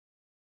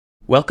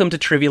Welcome to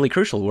Trivially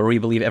Crucial, where we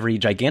believe every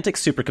gigantic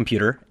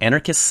supercomputer,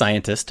 anarchist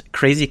scientist,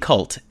 crazy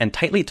cult, and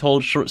tightly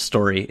told short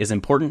story is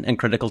important and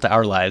critical to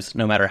our lives,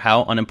 no matter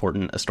how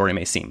unimportant a story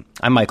may seem.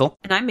 I'm Michael.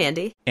 And I'm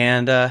Mandy.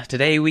 And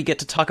today we get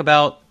to talk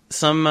about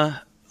some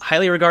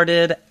highly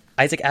regarded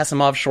Isaac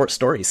Asimov short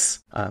stories.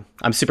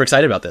 I'm super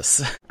excited about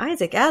this.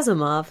 Isaac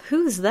Asimov?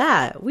 Who's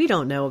that? We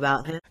don't know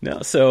about him.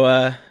 No,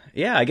 so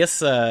yeah, I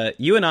guess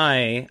you and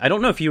I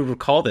don't know if you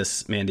recall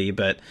this, Mandy,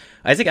 but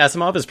Isaac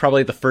Asimov is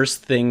probably the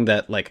first thing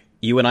that, like,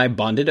 you and I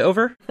bonded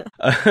over,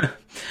 or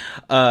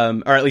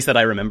at least that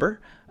I remember.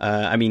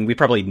 I mean, we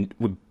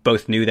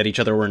both knew that each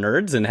other were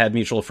nerds and had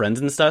mutual friends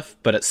and stuff,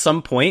 but at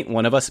some point,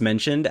 one of us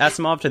mentioned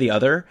Asimov to the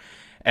other,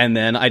 and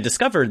then I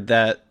discovered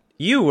that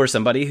you were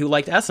somebody who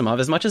liked Asimov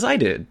as much as I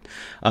did.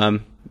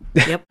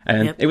 Yep.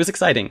 And it was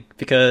exciting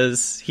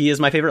because he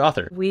is my favorite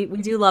author. We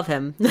do love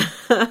him.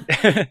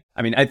 I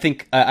mean, I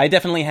think I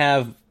definitely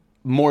have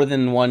more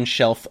than one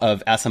shelf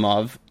of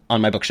Asimov on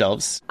my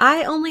bookshelves.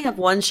 I only have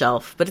one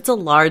shelf, but it's a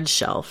large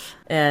shelf.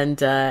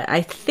 And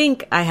I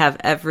think I have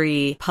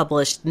every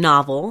published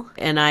novel,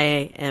 and I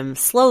am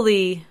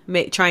slowly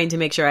trying to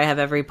make sure I have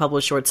every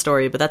published short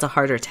story, but that's a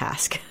harder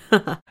task.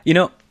 You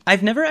know,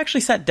 I've never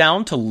actually sat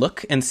down to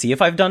look and see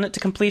if I've done it to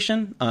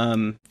completion.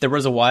 There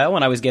was a while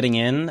when I was getting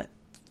in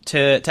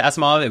to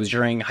Asimov. It was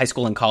during high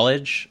school and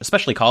college,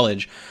 especially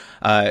college.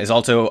 Is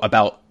also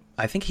about,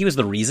 I think he was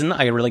the reason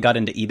I really got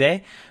into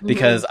eBay,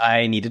 because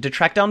I needed to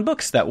track down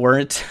books that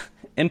weren't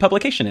in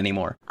publication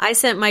anymore. I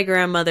sent my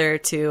grandmother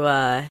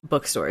to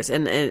bookstores,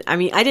 and I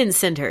mean, I didn't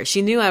send her.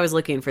 She knew I was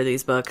looking for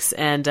these books,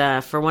 and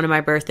for one of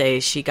my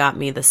birthdays, she got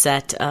me the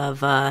set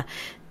of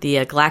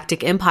the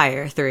Galactic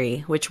Empire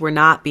 3, which were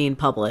not being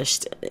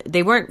published.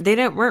 They weren't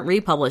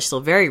republished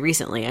till very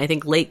recently. I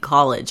think late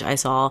college, I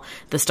saw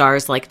The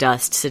Stars Like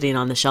Dust sitting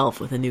on the shelf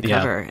with a new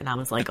cover, and I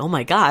was like, oh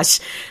my gosh.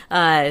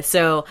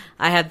 So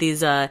I have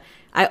these, I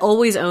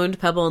always owned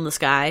Pebble in the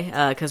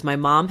Sky, because my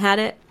mom had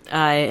it.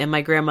 And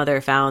my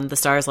grandmother found The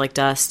Stars Like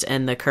Dust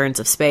and The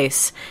Currents of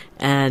Space,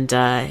 and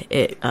I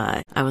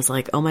was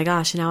like, oh my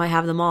gosh, now I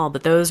have them all.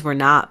 But those were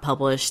not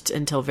published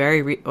until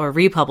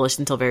republished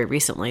until very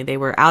recently. They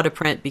were out of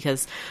print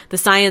because the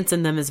science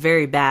in them is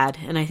very bad,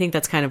 and I think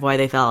that's kind of why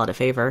they fell out of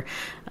favor,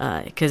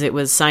 because it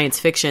was science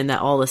fiction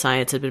that all the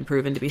science had been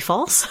proven to be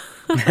false.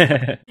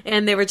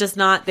 And they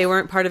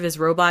weren't part of his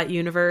robot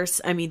universe.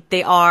 I mean,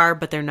 they are,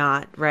 but they're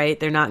not, right?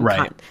 They're not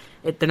right.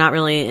 They're not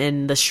really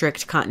in the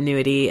strict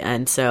continuity,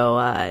 and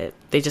so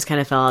they just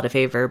kind of fell out of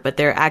favor. But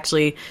they're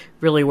actually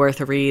really worth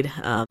a read,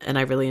 and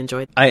I really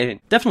enjoyed them. I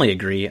definitely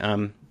agree.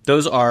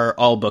 Those are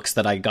all books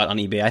that I got on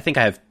eBay. I think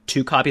I have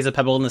 2 copies of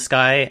Pebble in the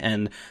Sky,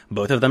 and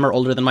both of them are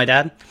older than my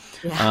dad.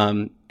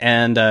 Yeah.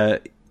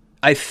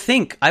 I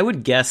think I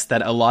would guess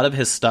that a lot of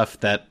his stuff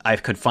that I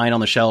could find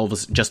on the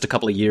shelves just a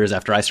couple of years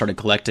after I started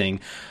collecting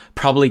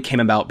probably came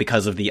about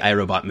because of the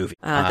iRobot movie.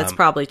 That's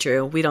probably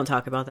true. We don't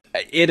talk about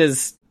that. It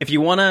is, if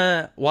you want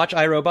to watch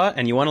iRobot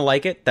and you want to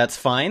like it, that's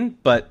fine,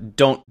 but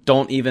don't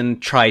even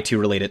try to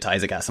relate it to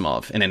Isaac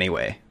Asimov in any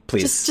way.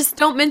 Please. Just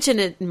don't mention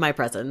it in my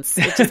presence.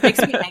 It just makes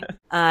me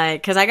angry.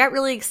 Because I got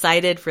really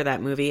excited for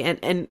that movie,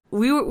 and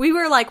we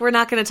were like, we're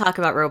not going to talk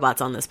about robots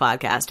on this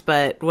podcast,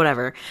 but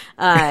whatever.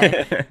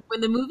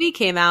 When the movie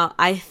came out,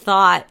 I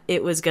thought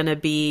it was going to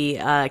be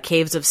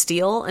Caves of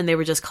Steel, and they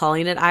were just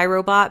calling it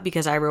iRobot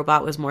because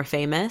iRobot was more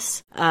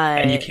famous.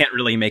 And you can't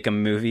really make a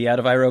movie out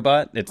of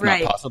iRobot. It's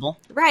right. Not possible.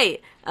 Right.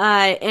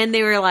 And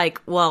they were like,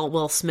 well,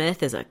 Will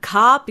Smith is a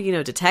cop,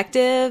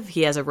 detective.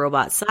 He has a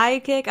robot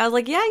sidekick. I was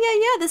like, yeah,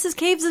 this is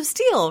Caves of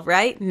Steel,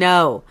 right?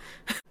 No,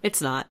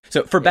 it's not.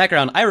 So for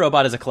background,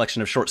 iRobot is a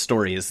collection of short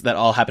stories that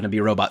all happen to be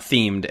robot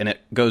themed, and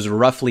it goes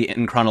roughly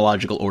in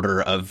chronological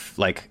order of,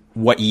 like,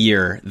 what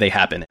year they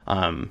happen.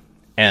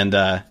 And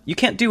you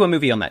can't do a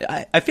movie on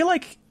that. I feel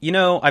like,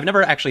 I've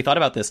never actually thought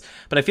about this,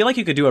 but I feel like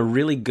you could do a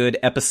really good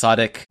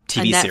episodic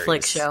TV series. A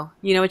Netflix show.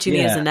 You know what you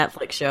need is a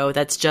Netflix show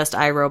that's just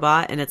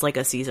iRobot, and it's like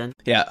a season.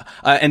 Yeah,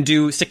 and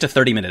stick to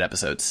 30-minute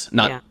episodes,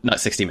 not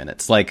 60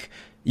 minutes. Like,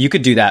 you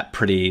could do that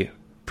pretty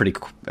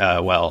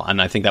well,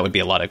 and I think that would be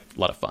a lot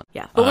of fun.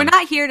 Yeah, but we're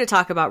not here to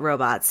talk about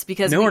robots,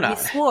 because we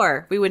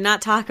swore we would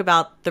not talk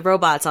about the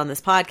robots on this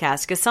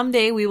podcast, because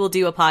someday we will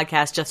do a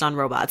podcast just on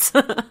robots.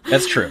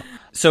 That's true.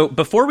 So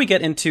before we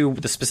get into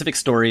the specific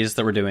stories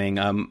that we're doing,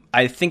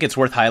 I think it's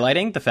worth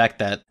highlighting the fact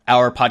that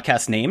our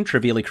podcast name,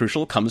 Trivially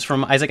Crucial, comes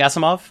from Isaac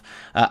Asimov.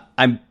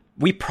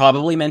 We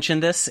probably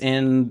mentioned this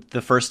in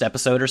the first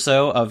episode or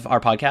so of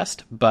our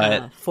podcast,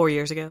 but 4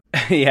 years ago.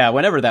 Yeah,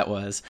 whenever that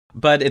was.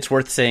 But it's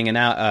worth saying it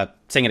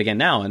again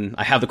now, and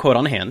I have the quote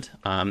on hand.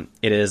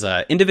 It is,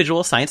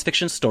 individual science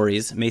fiction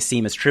stories may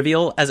seem as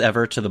trivial as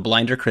ever to the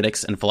blinder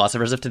critics and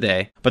philosophers of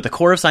today, but the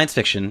core of science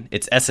fiction,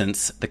 its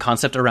essence, the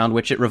concept around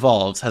which it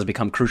revolves, has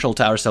become crucial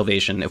to our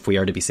salvation if we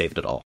are to be saved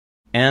at all.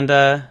 And,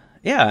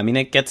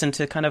 it gets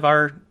into kind of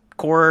our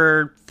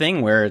core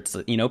thing where it's,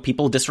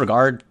 people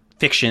disregard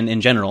fiction in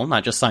general,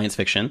 not just science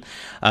fiction,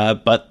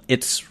 but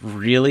it's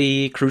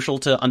really crucial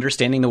to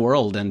understanding the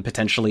world and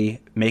potentially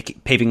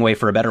paving way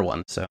for a better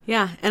one. So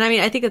yeah, and I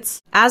mean, I think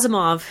it's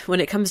Asimov, when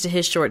it comes to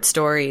his short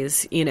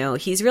stories, you know,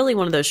 he's really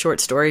one of those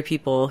short story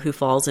people who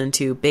falls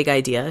into big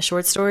idea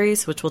short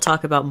stories, which we'll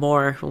talk about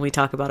more when we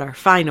talk about our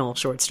final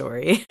short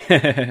story,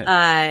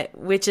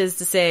 which is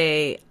to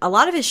say a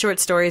lot of his short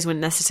stories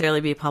wouldn't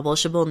necessarily be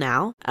publishable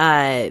now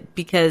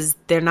because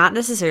they're not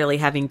necessarily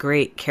having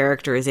great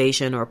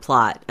characterization or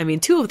plot. I mean,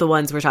 two of the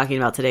ones we're talking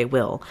about today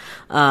will.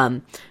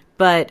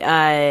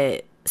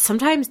 But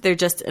sometimes they're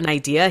just an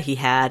idea he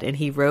had, and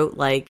he wrote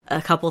like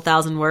a couple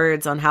thousand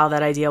words on how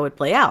that idea would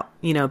play out.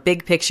 You know,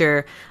 big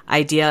picture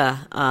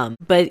idea.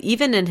 But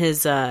even in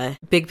his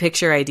big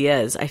picture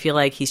ideas, I feel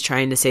like he's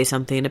trying to say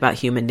something about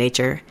human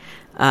nature.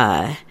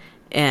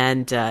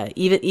 And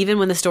even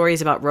when the story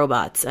is about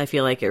robots, I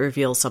feel like it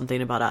reveals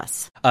something about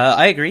us.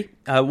 I agree.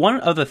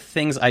 One of the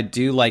things I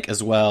do like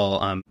as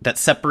well that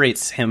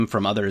separates him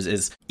from others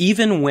is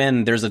even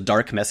when there's a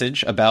dark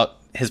message about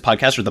his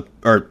podcast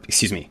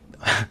excuse me,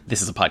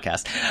 this is a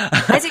podcast.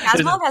 Isaac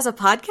Asimov has a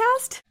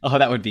podcast? Oh,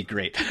 that would be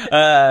great.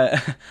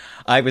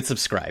 I would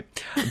subscribe.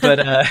 But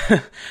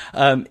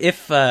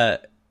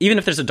even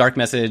if there's a dark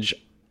message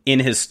in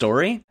his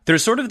story,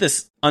 there's sort of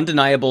this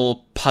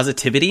undeniable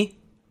positivity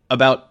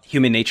about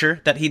human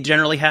nature that he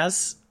generally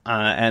has.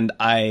 And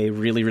I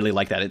really, really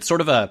like that. It's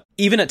sort of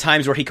even at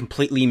times where he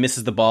completely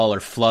misses the ball or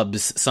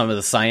flubs some of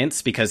the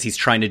science because he's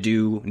trying to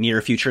do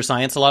near future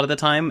science a lot of the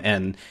time.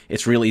 And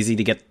it's real easy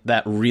to get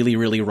that really,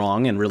 really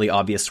wrong in really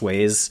obvious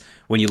ways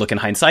when you look in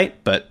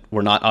hindsight, but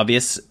were not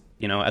obvious,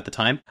 you know, at the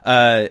time.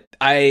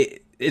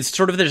 It's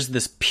sort of, there's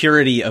this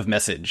purity of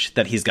message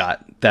that he's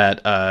got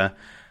that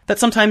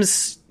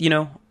sometimes, you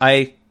know,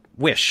 I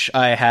wish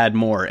I had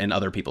more in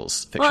other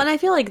people's fiction. Well, and I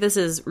feel like this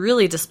is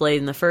really displayed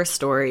in the first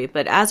story,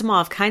 but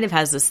Asimov kind of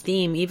has this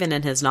theme, even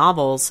in his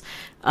novels,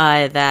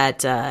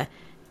 that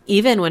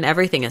even when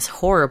everything is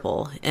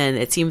horrible and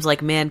it seems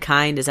like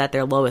mankind is at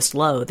their lowest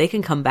low, they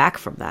can come back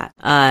from that.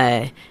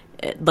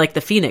 Like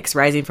the phoenix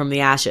rising from the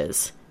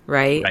ashes.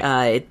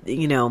 Right?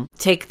 You know,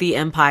 take the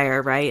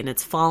empire, right? And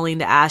it's falling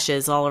to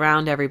ashes all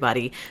around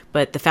everybody,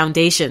 but the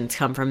foundations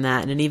come from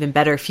that and an even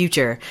better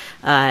future,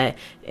 or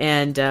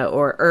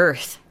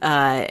Earth,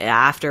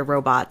 after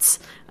robots,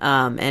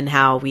 and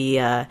how we,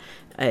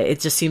 it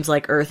just seems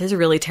like Earth is a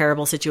really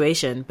terrible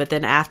situation. But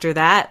then after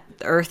that,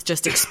 Earth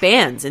just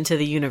expands into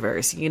the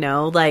universe, you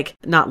know, like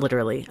not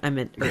literally, I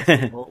meant Earth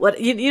people.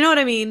 What, you know what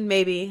I mean?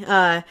 Maybe,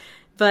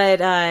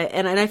 But,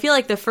 and I feel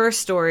like the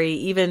first story,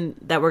 even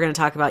that we're going to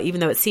talk about, even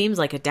though it seems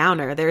like a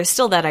downer, there is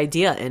still that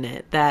idea in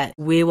it that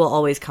we will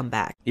always come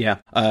back. Yeah,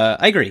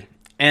 I agree.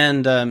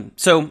 And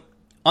so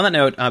on that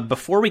note,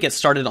 before we get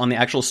started on the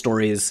actual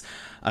stories,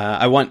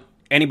 I want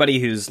anybody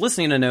who's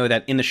listening to know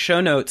that in the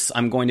show notes,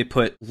 I'm going to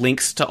put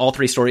links to all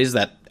three stories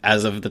that,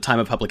 as of the time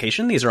of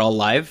publication, these are all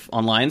live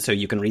online, so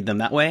you can read them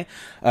that way.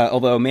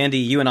 Although, Mandy,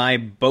 you and I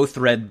both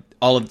read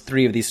all of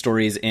three of these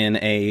stories in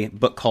a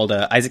book called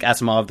Isaac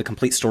Asimov, The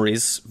Complete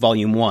Stories,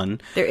 Volume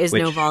 1. There is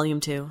no Volume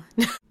 2.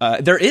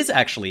 There is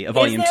actually a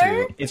Volume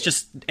 2. It's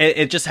just,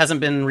 it just hasn't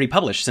been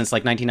republished since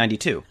like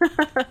 1992.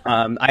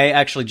 I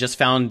actually just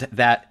found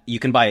that you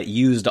can buy it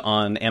used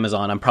on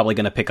Amazon. I'm probably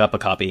going to pick up a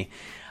copy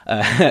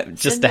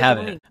just to have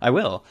it. I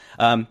will.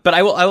 But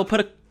I will put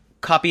a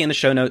copy in the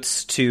show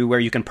notes to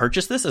where you can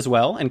purchase this as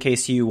well, in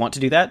case you want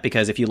to do that,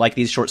 because if you like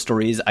these short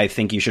stories, I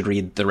think you should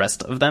read the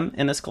rest of them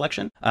in this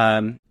collection.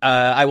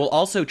 I will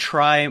also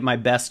try my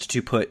best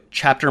to put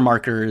chapter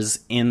markers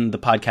in the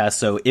podcast,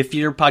 so if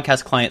your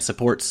podcast client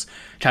supports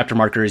chapter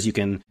markers, you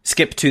can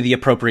skip to the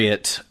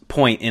appropriate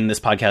point in this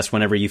podcast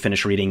whenever you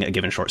finish reading a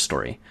given short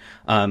story.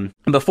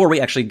 Before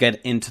we actually get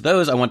into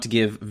those, I want to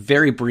give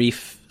very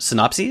brief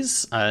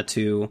synopses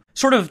to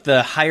sort of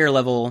the higher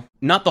level,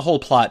 not the whole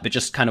plot, but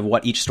just kind of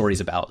what each story is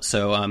about.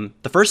 So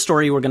the first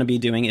story we're going to be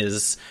doing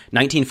is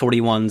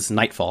 1941's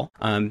Nightfall.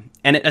 And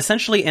it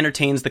essentially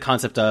entertains the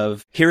concept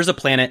of, here's a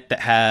planet that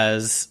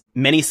has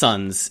many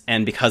suns,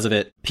 and because of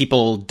it,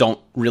 people don't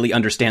really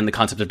understand the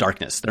concept of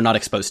darkness. They're not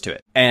exposed to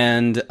it.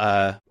 And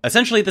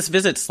essentially this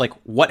visits like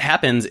what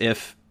happens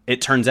if it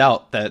turns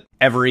out that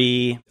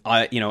every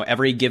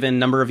given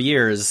number of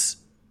years,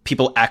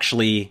 people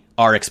actually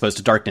are exposed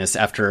to darkness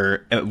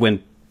after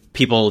when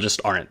people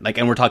just aren't. Like,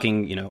 and we're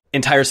talking, you know,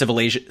 entire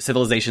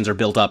civilizations are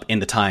built up in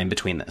the time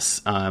between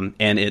this. And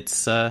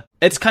it's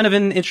kind of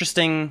an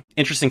interesting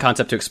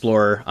concept to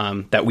explore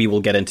that we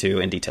will get into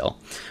in detail.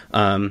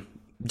 Do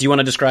you want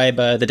to describe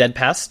The Dead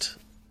Past?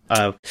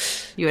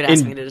 You would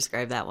ask me to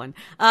describe that one.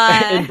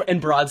 In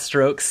broad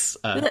strokes.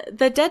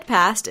 The Dead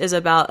Past is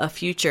about a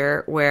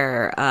future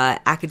where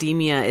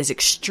academia is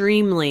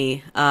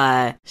extremely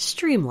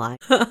streamlined.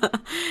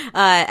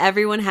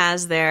 Everyone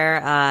has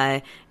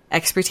their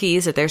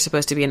expertise that they're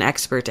supposed to be an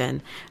expert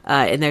in.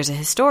 And there's a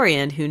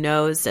historian who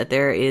knows that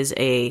there is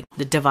the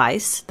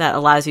device that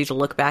allows you to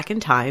look back in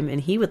time, and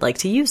he would like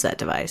to use that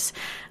device.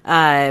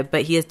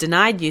 But he has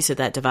denied use of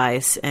that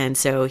device, and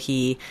so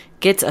he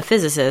gets a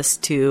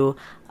physicist to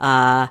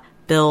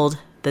build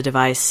the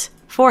device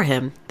for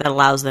him that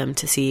allows them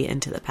to see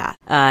into the past.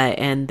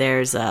 And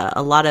there's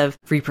a lot of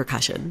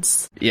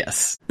repercussions.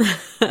 Yes.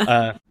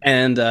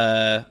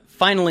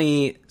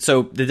 Finally,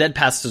 so The Dead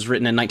Past was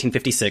written in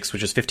 1956,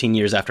 which is 15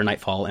 years after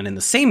Nightfall, and in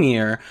the same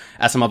year,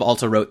 Asimov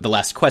also wrote The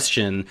Last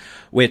Question,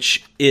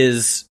 which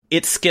is,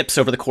 it skips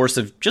over the course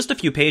of just a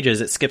few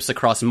pages, it skips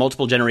across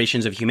multiple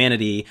generations of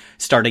humanity,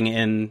 starting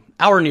in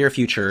our near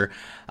future.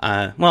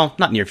 Well,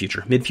 not near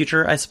future,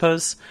 mid-future, I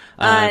suppose.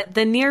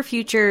 The near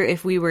future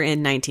if we were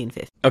in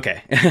 1950.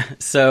 Okay,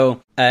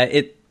 so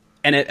it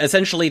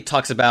essentially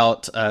talks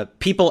about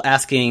people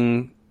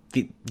asking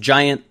the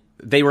giant.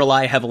 They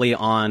rely heavily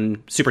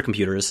on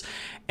supercomputers,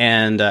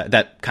 and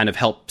that kind of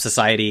help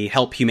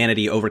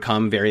humanity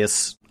overcome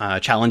various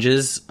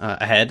challenges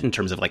ahead in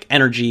terms of like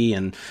energy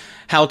and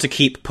how to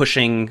keep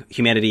pushing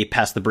humanity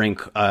past the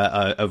brink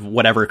of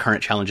whatever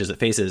current challenges it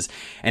faces.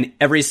 And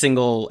every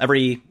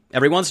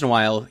once in a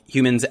while,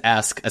 humans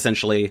ask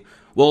essentially,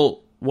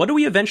 well, what do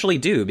we eventually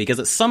do? Because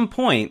at some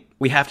point,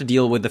 we have to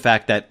deal with the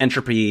fact that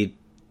entropy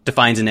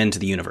defines an end to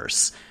the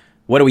universe.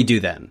 What do we do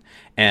then?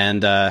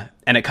 And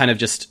it kind of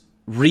just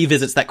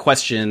revisits that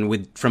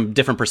question from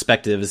different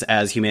perspectives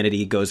as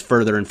humanity goes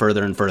further and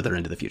further and further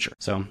into the future.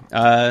 So,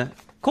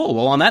 cool.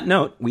 Well, on that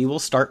note, we will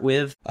start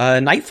with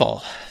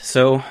Nightfall.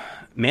 So,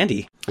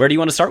 Mandy, where do you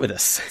want to start with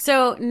this?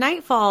 So,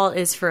 Nightfall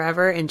is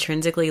forever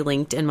intrinsically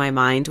linked in my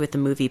mind with the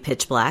movie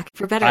Pitch Black,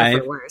 for better or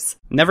for worse.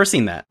 Never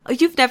seen that. Oh,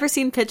 you've never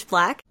seen Pitch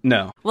Black?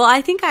 No. Well,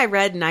 I think I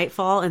read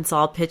Nightfall and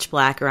saw Pitch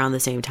Black around the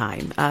same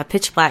time.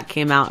 Pitch Black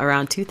came out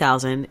around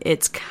 2000.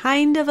 It's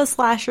kind of a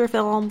slasher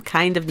film,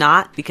 kind of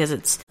not, because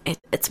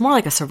it's more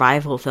like a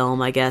survival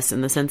film, I guess,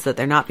 in the sense that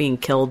they're not being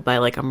killed by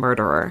like a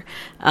murderer.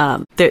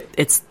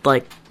 It's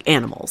like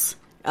animals.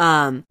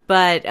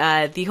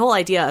 But the whole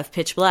idea of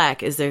Pitch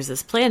Black is there's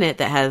this planet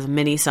that has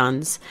many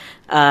suns.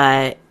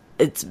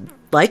 It's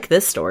like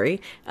this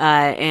story.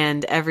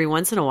 And every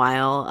once in a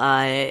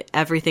while,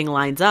 everything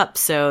lines up.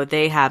 So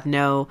they have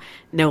no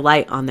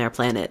light on their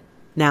planet.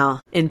 Now,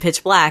 in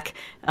Pitch Black,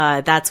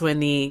 that's when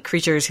the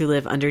creatures who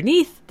live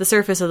underneath the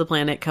surface of the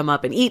planet come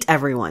up and eat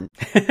everyone.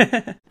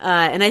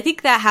 And I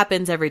think that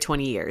happens every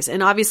 20 years.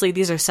 And obviously,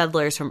 these are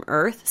settlers from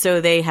Earth, so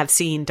they have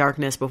seen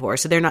darkness before,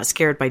 so they're not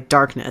scared by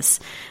darkness.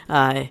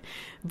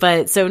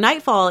 But so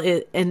Nightfall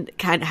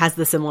kind of has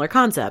the similar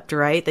concept,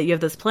 right? That you have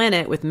this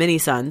planet with many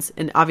suns,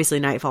 and obviously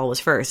Nightfall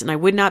was first. And I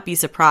would not be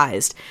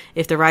surprised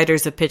if the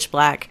writers of Pitch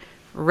Black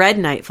read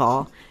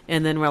Nightfall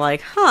and then we're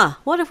like,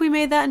 what if we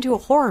made that into a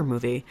horror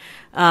movie?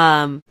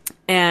 Nightfall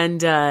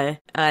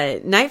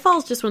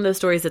is just one of those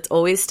stories that's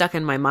always stuck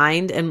in my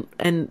mind.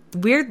 And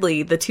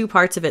weirdly, the two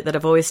parts of it that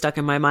have always stuck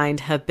in my mind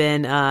have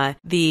been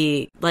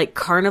the like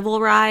carnival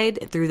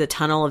ride through the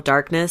tunnel of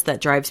darkness that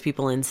drives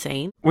people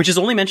insane. Which is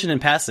only mentioned in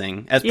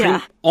passing.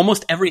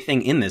 Almost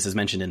everything in this is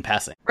mentioned in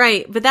passing.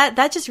 Right. But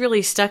that just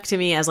really stuck to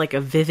me as like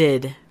a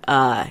vivid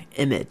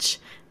image.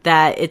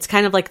 That it's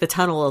kind of like the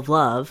tunnel of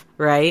love,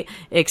 right?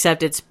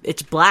 Except it's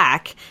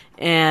black,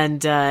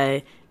 and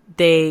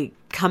they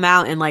come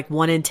out and like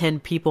 1 in 10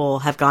 people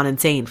have gone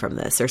insane from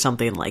this or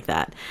something like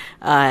that.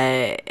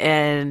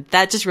 And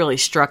that just really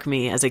struck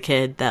me as a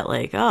kid that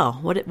like, oh,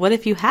 what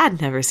if you had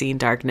never seen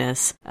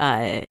darkness?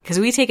 Because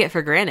we take it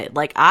for granted.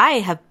 Like I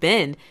have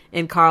been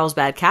in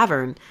Carlsbad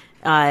Cavern,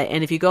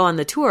 and if you go on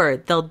the tour,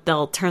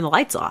 they'll turn the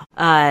lights off.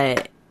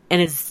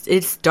 And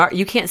it's dark.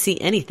 You can't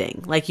see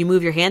anything. Like you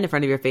move your hand in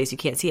front of your face, you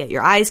can't see it.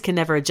 Your eyes can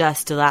never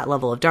adjust to that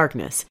level of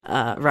darkness,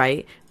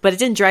 right? But it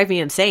didn't drive me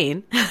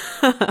insane.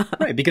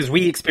 Right, because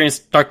we experience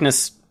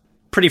darkness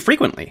pretty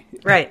frequently.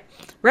 Right.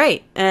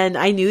 And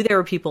I knew there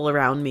were people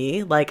around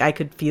me. Like I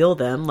could feel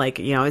them. Like,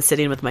 you know, I was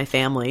sitting with my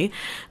family.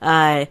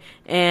 We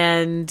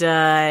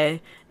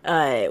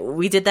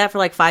did that for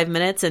like 5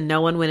 minutes and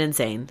no one went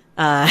insane.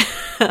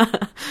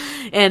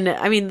 And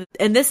I mean,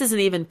 and this isn't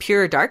even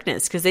pure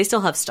darkness because they still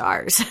have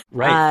stars.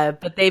 Right.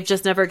 But they've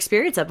just never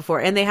experienced that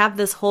before. And they have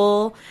this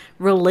whole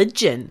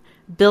religion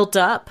built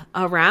up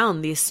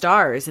around these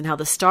stars and how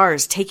the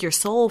stars take your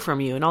soul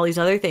from you and all these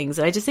other things.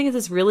 And I just think it's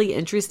this really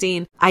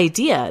interesting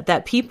idea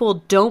that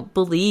people don't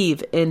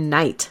believe in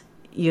night.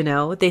 You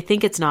know, they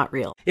think it's not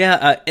real.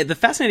 Yeah. The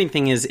fascinating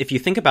thing is if you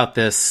think about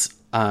this,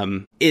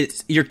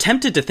 you're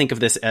tempted to think of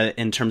this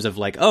in terms of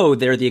like, oh,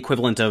 they're the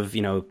equivalent of,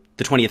 you know,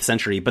 the 20th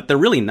century, but they're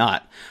really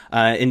not.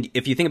 And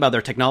if you think about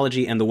their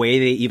technology and the way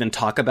they even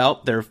talk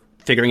about their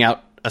figuring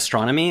out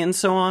astronomy and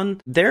so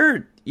on,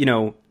 they're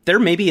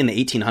maybe in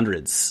the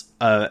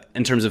 1800s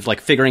in terms of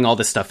like figuring all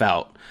this stuff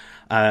out.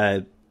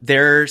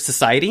 Their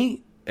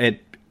society,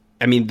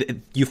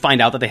 you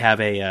find out that they have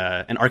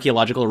an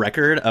archaeological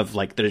record of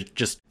like their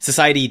just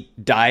society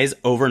dies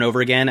over and over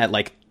again at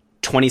like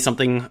 20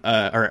 something,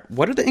 or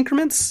what are the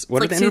increments?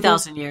 What it's are like the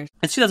intervals? 2,000 years.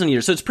 It's 2,000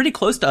 years. So it's pretty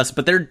close to us,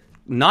 but they're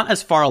not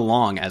as far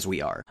along as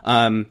we are.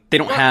 They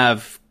don't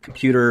have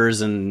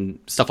computers and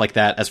stuff like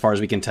that as far as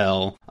we can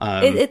tell.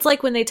 It's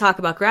like when they talk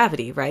about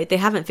gravity, right? They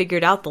haven't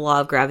figured out the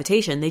law of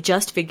gravitation. They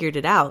just figured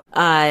it out.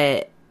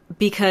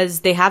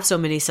 because they have so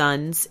many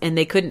suns and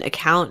they couldn't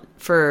account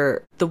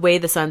for the way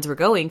the suns were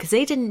going because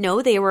they didn't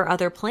know they were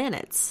other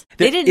planets.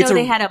 They didn't know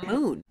they had a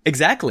moon.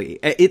 Exactly.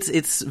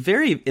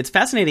 It's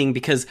fascinating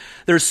because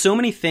there's so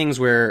many things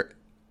where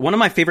one of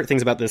my favorite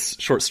things about this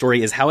short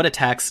story is how it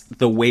attacks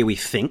the way we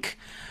think.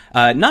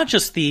 Not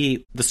just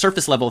the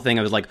surface level thing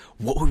of like,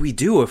 what would we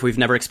do if we've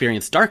never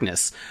experienced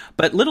darkness?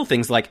 But little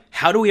things like,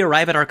 how do we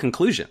arrive at our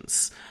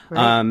conclusions?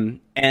 Right.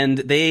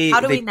 How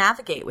do we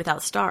navigate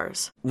without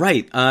stars?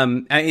 Right.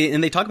 And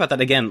they talk about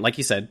that again, like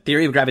you said,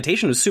 theory of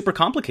gravitation was super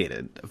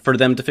complicated for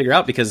them to figure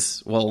out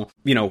because, well,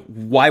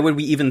 why would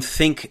we even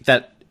think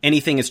that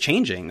anything is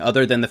changing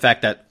other than the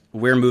fact that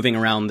we're moving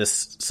around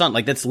this sun?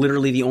 Like, that's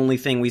literally the only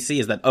thing we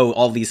see is that,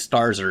 all these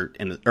stars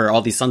are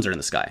all these suns are in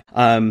the sky.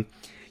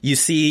 You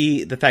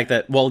see the fact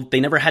that, well, they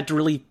never had to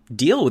really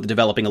deal with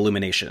developing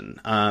illumination.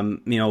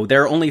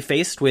 They're only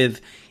faced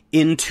with,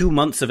 in 2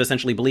 months of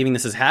essentially believing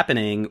this is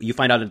happening, you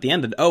find out at the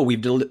end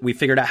that, we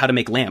figured out how to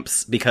make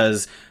lamps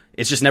because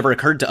it's just never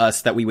occurred to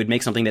us that we would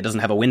make something that doesn't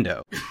have a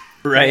window.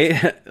 Right?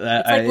 It's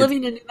like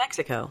living in New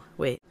Mexico.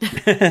 Wait.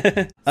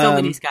 So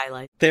many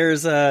skylights.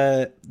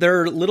 There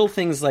are little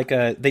things like,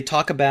 they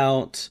talk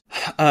about,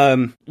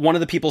 one of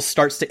the people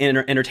starts to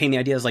entertain the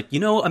ideas like,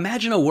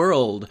 imagine a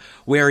world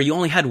where you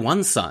only had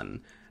one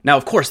sun. Now,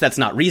 of course, that's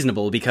not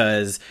reasonable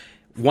because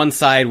one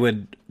side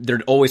of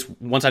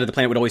the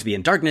planet would always be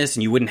in darkness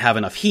and you wouldn't have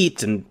enough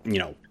heat and,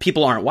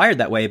 people aren't wired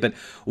that way. But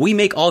we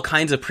make all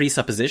kinds of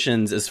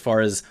presuppositions as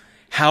far as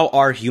how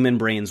are human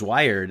brains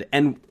wired?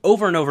 And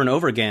over and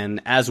over again,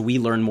 as we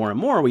learn more and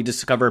more, we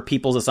discover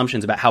people's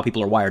assumptions about how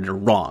people are wired are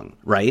wrong,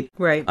 right?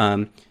 Right.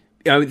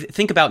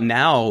 Think about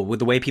now with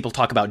the way people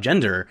talk about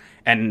gender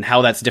and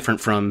how that's different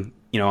from,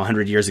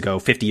 100 years ago,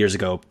 50 years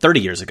ago, 30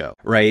 years ago,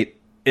 right?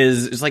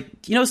 Is like,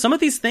 some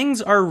of these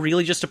things are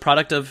really just a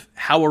product of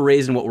how we're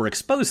raised and what we're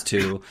exposed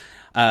to.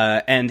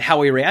 And how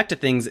we react to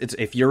things.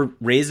 If you're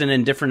raised in a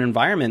different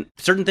environment,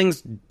 certain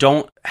things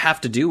don't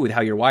have to do with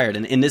how you're wired.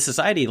 And in this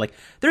society, like,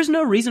 there's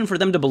no reason for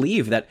them to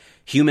believe that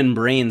human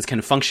brains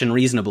can function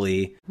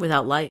reasonably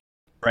without light.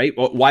 Right?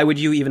 Well, why would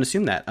you even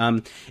assume that?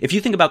 If you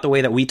think about the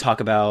way that we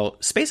talk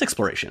about space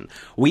exploration,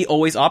 we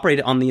always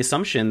operate on the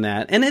assumption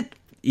that,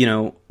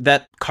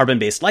 that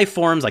carbon-based life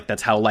forms, like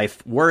that's how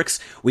life works.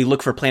 We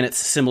look for planets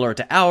similar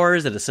to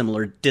ours at a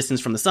similar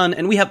distance from the sun,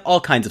 and we have all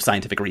kinds of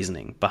scientific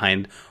reasoning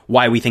behind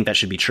why we think that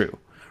should be true,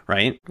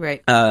 right?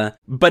 Right.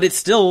 But it's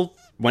still,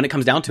 when it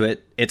comes down to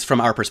it, it's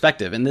from our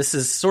perspective. And this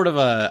is sort of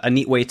a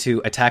neat way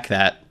to attack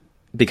that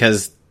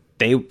because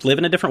they live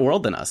in a different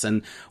world than us,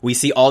 and we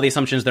see all the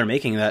assumptions they're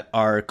making that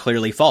are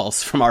clearly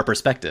false from our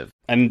perspective.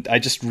 And I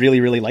just really,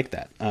 really like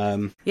that.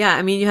 Yeah,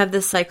 I mean, you have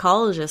this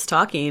psychologist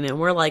talking, and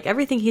we're like,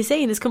 everything he's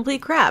saying is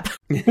complete crap,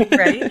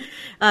 right?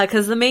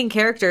 Because the main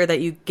character that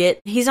you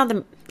get, I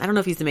don't know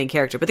if he's the main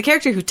character, but the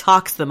character who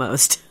talks the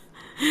most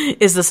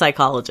is the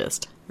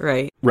psychologist,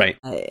 right? Right.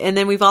 And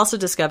then we've also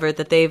discovered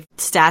that they've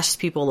stashed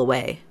people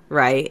away,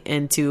 right,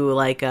 into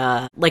like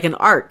an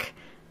ark.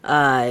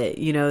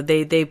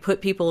 They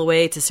put people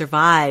away to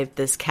survive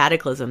this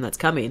cataclysm that's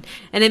coming.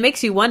 And it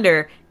makes you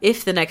wonder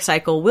if the next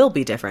cycle will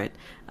be different.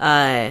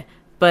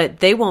 But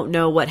they won't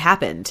know what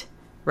happened,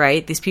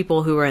 right? These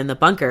people who are in the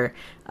bunker,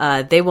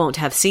 they won't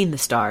have seen the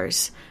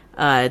stars.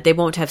 They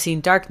won't have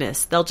seen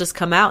darkness. They'll just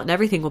come out and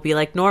everything will be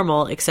like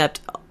normal,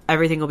 except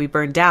everything will be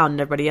burned down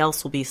and everybody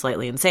else will be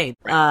slightly insane.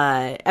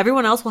 Right.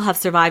 Everyone else will have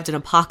survived an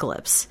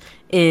apocalypse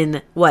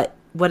in what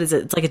is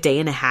it? It's like a day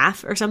and a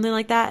half or something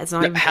like that. It's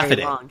not even very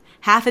long.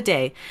 Half a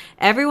day.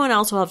 Everyone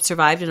else will have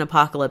survived an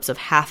apocalypse of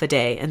half a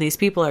day, and these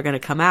people are going to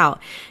come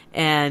out.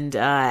 And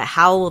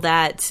how will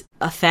that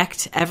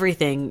affect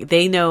everything?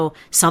 They know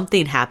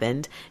something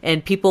happened,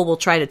 and people will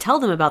try to tell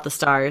them about the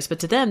stars, but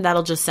to them,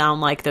 that'll just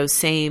sound like those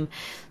same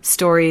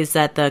stories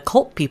that the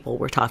cult people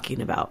were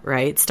talking about,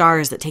 right?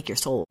 Stars that take your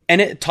soul. And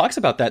it talks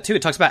about that too.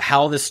 It talks about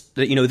how the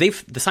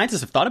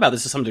scientists have thought about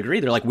this to some degree.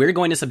 They're like, we're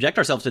going to subject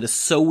ourselves to this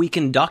so we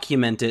can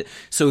document it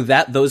so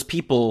that those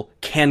people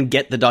can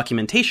get the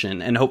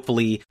documentation and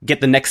hopefully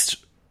get the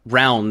next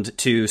round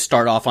to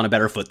start off on a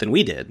better foot than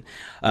we did.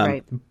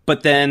 Right.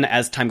 But then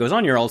as time goes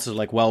on, you're also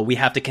like, well, we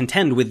have to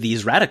contend with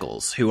these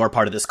radicals who are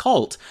part of this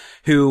cult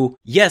who,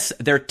 yes,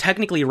 they're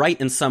technically right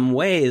in some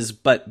ways,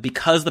 but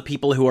because the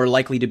people who are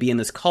likely to be in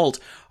this cult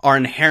are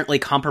inherently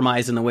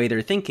compromised in the way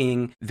they're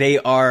thinking, they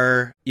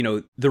are,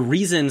 the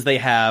reasons they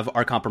have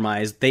are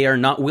compromised. They are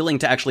not willing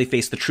to actually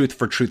face the truth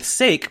for truth's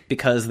sake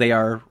because they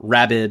are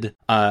rabid,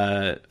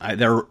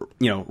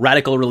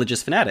 radical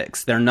religious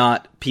fanatics. They're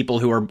not people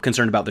who are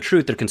concerned about the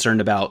truth. They're concerned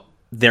about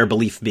their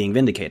belief being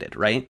vindicated,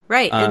 right?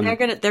 Right. And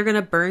they're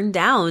gonna burn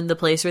down the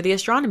place where the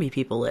astronomy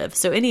people live.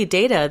 So any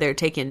data they're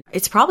taking,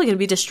 it's probably gonna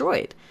be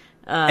destroyed.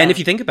 And if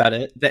you think about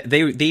it,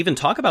 they even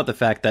talk about the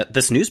fact that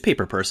this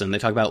newspaper person, they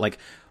talk about like,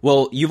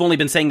 well, you've only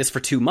been saying this for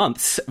 2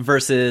 months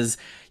versus,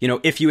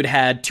 if you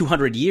had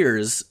 200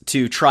 years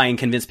to try and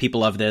convince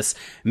people of this,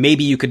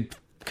 maybe you could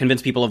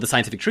convince people of the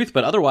scientific truth,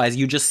 but otherwise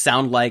you just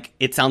sound like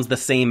it sounds the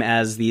same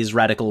as these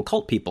radical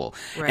cult people.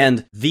 Right.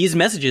 And these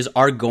messages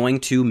are going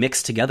to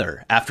mix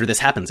together after this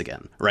happens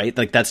again, right?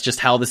 Like that's just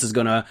how this is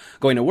going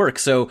to work.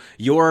 So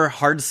your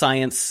hard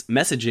science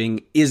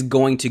messaging is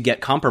going to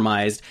get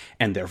compromised,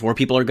 and therefore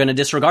people are going to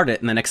disregard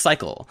it in the next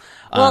cycle.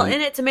 Well,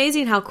 and it's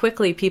amazing how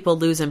quickly people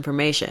lose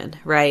information,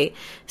 right?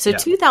 So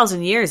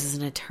 2,000 years is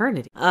an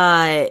eternity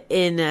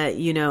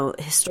in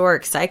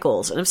historic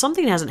cycles. And if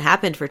something hasn't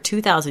happened for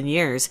 2,000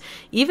 years,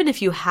 even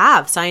if you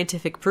have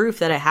scientific proof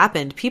that it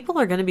happened, people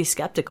are going to be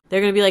skeptical.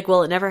 They're going to be like,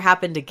 well, it never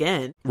happened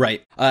again.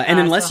 Right. And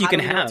unless you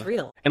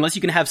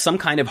can have some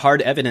kind of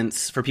hard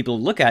evidence for people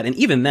to look at, and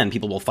even then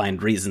people will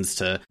find reasons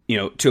to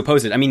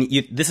oppose it. I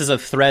mean, this is a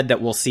thread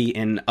that we'll see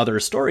in other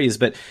stories,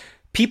 but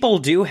people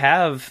do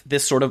have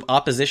this sort of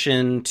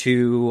opposition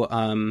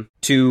to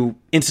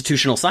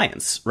institutional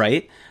science,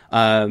 right?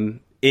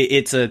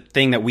 It's a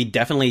thing that we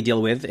definitely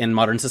deal with in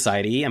modern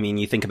society. I mean,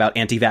 you think about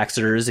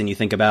anti-vaxxers, and you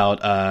think about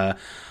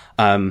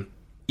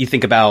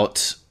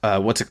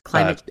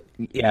climate.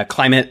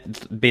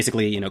 Climate,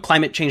 basically,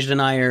 climate change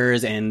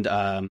deniers and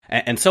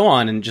so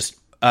on, and just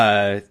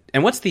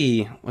and what's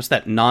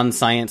that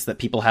non-science that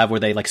people have where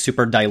they like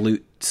super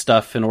dilute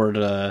stuff in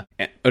order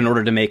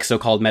to make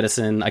so-called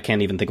medicine? I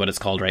can't even think what it's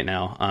called right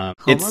now.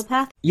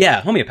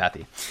 Homeopathy?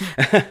 Homeopathy.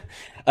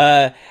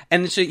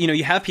 And so,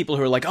 you have people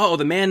who are like, oh,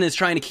 the man is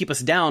trying to keep us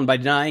down by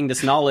denying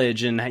this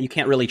knowledge, and you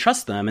can't really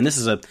trust them. And this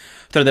is a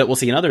thread that we'll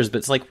see in others, but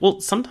it's like,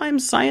 well,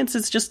 sometimes science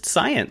is just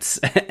science.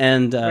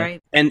 And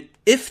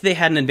if they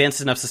had an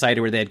advanced enough society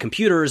where they had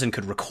computers and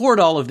could record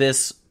all of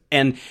this,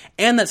 and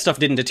that stuff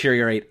didn't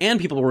deteriorate, and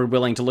people were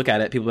willing to look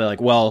at it, people were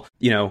like, well,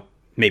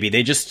 maybe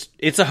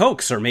it's a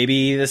hoax, or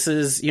maybe this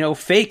is,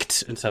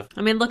 faked and stuff.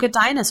 I mean, look at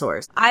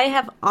dinosaurs. I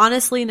have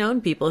honestly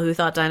known people who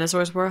thought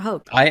dinosaurs were a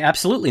hoax. I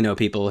absolutely know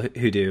people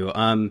who do.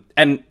 And,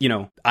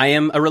 I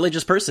am a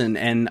religious person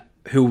and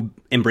who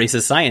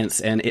embraces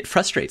science, and it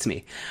frustrates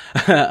me.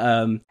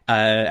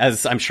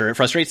 As I'm sure it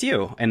frustrates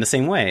you in the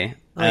same way.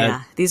 Oh,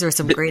 yeah. These are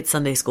some great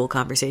Sunday school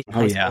conversations.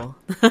 Oh, yeah.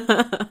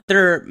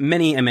 There are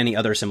many and many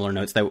other similar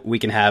notes that we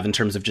can have in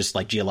terms of just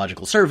like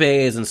geological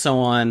surveys and so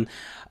on,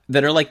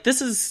 that are like,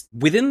 this is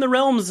within the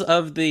realms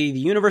of the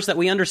universe that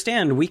we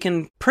understand. We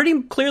can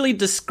pretty clearly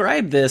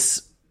describe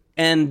this.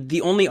 And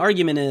the only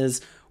argument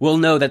is, well,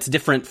 no, that's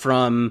different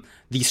from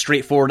the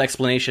straightforward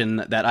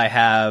explanation that I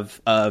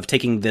have of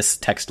taking this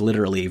text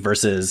literally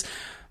versus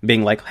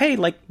being like, hey,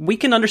 like we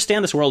can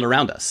understand this world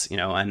around us,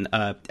 and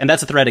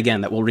that's a thread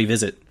again that we'll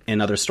revisit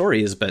in other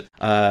stories. But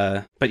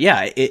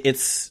yeah,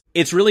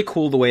 it's really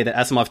cool the way that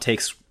Asimov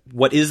takes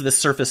what is the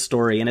surface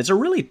story, and it's a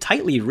really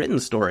tightly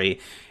written story,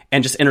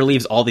 and just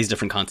interleaves all these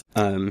different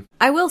concepts.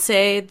 I will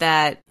say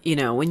that,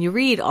 when you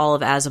read all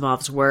of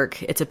Asimov's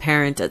work, it's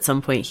apparent at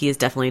some point he is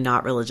definitely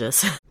not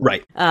religious.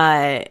 Right.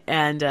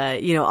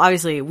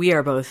 Obviously we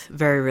are both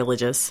very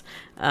religious,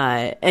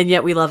 and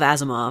yet we love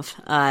Asimov.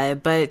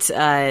 But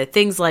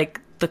things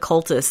like the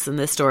cultists in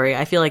this story,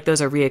 I feel like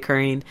those are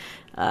reoccurring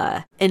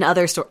in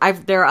other stories.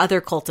 There are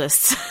other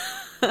cultists.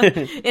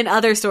 In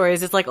other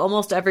stories, it's like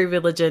almost every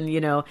religion,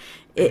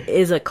 it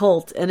is a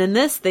cult. And in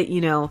this, that,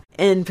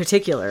 in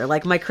particular,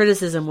 like my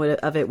criticism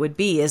of it would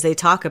be is they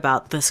talk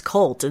about this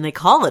cult and they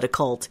call it a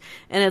cult.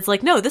 And it's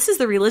like, no, this is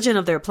the religion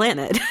of their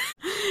planet.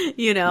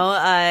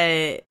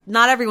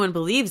 Not everyone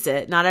believes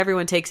it. Not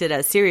everyone takes it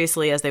as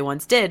seriously as they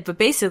once did. But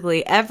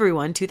basically,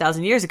 everyone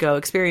 2,000 years ago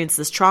experienced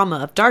this trauma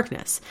of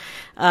darkness.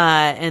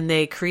 And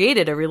they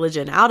created a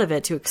religion out of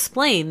it to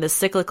explain the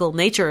cyclical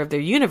nature of their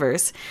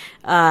universe.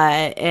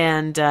 All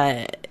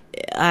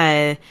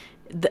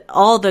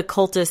the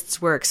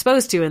cultists we're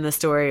exposed to in the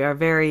story are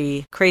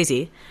very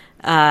crazy.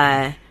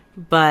 But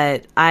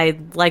I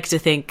like to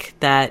think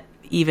that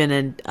even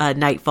in a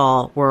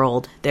Nightfall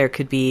world, there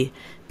could be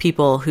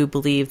people who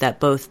believe that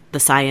both the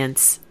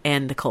science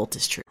and the cult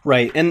is true.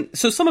 Right. And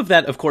so some of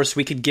that, of course,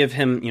 we could give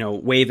him,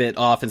 wave it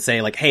off and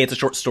say like, hey, it's a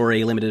short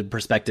story, limited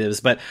perspectives.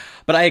 But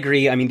I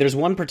agree. I mean, there's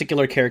one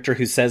particular character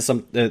who says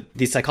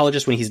the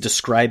psychologist, when he's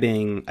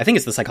describing, I think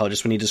it's the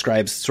psychologist when he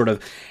describes sort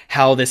of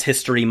how this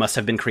history must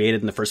have been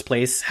created in the first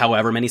place,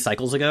 however many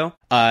cycles ago.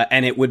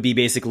 And it would be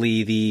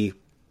basically the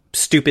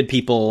stupid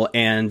people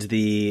and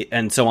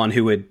so on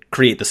who would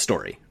create the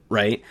story.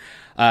 Right.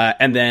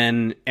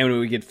 And when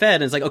we get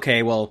fed, it's like,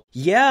 okay, well,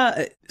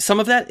 yeah, some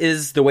of that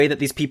is the way that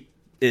these people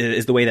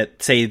is the way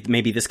that, say,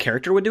 maybe this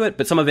character would do it,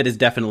 but some of it is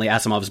definitely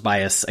Asimov's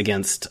bias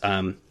against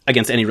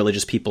any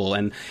religious people.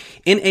 And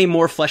in a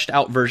more fleshed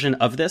out version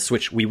of this,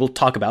 which we will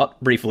talk about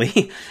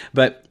briefly,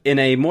 but in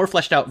a more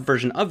fleshed out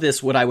version of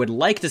this, what I would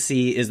like to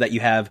see is that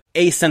you have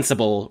a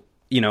sensible,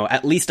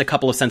 at least a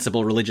couple of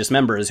sensible religious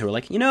members who are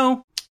like,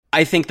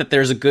 I think that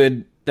there's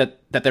that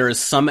there is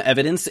some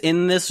evidence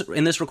in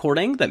this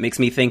recording that makes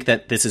me think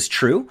that this is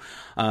true.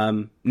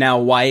 Now,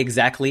 why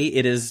exactly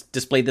it is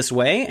displayed this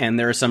way, and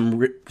there are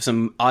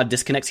some odd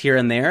disconnects here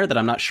and there that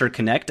I'm not sure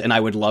connect, and I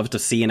would love to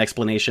see an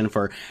explanation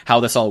for how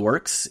this all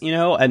works.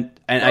 And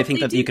I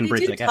think that you can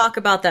bridge that gap. Talk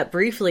about that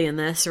briefly in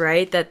this,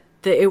 right? That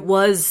it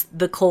was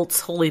the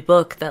cult's holy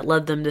book that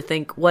led them to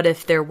think, what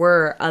if there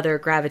were other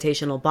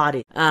gravitational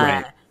bodies?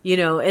 Right. You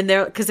know, and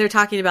because they're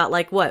talking about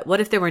like, what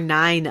if there were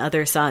 9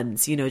 other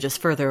suns, you know, just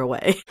further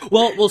away?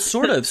 Well,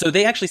 sort of. So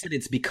they actually said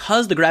it's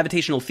because the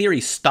gravitational theory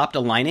stopped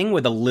aligning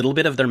with a little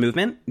bit of their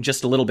movement,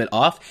 just a little bit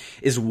off,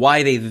 is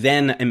why they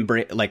then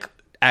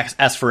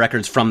asked for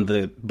records from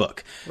the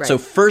book. Right. So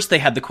first they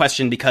had the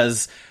question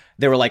because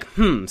they were like,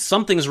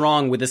 something's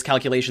wrong with this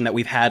calculation that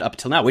we've had up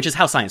till now, which is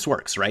how science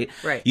works, right?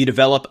 Right. You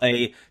develop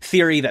a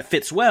theory that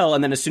fits well,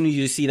 and then as soon as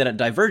you see that it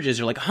diverges,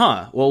 you're like,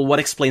 well, what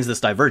explains this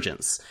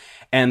divergence?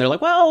 And they're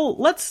like, well,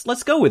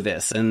 let's go with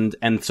this. And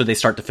so they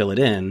start to fill it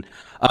in.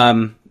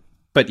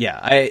 But yeah,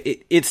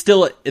 it's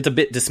a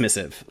bit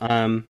dismissive.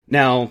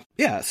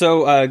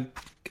 So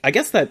I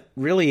guess that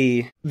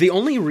really the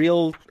only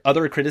real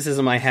other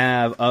criticism I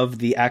have of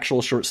the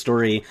actual short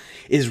story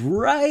is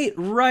right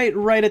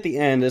at the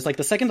end. It's like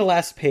the second to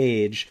last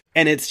page,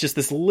 and it's just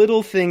this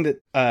little thing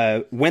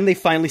that when they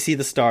finally see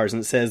the stars,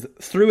 and it says,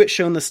 through it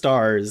shone the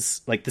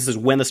stars, like this is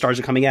when the stars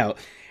are coming out.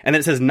 And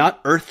then it says,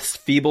 not Earth's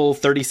feeble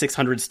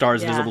 3,600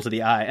 stars visible to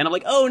the eye. And I'm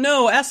like, oh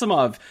no,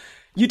 Asimov,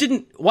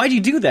 why'd you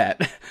do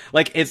that?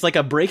 Like, it's like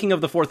a breaking of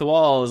the fourth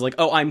wall. Is like,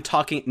 oh, I'm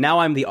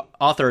the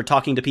author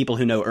talking to people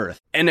who know Earth.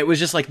 And it was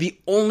just like the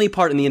only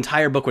part in the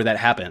entire book where that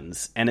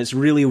happens. And it's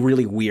really,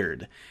 really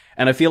weird.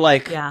 And I feel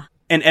like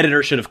an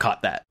editor should have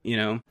caught that, you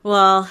know?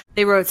 Well,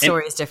 they wrote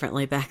stories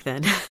differently back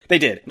then. They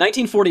did.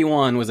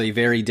 1941 was a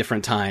very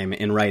different time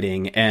in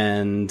writing,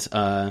 and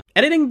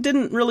editing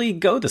didn't really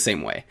go the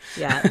same way.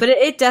 Yeah, but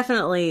it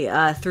definitely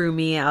threw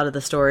me out of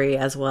the story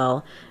as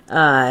well.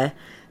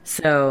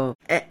 So,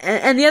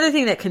 and the other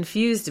thing that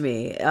confused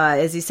me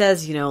is he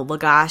says, you know,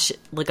 Lagash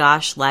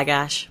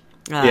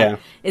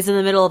is in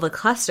the middle of a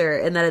cluster,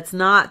 and that it's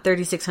not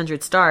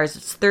 3,600 stars,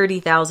 it's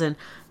 30,000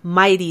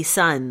 mighty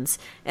suns.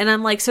 And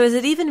I'm like, so is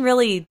it even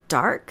really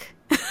dark?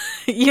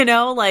 You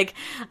know, like,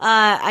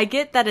 I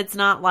get that it's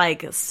not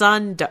like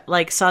sun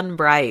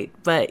bright,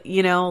 but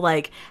you know,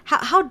 like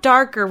how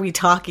dark are we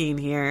talking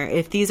here?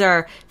 If these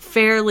are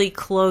fairly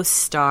close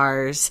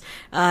stars,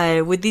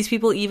 would these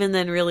people even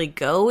then really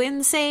go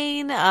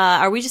insane?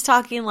 Are we just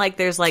talking like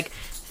there's like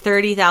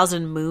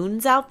 30,000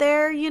 moons out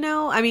there, you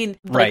know? I mean,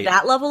 like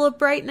that level of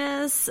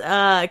brightness,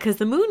 because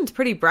the moon's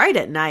pretty bright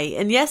at night.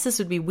 And yes, this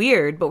would be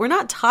weird, but we're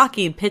not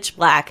talking pitch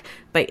black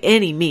by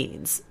any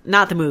means.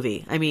 Not the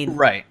movie. I mean,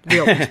 real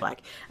pitch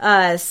black.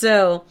 I was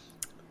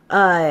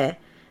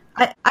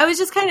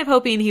just kind of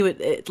hoping he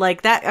would,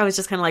 like that. I was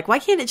just kind of like, why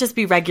can't it just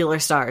be regular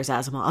stars,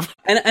 Asimov?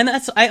 And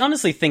I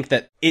honestly think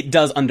that it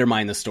does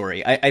undermine the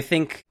story. I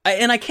think,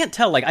 and I can't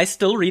tell, like, I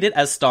still read it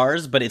as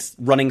stars, but it's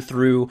running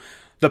through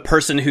the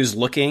person who's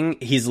looking.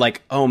 He's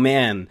like, oh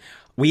man,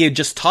 we had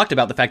just talked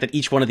about the fact that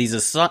each one of these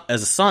is a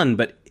sun,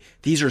 but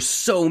these are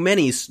so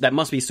many that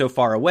must be so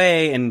far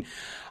away. And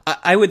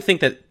I would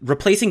think that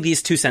replacing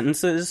these 2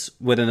 sentences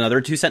with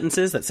another 2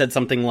 sentences that said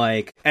something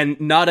like,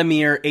 and not a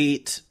mere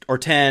 8 or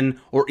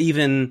 10 or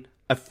even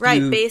a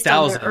few based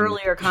thousand. On their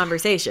earlier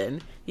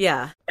conversation.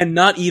 Yeah. And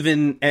not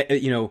even,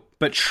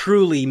 but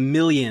truly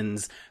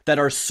millions that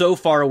are so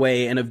far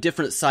away and of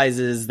different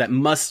sizes that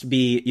must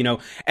be,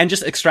 and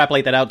just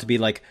extrapolate that out to be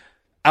like,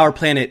 our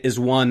planet is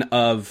one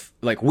of,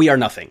 like, we are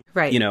nothing.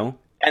 Right.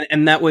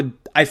 And that would,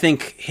 I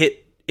think,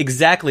 hit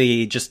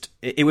exactly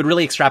it would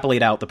really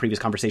extrapolate out the previous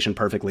conversation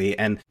perfectly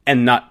and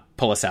not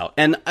pull us out.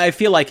 And I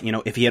feel like,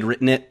 if he had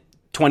written it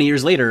 20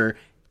 years later,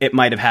 it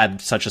might have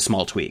had such a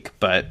small tweak,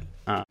 but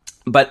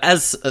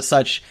as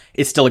such,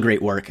 it's still a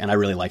great work, and I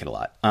really like it a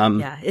lot.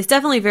 Yeah, it's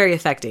definitely very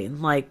affecting.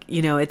 Like,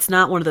 it's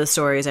not one of those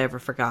stories I ever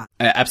forgot.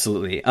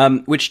 Absolutely.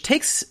 Which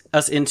takes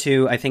us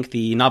into, I think,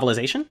 the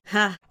novelization.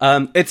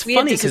 It's we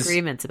funny had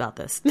disagreements about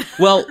this.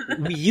 Well,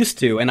 we used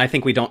to, and I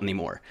think we don't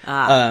anymore.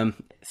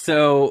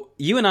 So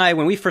you and I,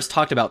 when we first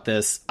talked about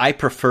this, I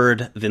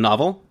preferred the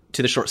novel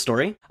to the short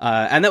story.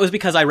 And that was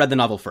because I read the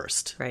novel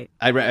first. Right.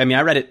 I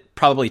read it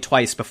probably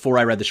twice before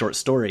I read the short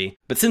story.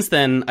 But since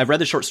then, I've read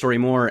the short story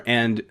more.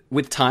 And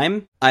with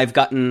time, I've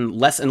gotten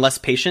less and less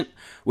patient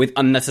with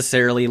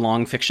unnecessarily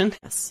long fiction.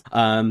 Yes.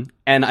 And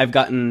I've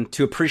gotten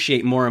to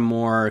appreciate more and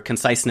more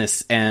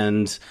conciseness.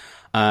 And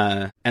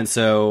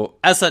so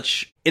as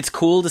such, it's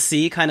cool to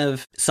see kind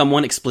of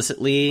someone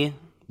explicitly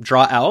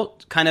draw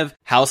out kind of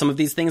how some of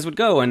these things would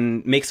go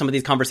and make some of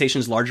these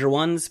conversations larger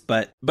ones.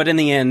 But in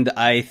the end,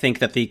 I think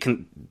that the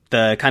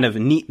kind of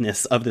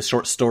neatness of the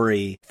short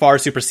story far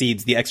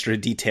supersedes the extra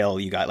detail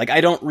you got. Like, I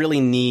don't really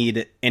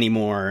need any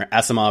more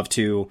Asimov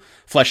to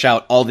flesh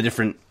out all the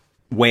different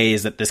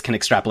ways that this can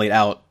extrapolate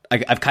out.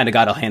 I've kind of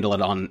got a handle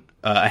on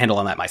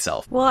that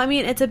myself. Well, I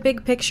mean, it's a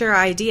big picture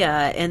idea,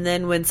 and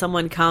then when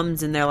someone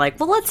comes and they're like,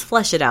 well, let's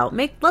flesh it out.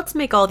 Let's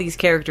make all these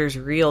characters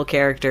real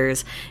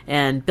characters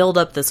and build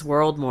up this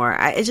world more.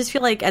 I just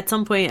feel like at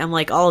some point I'm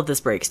like, all of this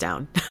breaks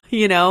down.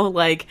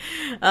 Like,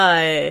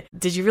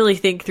 did you really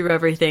think through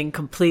everything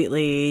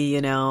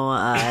completely?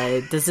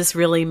 Does this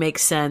really make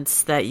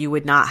sense that you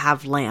would not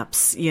have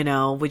lamps?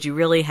 Would you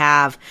really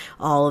have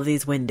all of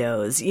these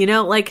windows?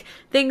 Like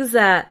things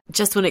that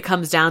just when it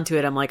comes down to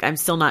it, I'm like, I'm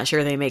still not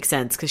sure they make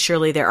sense, because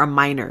surely there are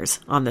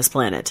miners on this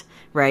planet,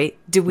 right?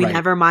 Do we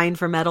never mine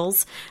for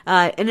metals?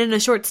 And in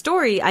a short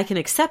story, I can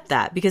accept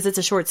that because it's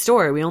a short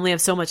story. We only have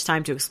so much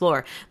time to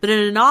explore. But in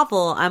a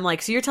novel, I'm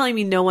like, so you're telling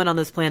me no one on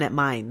this planet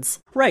mines?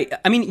 Right.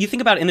 I mean, you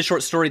think about it in the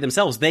short story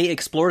themselves, they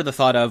explore the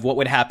thought of what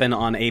would happen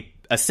on a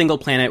single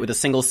planet with a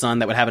single sun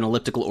that would have an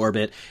elliptical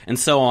orbit and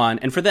so on.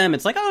 And for them,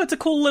 it's like, oh, it's a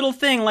cool little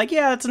thing. Like,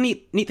 yeah, it's a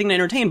neat thing to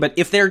entertain. But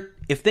if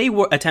they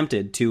were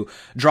attempted to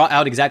draw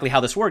out exactly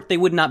how this worked, they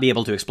would not be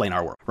able to explain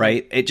our world,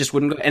 right? It just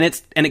wouldn't go. And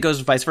it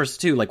goes vice versa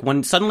too. Like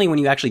when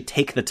you actually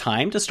take the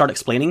time to start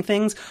explaining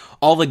things,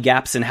 all the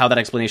gaps in how that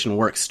explanation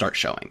works start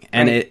showing.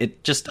 And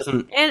it just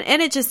doesn't.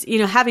 And it just,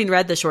 having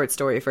read the short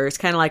story first,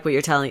 kind of like what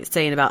you're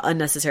saying about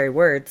unnecessary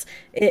words,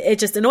 it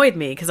just annoyed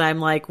me because I'm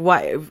like,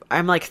 what?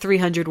 I'm like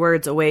 300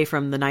 words away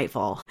from the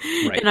Nightfall.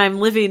 Right. And I'm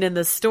living in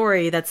this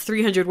story that's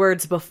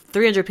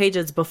 300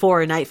 pages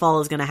before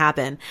Nightfall is going to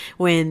happen,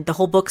 when the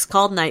whole book's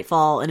called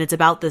Nightfall and it's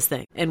about this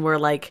thing. And we're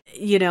like,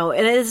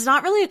 and it's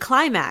not really a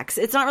climax.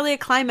 It's not really a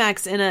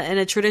climax in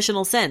a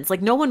traditional sense.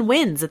 Like no one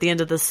wins at the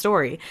end of this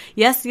story.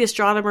 Yes, the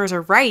astronomers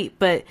are right,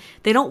 but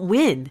they don't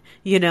win,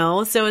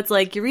 So it's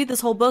like you read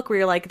this whole book where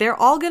you're like, they're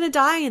all going to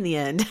die in the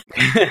end.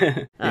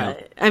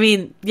 I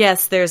mean,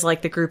 yes, there's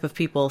like the group of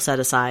people set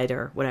aside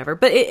or whatever,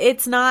 but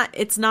it's not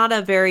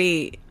a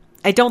very,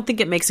 I don't think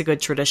it makes a good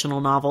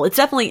traditional novel. It's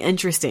definitely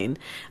interesting,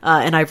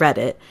 and I read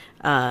it,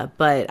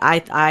 but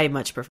I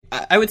much prefer.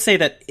 I would say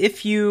that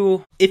if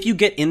you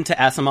get into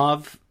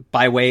Asimov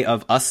by way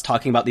of us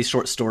talking about these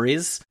short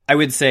stories, I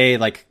would say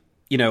like,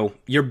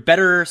 you're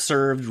better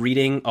served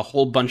reading a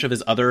whole bunch of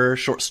his other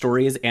short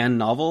stories and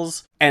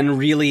novels and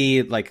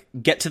really like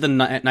get to the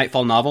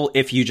Nightfall novel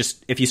if you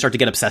start to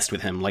get obsessed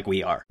with him like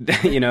we are.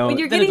 When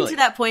you're getting to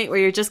that point where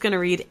you're just going to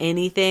read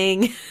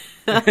anything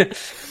that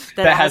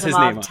has his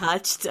name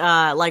touched,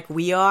 like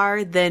we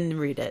are, then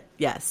read it.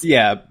 Yes.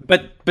 Yeah,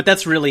 but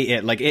that's really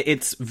it. Like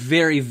it's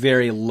very,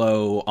 very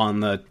low on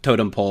the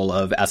totem pole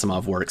of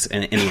Asimov works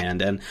in the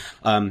end, and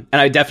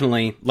I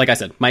definitely, like I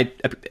said, my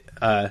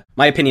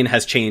opinion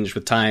has changed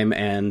with time,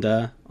 and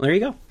there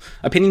you go.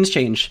 Opinions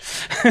change.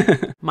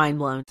 Mind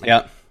blown.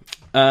 Yeah.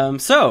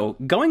 So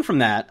going from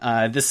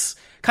that, this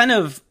kind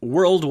of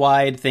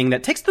worldwide thing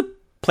that takes the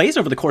place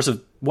over the course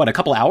of a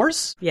couple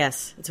hours?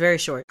 Yes, it's very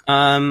short.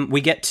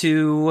 We get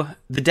to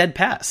The Dead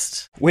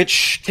Past,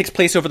 which takes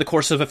place over the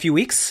course of a few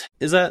weeks.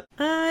 Is that?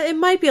 It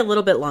might be a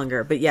little bit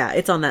longer, but yeah,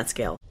 it's on that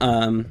scale.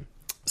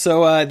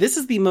 So this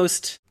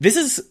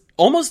is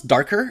almost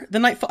darker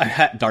than Nightfall.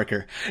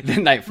 Darker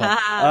than Nightfall.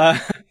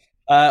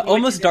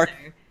 Almost dark.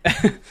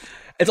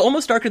 It's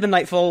almost darker than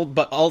Nightfall,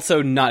 but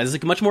also not. It's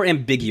like much more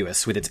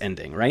ambiguous with its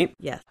ending, right?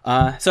 Yes.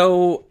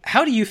 So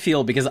how do you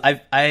feel? Because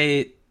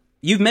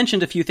you've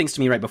mentioned a few things to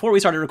me right before we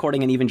started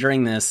recording and even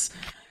during this,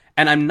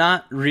 and I'm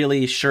not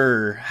really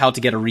sure how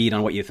to get a read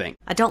on what you think.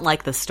 I don't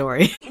like this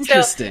story.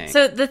 Interesting.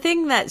 So the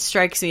thing that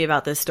strikes me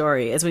about this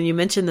story is when you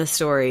mentioned this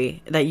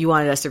story that you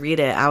wanted us to read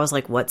it, I was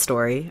like, what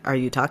story are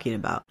you talking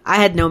about? I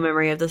had no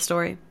memory of this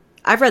story.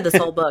 I've read this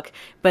whole book,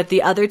 but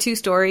the other two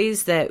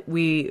stories that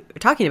we are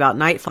talking about,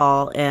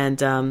 Nightfall and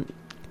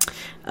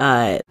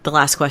The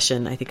Last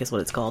Question, I think is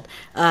what it's called.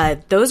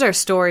 Those are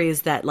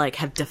stories that like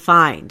have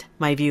defined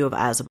my view of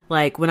Asimov.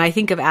 Like when I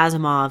think of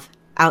Asimov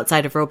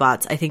outside of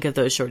robots, I think of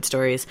those short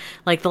stories.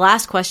 Like The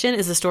Last Question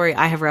is a story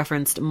I have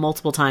referenced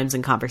multiple times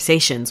in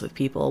conversations with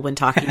people when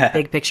talking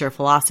big picture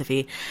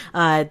philosophy.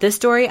 This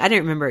story I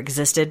didn't remember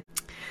existed.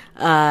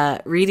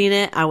 Reading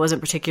it, I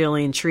wasn't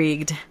particularly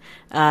intrigued.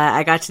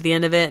 I got to the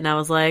end of it and I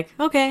was like,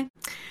 okay.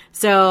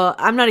 So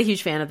I'm not a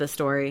huge fan of this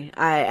story.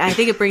 I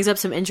think it brings up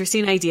some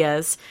interesting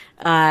ideas.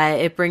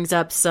 It brings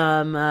up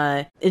some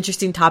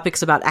interesting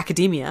topics about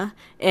academia.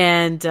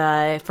 And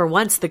for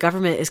once, the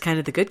government is kind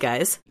of the good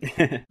guys.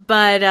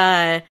 But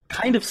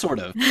kind of, sort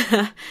of.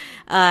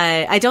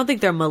 I don't think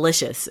they're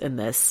malicious in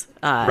this.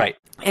 Right.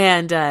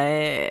 And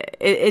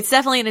it's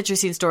definitely an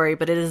interesting story,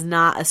 but it is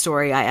not a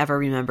story I ever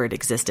remembered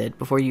existed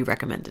before you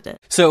recommended it.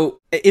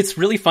 So it's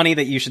really funny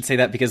that you should say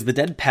that because The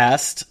Dead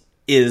Past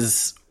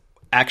is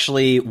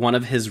actually one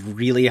of his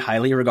really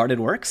highly regarded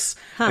works.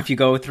 If you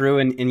go through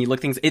and you look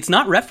things, it's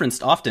not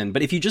referenced often,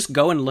 but if you just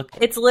go and look...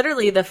 It's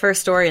literally the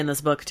first story in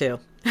this book, too.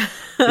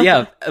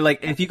 Yeah,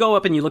 like if you go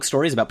up and you look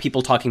stories about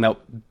people talking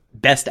about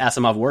best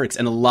Asimov works,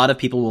 and a lot of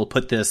people will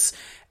put this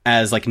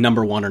as like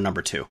number 1 or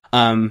number 2.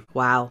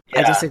 Wow. Yeah,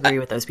 I disagree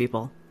with those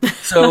people.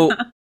 So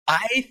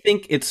I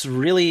think it's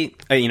really,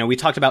 we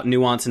talked about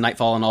nuance and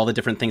Nightfall and all the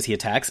different things he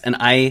attacks, and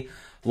I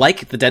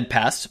like The Dead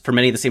Past for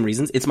many of the same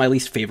reasons. It's my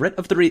least favorite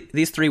of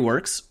these three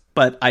works,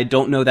 but I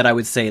don't know that I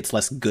would say it's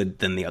less good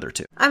than the other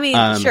two. I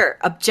mean, sure,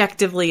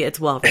 objectively, it's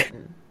well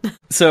written.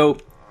 So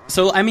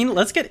I mean,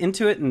 let's get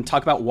into it and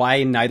talk about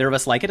why neither of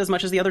us like it as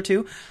much as the other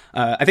two.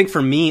 I think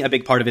for me, a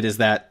big part of it is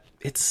that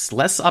it's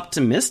less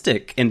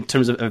optimistic in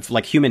terms of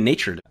like human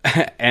nature.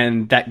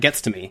 And that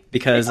gets to me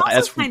because it's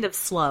also kind of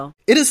slow.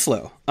 It is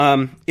slow.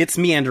 It's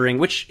meandering,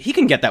 which he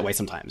can get that way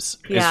sometimes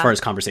as far as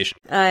conversation.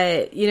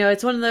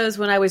 It's one of those,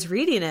 when I was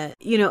reading it,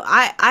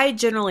 I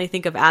generally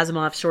think of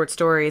Asimov's short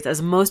stories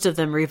as most of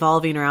them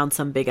revolving around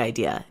some big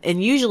idea.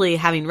 And usually,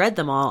 having read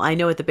them all, I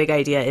know what the big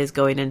idea is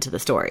going into the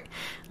story.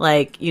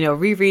 Like,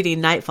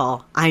 rereading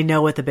Nightfall, I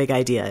know what the big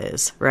idea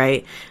is,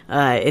 right?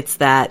 It's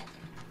that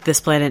this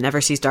planet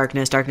never sees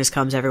darkness. Darkness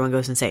comes, everyone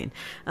goes insane.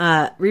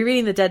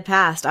 Rereading The Dead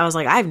Past, I was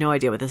like, I have no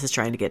idea what this is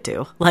trying to get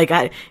to.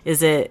 Like,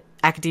 is it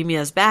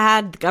academia's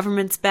bad? The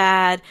government's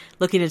bad?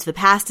 Looking into the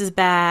past is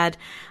bad?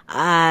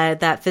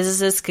 That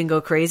physicists can go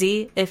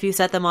crazy if you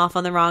set them off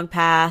on the wrong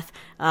path?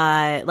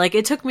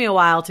 It took me a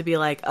while to be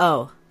like,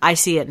 oh, I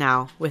see it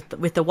now with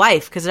the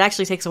wife, because it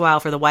actually takes a while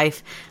for the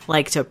wife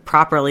to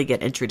properly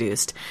get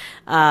introduced.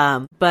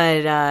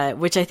 But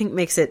which I think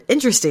makes it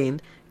interesting.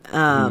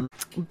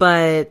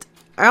 But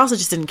I also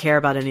just didn't care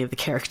about any of the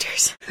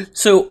characters.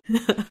 So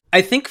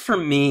I think for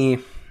me,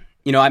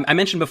 I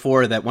mentioned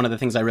before that one of the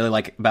things I really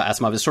like about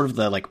Asimov is sort of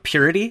the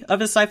purity of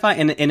his sci-fi.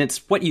 And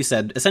it's what you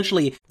said.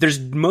 Essentially, there's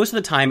most of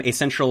the time a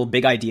central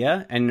big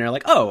idea and you're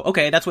like, oh,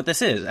 okay, that's what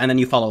this is. And then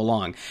you follow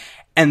along.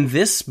 And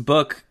this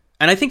book,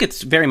 and I think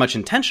it's very much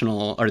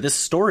intentional, or this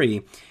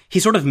story, he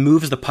sort of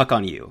moves the puck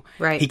on you.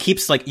 Right. He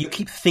keeps you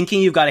keep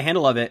thinking you've got a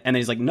handle of it. And then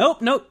he's like,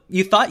 nope,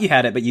 you thought you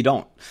had it, but you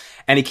don't.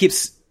 And he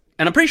keeps...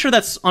 And I'm pretty sure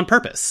that's on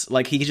purpose.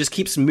 He just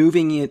keeps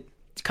moving it,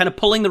 kind of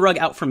pulling the rug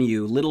out from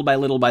you little by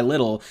little by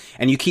little,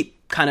 and you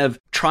keep kind of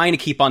trying to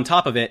keep on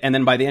top of it, and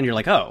then by the end you're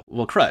like, oh,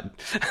 well, crud.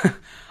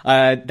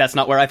 That's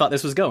not where I thought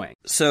this was going.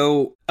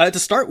 So to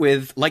start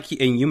with,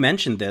 and you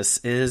mentioned this,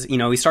 is,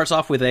 he starts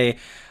off with a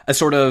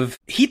sort of,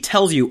 he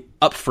tells you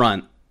up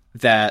front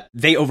that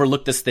they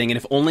overlooked this thing, and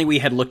if only we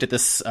had looked at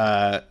this,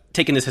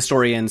 taken this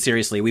historian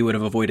seriously, we would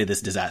have avoided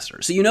this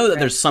disaster. So that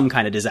there's some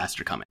kind of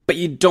disaster coming, but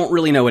you don't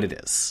really know what it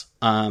is.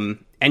 And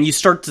you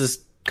start to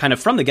kind of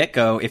from the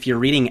get-go, if you're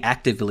reading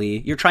actively,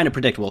 you're trying to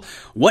predict, well,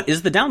 what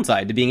is the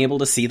downside to being able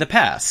to see the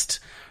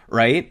past,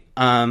 right?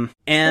 And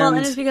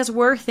it's because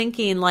we're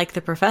thinking like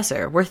the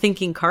professor. We're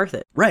thinking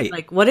Carthage.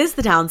 Right. What is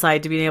the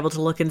downside to being able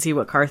to look and see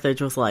what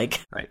Carthage was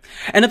like? Right.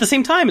 And at the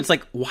same time, it's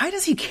like, why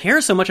does he care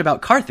so much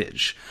about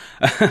Carthage?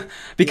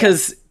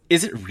 Because... Yeah.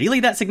 Is it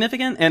really that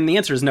significant? And the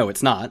answer is no,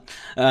 it's not.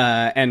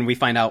 And we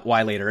find out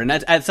why later. And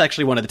that's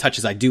actually one of the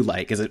touches I do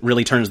like, is it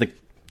really turns the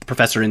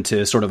professor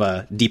into sort of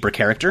a deeper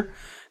character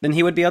than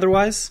he would be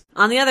otherwise.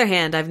 On the other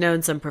hand, I've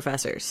known some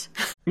professors.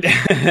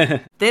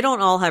 They don't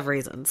all have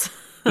reasons.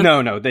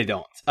 No, they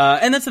don't.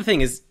 And that's the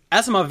thing, is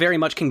Asimov very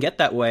much can get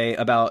that way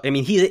about...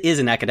 he is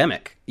an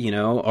academic,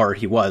 or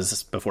he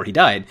was before he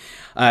died.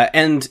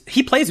 And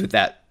he plays with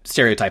that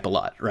stereotype a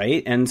lot,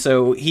 right? And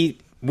so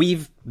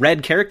we've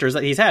read characters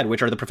that he's had,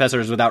 which are the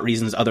professors without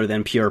reasons other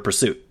than pure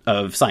pursuit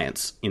of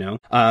science,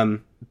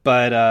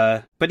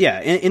 But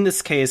yeah, in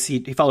this case,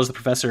 he follows the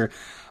professor.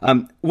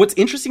 What's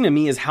interesting to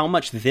me is how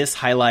much this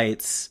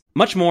highlights,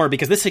 much more,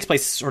 because this takes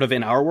place sort of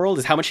in our world,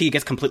 is how much he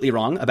gets completely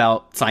wrong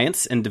about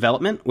science and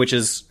development, which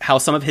is how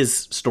some of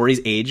his stories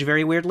age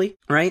very weirdly,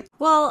 right?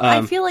 Well,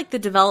 I feel like the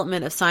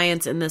development of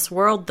science in this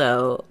world,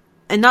 though,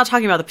 and not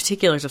talking about the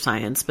particulars of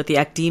science, but the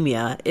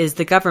academia, is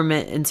the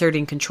government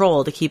inserting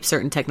control to keep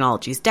certain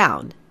technologies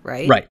down,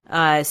 right?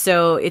 Right.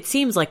 So it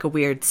seems like a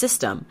weird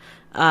system.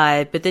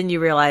 But then you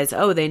realize,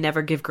 they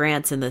never give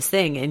grants in this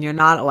thing, and you're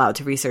not allowed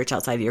to research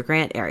outside of your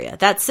grant area.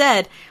 That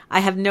said,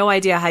 I have no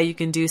idea how you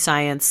can do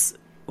science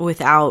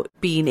without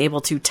being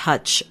able to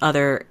touch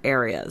other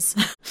areas.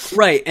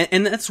 Right.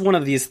 And that's one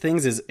of these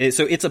things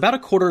so it's about a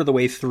quarter of the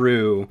way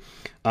through.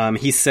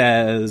 He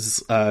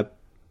says,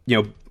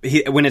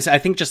 when it's, I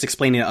think, just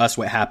explaining to us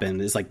what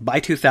happened is by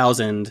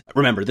 2000,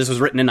 remember, this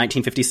was written in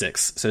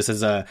 1956. So it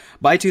says,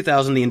 by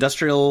 2000, the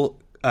industrial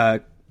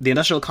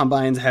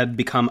combines had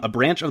become a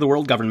branch of the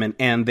world government,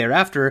 and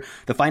thereafter,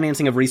 the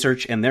financing of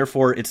research and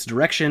therefore its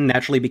direction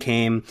naturally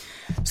became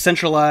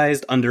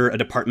centralized under a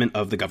department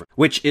of the government,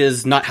 which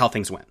is not how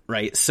things went,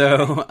 right?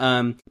 So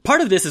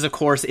part of this is, of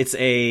course, it's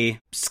a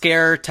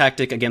scare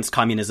tactic against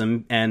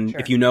communism. And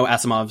If you know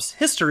Asimov's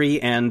history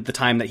and the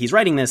time that he's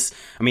writing this,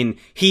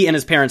 he and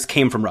his parents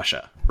came from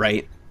Russia,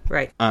 right?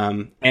 Right.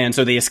 And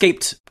so they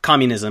escaped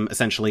communism,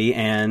 essentially,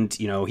 and,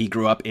 he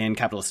grew up in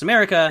capitalist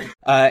America.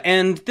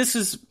 And this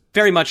is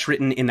very much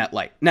written in that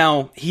light.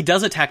 Now, he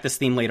does attack this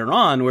theme later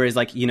on, where he's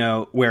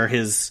where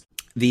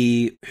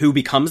who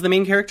becomes the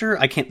main character.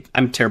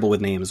 I'm terrible with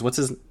names. What's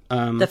his,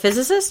 the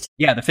physicist?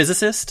 Yeah, the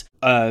physicist.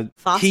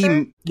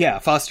 Foster?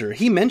 Foster.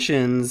 He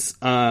mentions,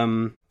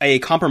 a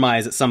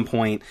compromise at some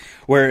point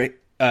where,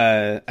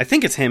 I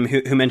think it's him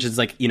who mentions,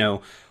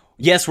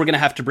 yes, we're going to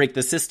have to break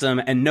the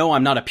system, and no,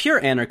 I'm not a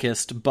pure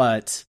anarchist,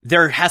 but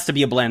there has to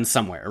be a blend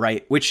somewhere,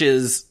 right? Which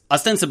is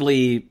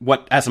ostensibly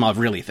what Asimov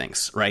really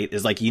thinks, right?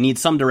 Is you need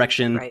some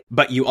direction, right,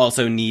 but you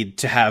also need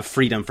to have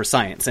freedom for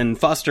science. And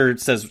Foster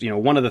says,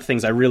 one of the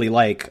things I really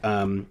like,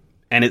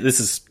 this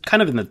is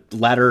kind of in the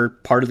latter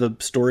part of the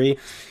story,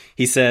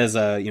 he says,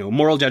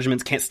 moral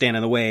judgments can't stand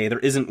in the way. There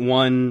isn't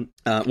one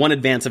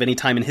advance of any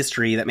time in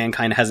history that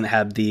mankind hasn't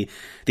had the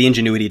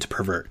ingenuity to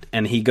pervert.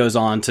 And he goes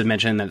on to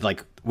mention that,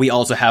 like, we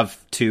also have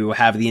to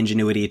have the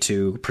ingenuity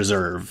to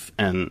preserve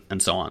and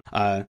so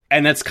on.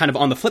 And that's kind of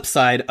on the flip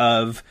side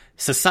of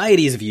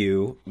society's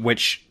view,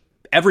 which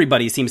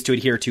everybody seems to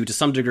adhere to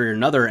some degree or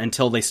another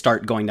until they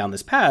start going down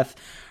this path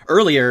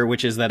earlier,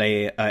 which is that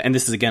and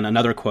this is again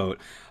another quote,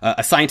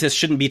 a scientist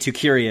shouldn't be too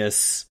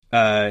curious.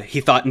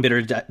 He thought in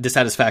bitter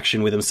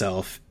dissatisfaction with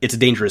himself. It's a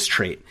dangerous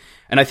trait.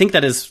 And I think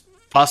that is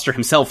Foster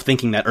himself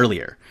thinking that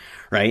earlier,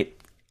 right?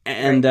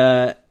 And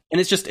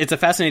it's a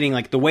fascinating,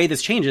 like, the way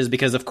this changes,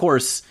 because of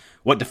course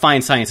what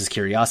defines science is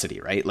curiosity,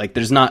 right? Like,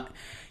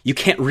 you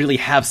can't really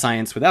have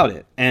science without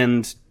it.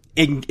 And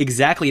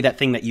exactly that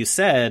thing that you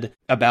said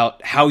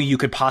about how you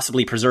could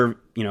possibly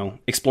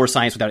explore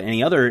science without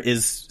any other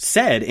is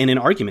said in an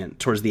argument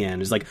towards the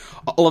end. It's like,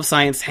 all of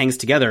science hangs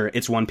together.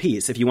 It's one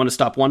piece. If you want to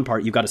stop one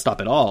part, you've got to stop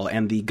it all.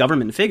 And the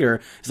government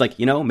figure is like,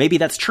 maybe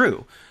that's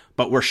true,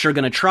 but we're sure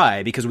going to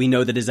try because we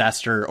know the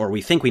disaster, or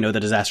we think we know the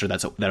disaster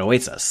that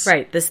awaits us.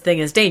 Right. This thing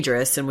is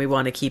dangerous and we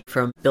want to keep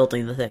from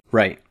building the thing.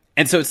 Right.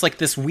 And so it's like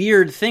this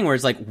weird thing where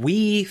it's like,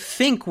 we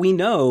think we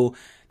know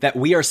that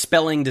we are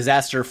spelling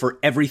disaster for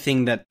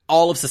everything that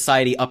all of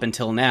society up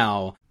until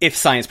now, if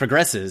science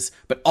progresses,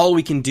 but all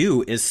we can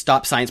do is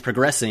stop science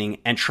progressing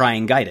and try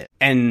and guide it.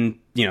 And,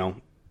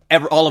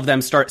 all of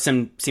them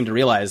seem to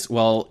realize,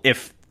 well,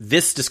 if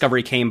this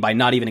discovery came by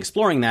not even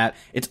exploring that,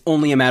 it's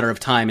only a matter of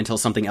time until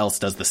something else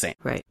does the same.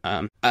 Right.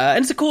 And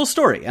it's a cool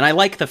story, and I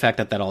like the fact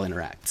that all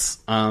interacts.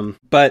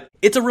 But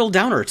it's a real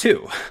downer,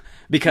 too,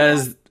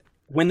 because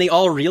when they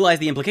all realize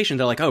the implication,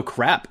 they're like, oh,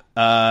 crap.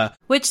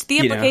 Which the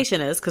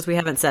implication is, because we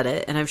haven't said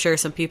it, and I'm sure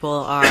some people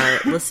are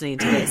listening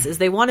to this, is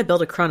they want to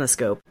build a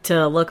chronoscope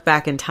to look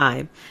back in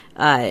time.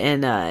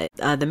 The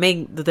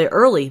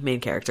early main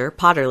character,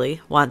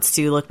 Potterly, wants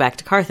to look back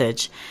to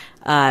Carthage.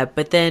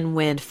 But then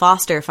when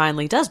Foster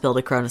finally does build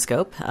a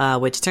chronoscope,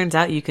 which turns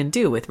out you can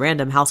do with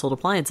random household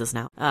appliances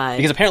now.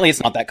 Because apparently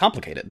it's not that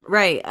complicated.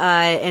 Right.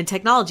 And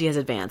technology has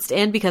advanced.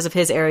 And because of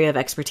his area of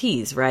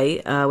expertise,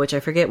 right? Which I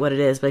forget what it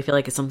is, but I feel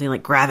like it's something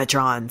like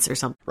gravitrons or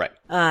something. Right.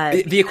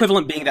 The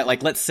equivalent being that,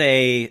 like, let's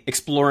say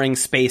exploring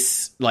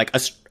space, like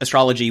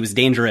astrology was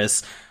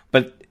dangerous,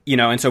 but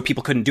and so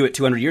people couldn't do it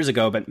 200 years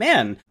ago, but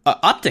man,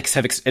 optics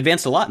have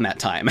advanced a lot in that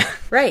time.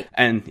 Right.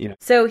 And,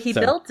 So he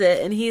built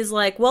it, and he's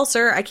like, well,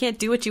 sir, I can't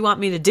do what you want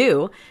me to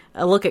do.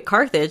 Look at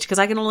Carthage, because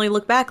I can only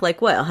look back,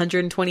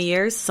 120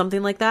 years,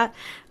 something like that.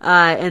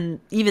 And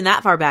even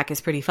that far back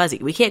is pretty fuzzy.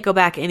 We can't go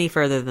back any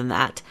further than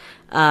that.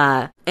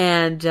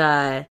 And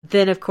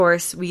then, of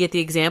course, we get the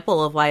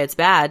example of why it's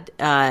bad,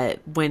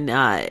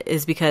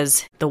 is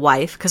because the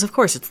wife, because of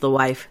course it's the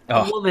wife.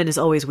 Oh. The woman is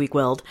always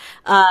weak-willed.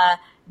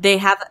 They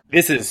have...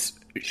 we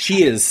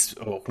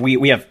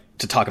have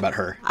to talk about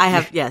her. I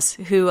have, yes.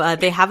 Who,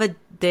 they have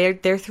their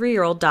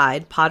 3-year-old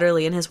died.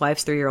 Potterly and his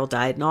wife's 3-year-old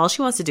died. And all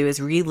she wants to do is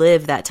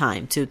relive that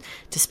time, to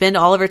spend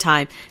all of her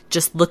time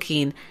just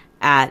looking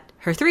at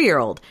her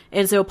 3-year-old.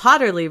 And so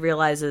Potterly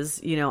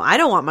realizes, I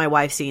don't want my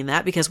wife seeing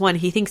that, because one,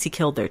 he thinks he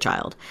killed their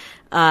child.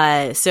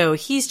 So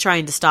he's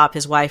trying to stop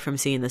his wife from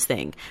seeing this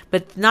thing,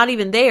 but not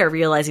even they are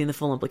realizing the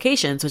full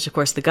implications, which of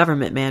course the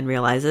government man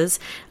realizes.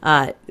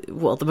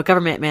 The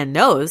government man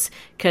knows,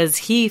 because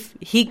he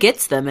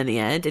gets them in the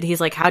end, and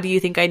he's like, how do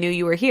you think I knew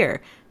you were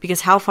here?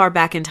 Because how far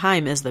back in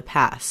time is the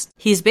past?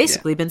 He's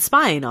basically been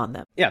spying on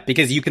them. Yeah,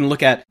 because you can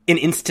look at an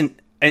instant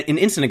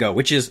ago,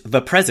 which is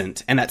the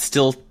present, and that's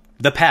still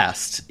the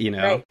past,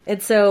 Right.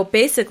 And so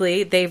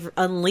basically they've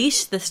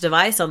unleashed this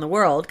device on the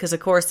world, because of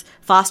course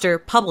Foster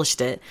published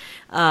it,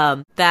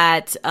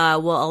 that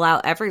will allow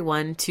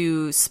everyone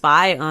to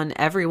spy on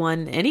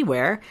everyone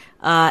anywhere,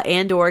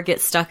 and or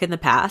get stuck in the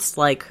past,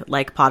 like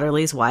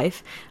Potterly's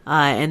wife,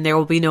 and there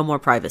will be no more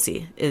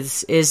privacy,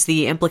 is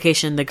the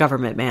implication the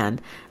government man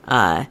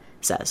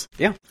says.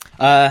 Yeah.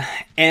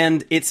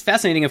 And it's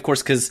fascinating, of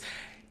course, because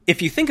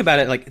if you think about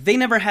it, like, they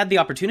never had the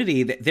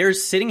opportunity. They're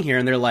sitting here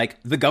and they're like,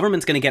 the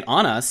government's going to get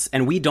on us,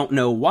 and we don't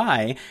know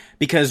why,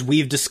 because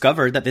we've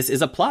discovered that this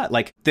is a plot.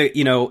 Like,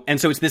 and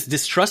so it's this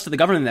distrust of the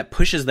government that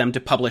pushes them to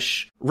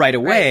publish right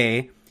away,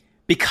 right,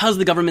 because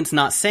the government's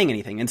not saying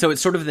anything. And so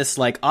it's sort of this,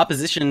 like,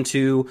 opposition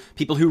to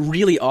people who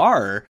really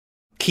are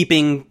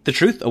keeping the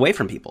truth away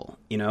from people,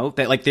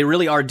 that, like, they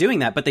really are doing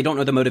that, but they don't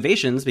know the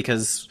motivations,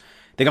 because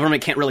the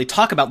government can't really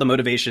talk about the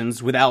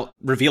motivations without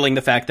revealing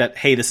the fact that,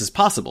 hey, this is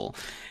possible.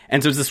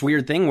 And so it's this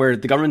weird thing where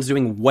the government's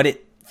doing what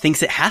it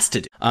thinks it has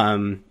to do.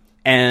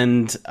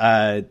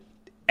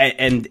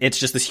 And it's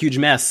just this huge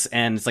mess.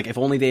 And it's like, if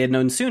only they had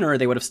known sooner,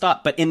 they would have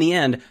stopped. But in the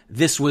end,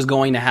 this was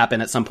going to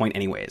happen at some point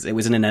anyways. It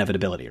was an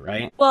inevitability,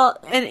 right? Well,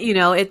 and,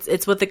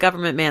 it's what the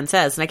government man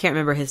says. And I can't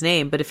remember his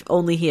name, but if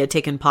only he had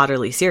taken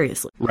Potterly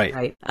seriously.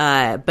 Right.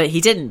 But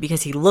he didn't,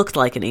 because he looked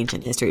like an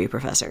ancient history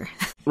professor.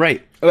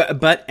 Right.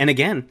 But, and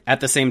again, at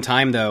the same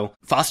time, though,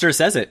 Foster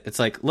says it. It's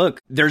like, look,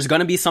 there's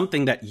going to be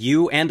something that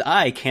you and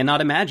I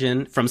cannot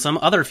imagine from some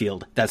other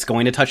field that's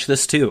going to touch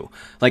this too.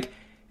 Like,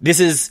 this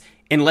is...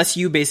 unless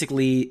you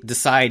basically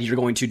decide you're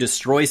going to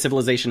destroy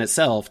civilization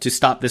itself to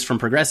stop this from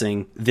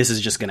progressing, this is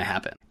just going to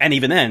happen. And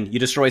even then, you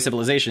destroy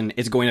civilization,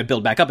 it's going to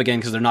build back up again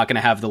because they're not going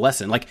to have the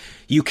lesson. Like,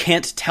 you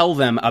can't tell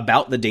them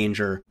about the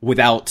danger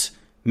without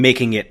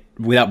bringing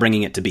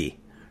it to be,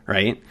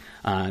 right?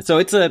 So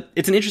it's an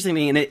interesting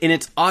thing, and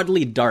it's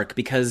oddly dark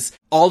because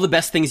all the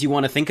best things you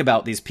want to think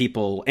about these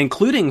people,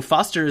 including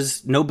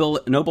Foster's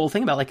noble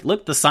thing about, like,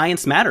 look, the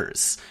science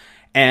matters.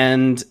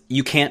 And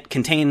you can't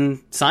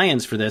contain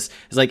science for this.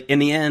 It's like, in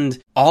the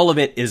end, all of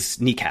it is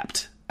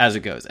kneecapped as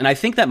it goes. And I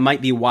think that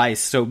might be why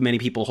so many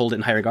people hold it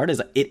in high regard,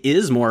 is it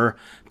is more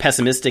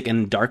pessimistic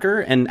and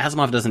darker, and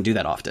Asimov doesn't do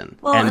that often.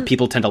 Well, and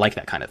people tend to like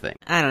that kind of thing.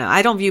 I don't know.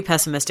 I don't view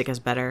pessimistic as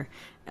better.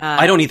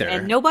 I don't either.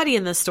 And nobody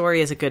in this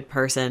story is a good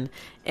person.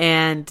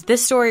 And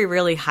this story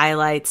really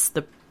highlights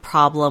the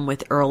problem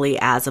with early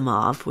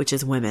Asimov, which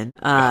is women.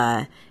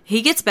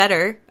 He gets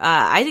better.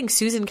 I think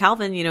Susan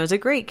Calvin, is a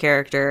great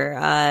character,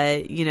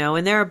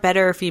 and there are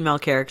better female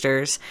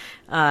characters.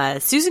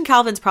 Susan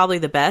Calvin's probably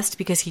the best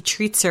because he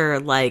treats her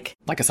like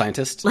a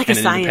scientist, like an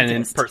a scientist,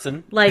 independent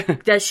person.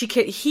 Like that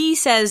he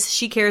says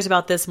she cares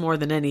about this more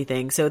than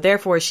anything. So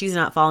therefore she's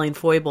not following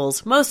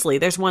foibles. Mostly,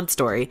 there's one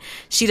story.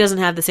 She doesn't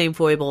have the same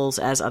foibles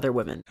as other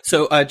women.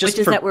 So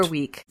that we're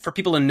weak. For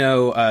people to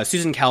know,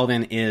 Susan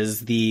Calvin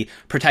is the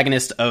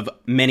protagonist of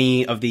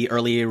many of the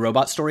early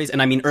robot stories,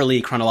 and I mean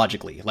early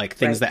chronologically, like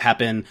things that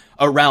happen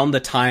around the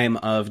time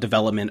of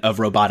development of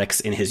robotics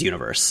in his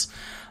universe.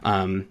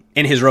 In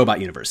his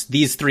robot universe.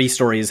 These three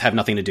stories have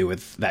nothing to do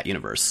with that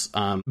universe.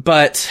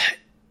 But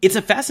it's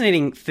a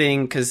fascinating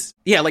thing because,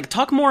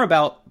 talk more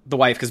about the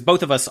wife, because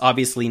both of us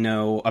obviously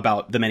know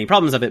about the many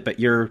problems of it, but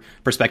your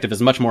perspective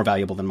is much more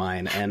valuable than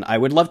mine, and I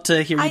would love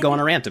to hear you go on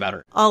a rant about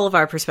her. All of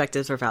our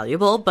perspectives are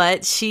valuable,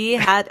 but she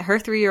had her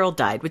 3-year-old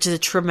died, which is a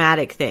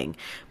traumatic thing.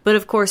 But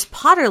of course,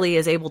 Potterly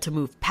is able to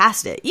move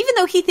past it, even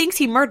though he thinks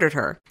he murdered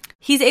her.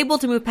 He's able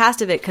to move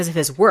past it because of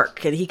his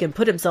work, and he can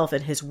put himself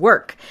in his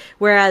work.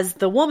 Whereas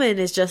the woman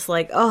is just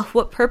like, oh,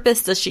 what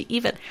purpose does she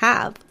even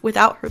have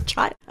without her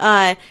child?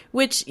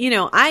 Which,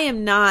 I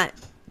am not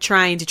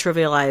trying to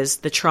trivialize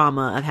the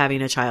trauma of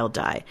having a child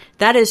die.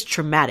 That is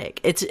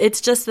traumatic.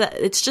 It's just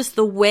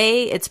the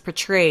way it's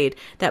portrayed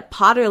that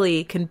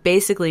Potterly can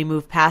basically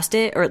move past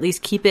it, or at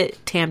least keep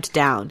it tamped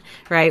down,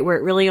 right? Where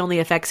it really only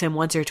affects him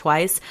once or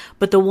twice,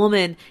 but the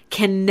woman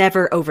can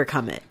never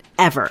overcome it.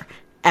 Ever.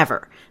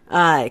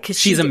 'Cause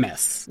she's a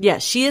mess. Yeah,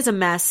 she is a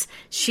mess.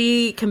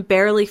 She can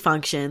barely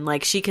function.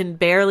 Like, she can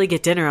barely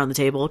get dinner on the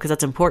table because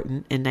that's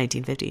important in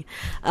 1950.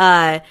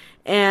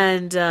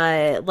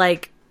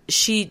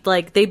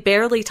 They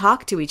barely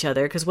talk to each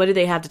other because what do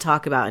they have to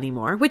talk about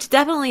anymore? Which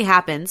definitely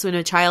happens when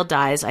a child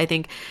dies. I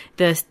think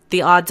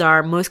the odds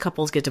are most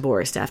couples get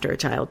divorced after a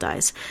child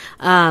dies.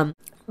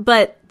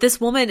 But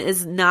this woman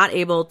is not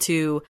able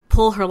to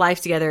pull her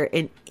life together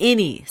in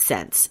any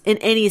sense.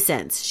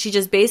 She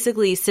just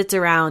basically sits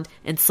around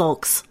and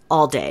sulks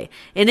all day.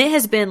 And it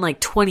has been like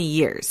 20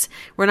 years.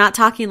 We're not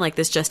talking like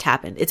this just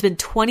happened. It's been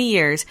 20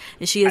 years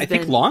and she has been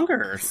I think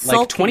longer. Sulking.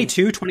 Like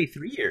 22,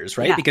 23 years,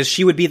 right? Yeah. Because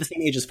she would be the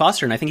same age as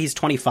Foster, and I think he's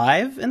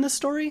 25 in this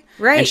story.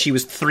 Right. And she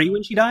was 3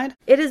 when she died.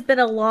 It has been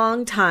a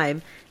long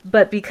time,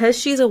 but because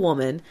she's a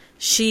woman,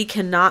 she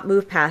cannot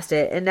move past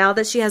it. And now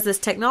that she has this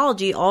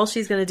technology, all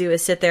she's going to do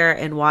is sit there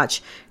and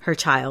watch her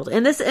child.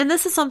 And this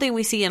is something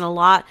we see in a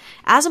lot.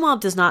 Asimov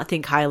does not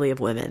think highly of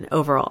women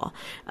overall.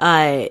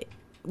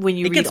 When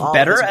you read gets all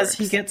better of his as works.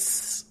 he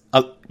gets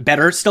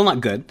better, still not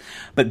good,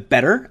 but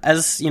better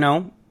as,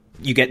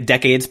 you get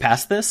decades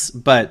past this,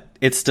 but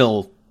it's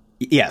still,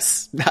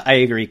 yes, I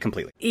agree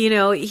completely.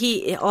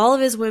 All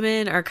of his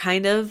women are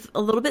kind of a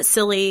little bit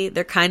silly.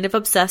 They're kind of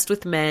obsessed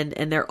with men,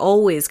 and they're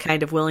always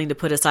kind of willing to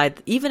put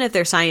aside, even if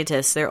they're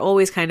scientists, they're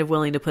always kind of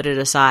willing to put it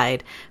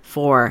aside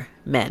for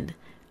men.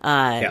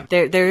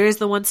 There is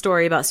the one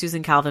story about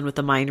Susan Calvin with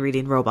the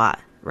mind-reading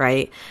robot,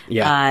 right?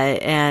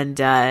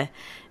 Yeah.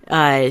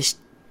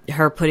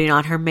 Her putting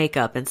on her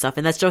makeup and stuff.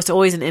 And that's just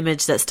always an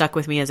image that stuck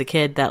with me as a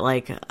kid, that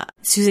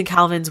Susan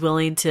Calvin's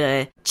willing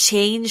to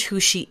change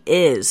who she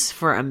is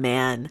for a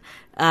man.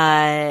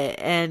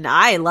 And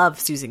I love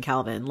Susan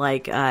Calvin.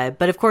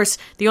 But of course,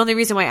 the only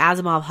reason why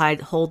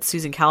Asimov holds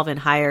Susan Calvin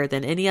higher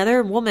than any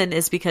other woman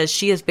is because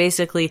she has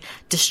basically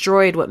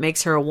destroyed what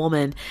makes her a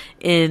woman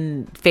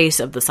in face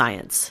of the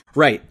science.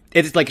 Right.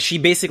 It's like she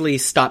basically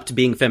stopped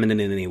being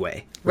feminine in any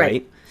way.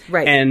 Right.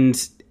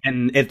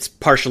 And it's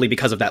partially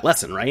because of that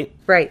lesson, right?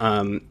 Right.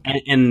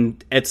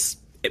 And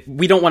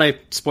we don't want to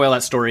spoil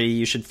that story.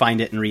 You should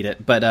find it and read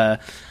it. But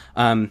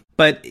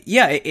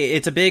yeah,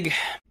 it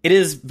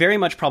is very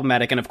much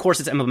problematic. And of course,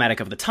 it's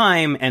emblematic of the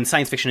time and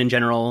science fiction in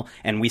general.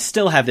 And we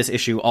still have this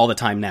issue all the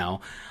time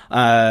now.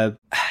 And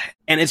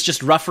it's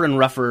just rougher and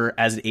rougher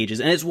as it ages.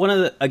 And it's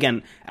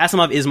again,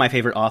 Asimov is my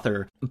favorite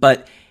author,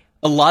 but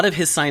a lot of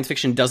his science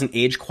fiction doesn't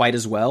age quite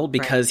as well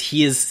because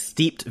he is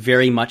steeped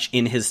very much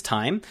in his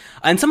time.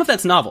 And some of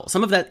that's novel.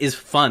 Some of that is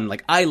fun.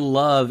 I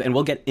love, and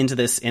we'll get into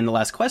this in the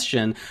last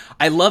question,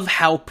 I love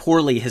how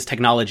poorly his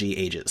technology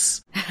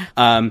ages.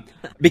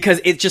 Because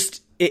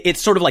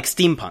it's sort of like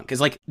steampunk. It's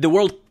like the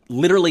world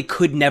literally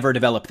could never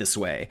develop this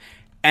way.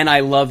 And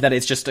I love that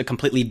it's just a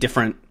completely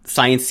different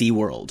science-y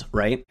world,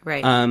 right?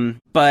 Right.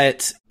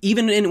 But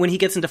even when he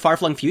gets into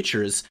far-flung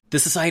futures, the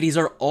societies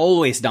are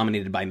always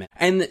dominated by men.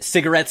 And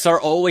cigarettes are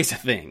always a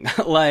thing.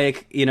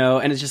 Like, you know,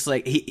 and it's just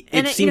like,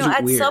 it seems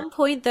at weird. some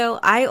point, though,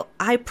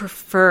 I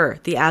prefer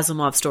the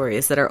Asimov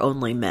stories that are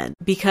only men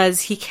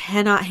because he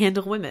cannot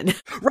handle women.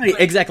 Right,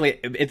 exactly.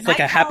 It's like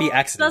a happy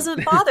accident.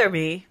 Doesn't bother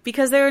me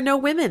because there are no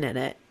women in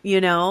it, you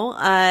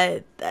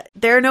know?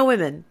 There are no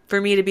women for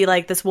me to be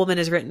like, this woman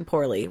is written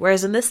poorly.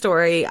 Whereas in this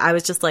story, I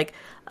was just like,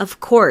 of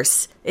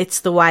course, it's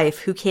the wife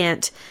who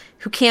can't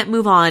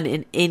move on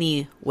in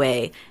any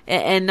way.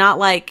 And not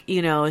like,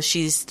 you know,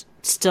 she's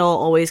still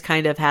always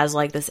kind of has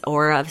like this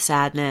aura of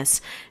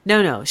sadness.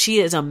 No, she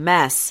is a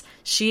mess.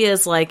 She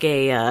is like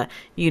a,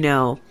 you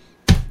know,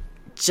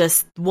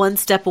 just one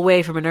step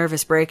away from a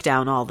nervous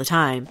breakdown all the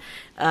time.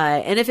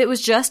 And if it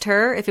was just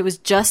her, if it was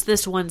just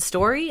this one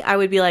story, I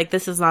would be like,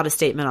 this is not a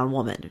statement on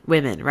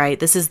women, right?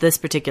 This is this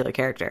particular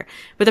character.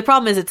 But the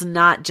problem is it's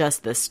not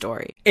just this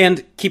story.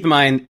 And keep in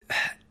mind,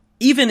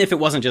 even if it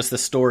wasn't just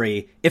this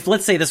story, if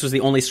let's say this was the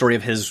only story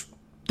of his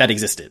that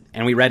existed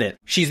and we read it,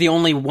 she's the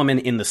only woman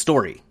in the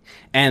story.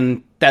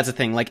 And that's the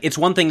thing. Like, it's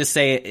one thing to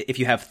say if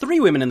you have 3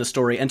 women in the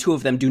story and 2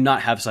 of them do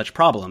not have such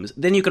problems,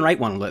 then you can write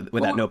one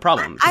without no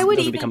problem. I would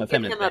even give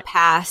him a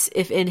pass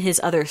if in his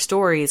other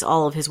stories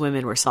all of his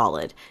women were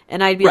solid.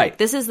 And I'd be like,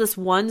 this is this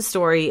one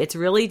story. It's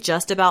really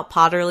just about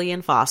Potterly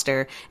and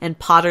Foster, and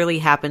Potterly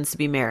happens to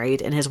be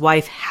married, and his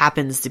wife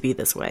happens to be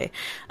this way.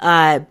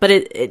 But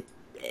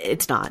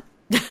it's not.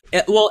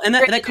 Well, and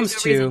that comes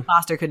to... reason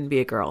Foster couldn't be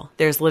a girl.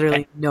 There's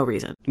literally no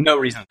reason. No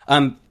reason.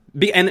 And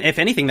if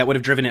anything, that would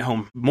have driven it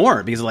home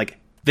more because, like,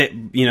 that,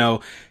 you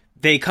know,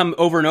 they come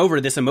over and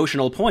over. This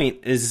emotional point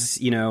is,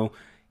 you know,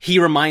 he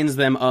reminds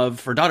them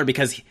of her daughter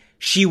because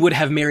she would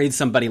have married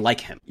somebody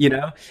like him, you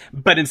know,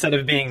 but instead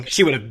of being,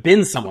 she would have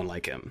been someone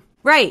like him.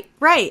 Right.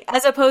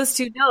 As opposed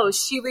to, no,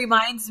 she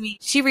reminds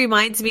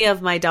me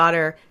of my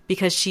daughter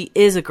because she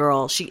is a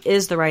girl. She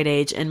is the right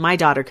age, and my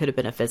daughter could have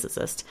been a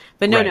physicist.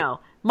 But no.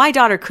 My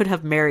daughter could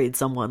have married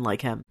someone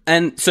like him.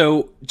 And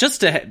so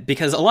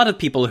because a lot of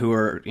people who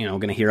are, you know,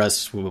 going to hear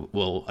us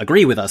will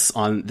agree with us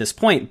on this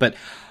point. But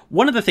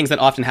one of the things that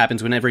often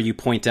happens whenever you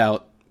point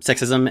out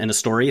sexism in a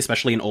story,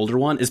 especially an older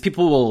one, is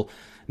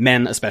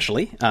men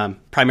especially,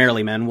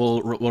 primarily men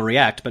will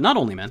react, but not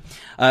only men.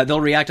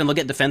 They'll react and they'll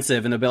get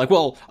defensive and they'll be like,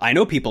 well, I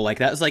know people like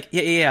that. It's like,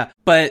 yeah.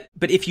 But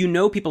if you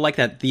know people like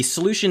that, the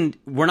solution,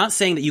 we're not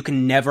saying that you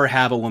can never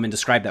have a woman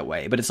described that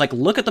way, but it's like,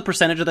 look at the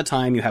percentage of the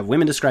time you have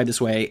women described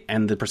this way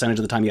and the percentage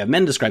of the time you have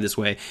men described this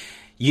way.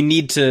 You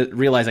need to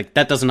realize, like,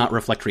 that does not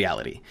reflect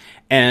reality.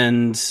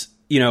 And,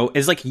 you know,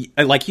 it's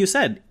like you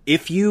said,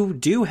 if you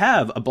do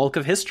have a bulk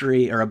of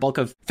history or a bulk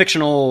of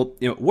fictional,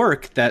 you know,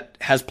 work that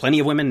has plenty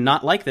of women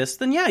not like this,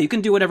 then yeah, you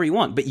can do whatever you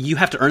want, but you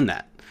have to earn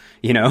that,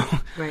 you know,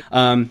 right.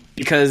 And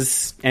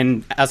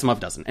Asimov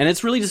doesn't, and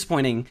it's really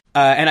disappointing.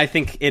 And I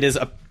think it is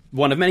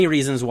one of many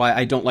reasons why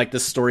I don't like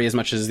this story as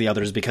much as the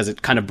others, because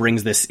it kind of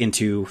brings this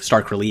into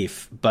stark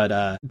relief. But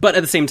at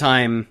the same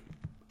time,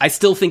 I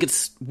still think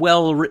it's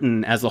well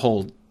written as a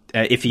whole,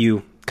 if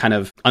you kind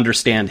of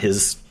understand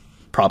his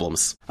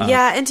problems.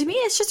 Yeah, and to me,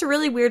 it's just a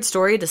really weird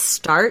story to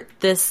start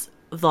this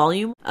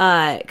volume,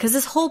 because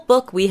this whole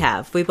book we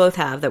both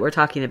have that we're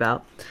talking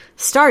about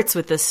starts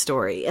with this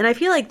story, and I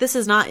feel like this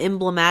is not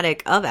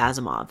emblematic of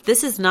Asimov.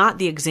 This is not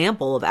the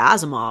example of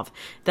Asimov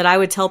that I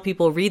would tell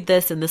people, read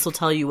this and this will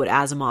tell you what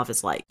Asimov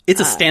is like.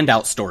 It's a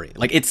standout story.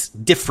 Like, it's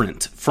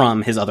different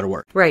from his other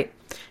work. Right.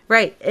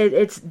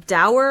 It's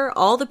dour.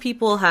 All the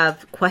people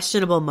have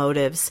questionable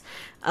motives.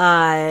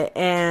 Like,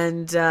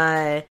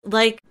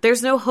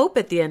 there's no hope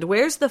at the end.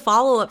 Where's the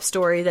follow-up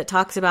story that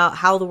talks about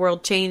how the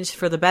world changed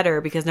for the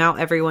better because now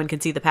everyone can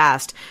see the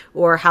past,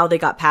 or how they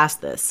got past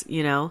this,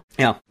 you know?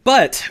 Yeah.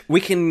 But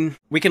we can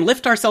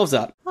lift ourselves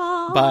up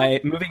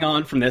by moving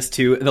on from this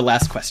to the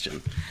last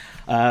question.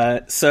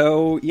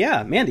 So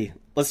yeah, Mandy,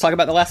 let's talk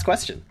about the last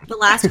question. The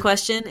last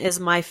question is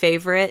my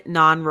favorite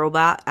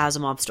non-robot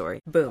Asimov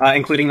story. Boom.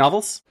 Including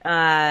novels?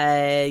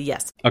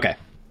 Yes. Okay.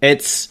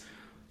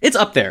 It's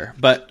up there,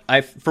 but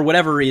for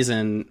whatever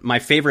reason, my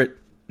favorite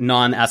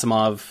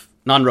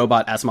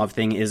non-robot Asimov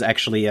thing is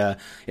actually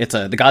it's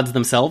The Gods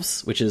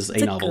Themselves, which is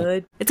a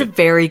novel. It's a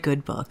very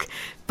good book,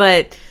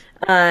 but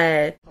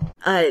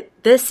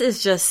this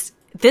is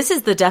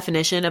the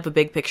definition of a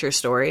big picture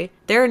story.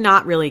 They're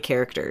not really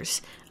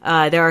characters.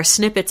 There are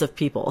snippets of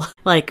people,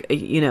 like,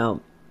 you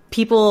know,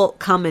 people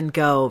come and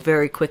go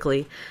very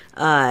quickly,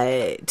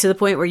 to the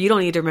point where you don't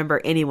need to remember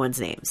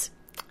anyone's names.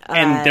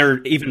 And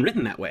they're even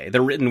written that way.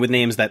 They're written with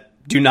names that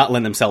do not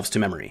lend themselves to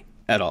memory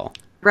at all.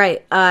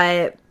 Right.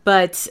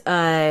 But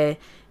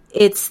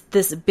it's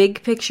this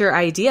big picture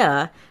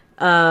idea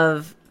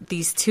of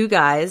these two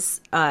guys.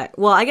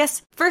 Well, I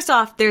guess, first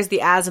off, there's the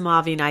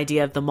Asimovian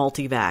idea of the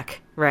multivac,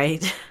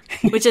 right?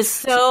 Which is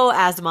so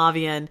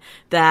Asimovian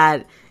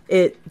that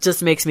it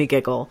just makes me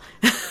giggle.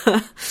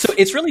 So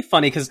it's really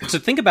funny because, to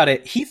think about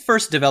it, he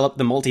first developed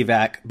the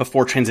multivac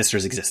before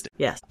transistors existed.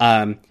 Yes.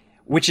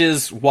 which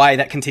is why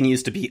that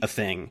continues to be a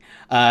thing.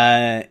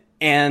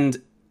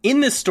 And in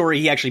this story,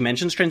 he actually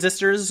mentions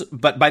transistors,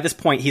 but by this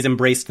point, he's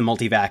embraced the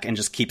multivac and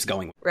just keeps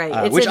going.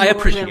 Right. It's which in I more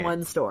appreciate. than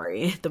one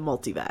story, the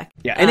multivac.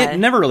 Yeah, and it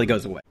never really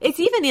goes away. It's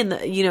even in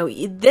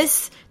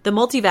the, the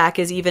multivac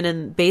is even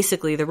in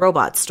basically the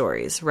robot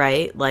stories,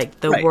 right? Like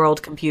the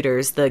world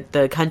computers,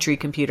 the country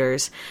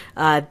computers,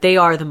 they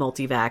are the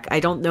multivac. I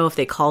don't know if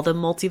they call them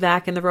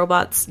multivac in the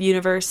robots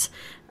universe.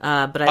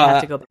 But I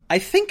have to go back. I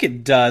think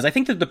it does. I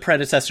think that the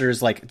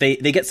predecessors, like, they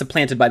get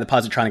supplanted by the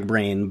positronic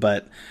brain,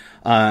 but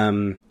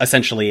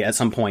essentially at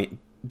some point,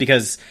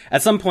 because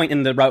at some point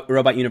in the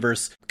robot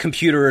universe,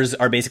 computers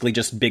are basically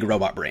just big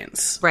robot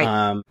brains.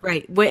 Right.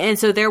 Right. And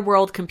so their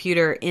world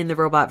computer in the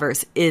robot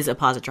verse is a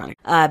positronic.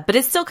 But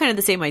it's still kind of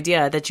the same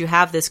idea that you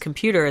have this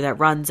computer that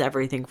runs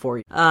everything for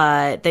you.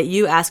 That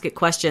you ask it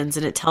questions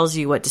and it tells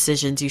you what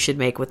decisions you should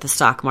make with the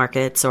stock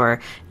markets,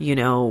 or,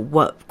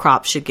 what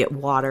crops should get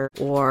water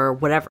or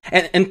whatever.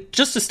 And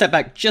just to step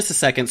back just a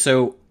second,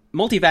 so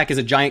multivac is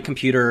a giant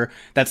computer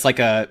that's like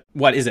a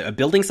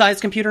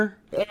building-sized computer,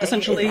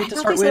 essentially, to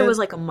start with? It was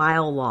like a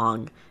mile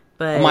long.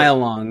 But... A mile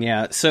long,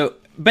 yeah. So,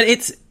 but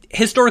it's...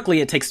 Historically,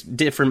 it takes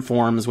different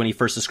forms when he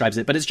first describes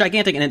it, but it's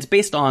gigantic, and it's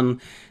based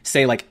on,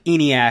 say, like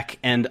ENIAC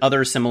and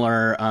other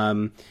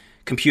similar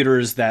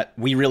computers that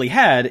we really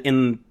had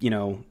in,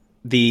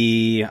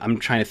 I'm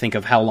trying to think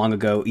of how long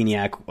ago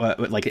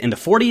ENIAC, like in the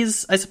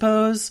 40s, I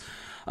suppose.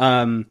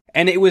 And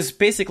it was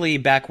basically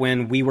back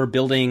when we were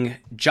building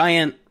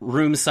giant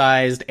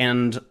room-sized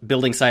and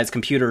building-sized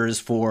computers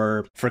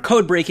for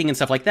code breaking and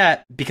stuff like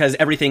that, because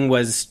everything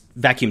was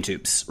vacuum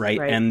tubes,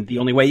 right? And the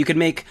only way you could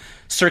make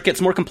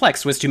circuits more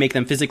complex was to make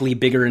them physically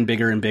bigger and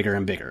bigger and bigger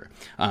and bigger,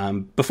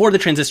 before the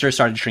transistor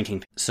started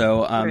shrinking.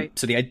 So,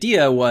 so the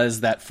idea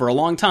was that for a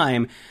long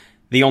time,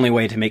 the only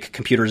way to make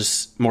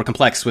computers more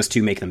complex was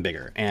to make them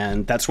bigger.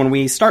 And that's when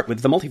we start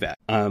with the multivac.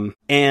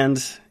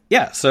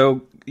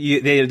 So...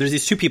 there's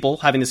these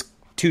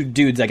two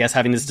dudes, I guess,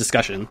 having this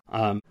discussion.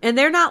 And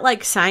they're not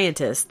like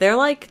scientists. They're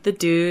like the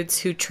dudes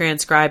who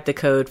transcribe the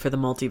code for the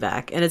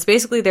multivac. And it's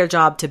basically their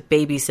job to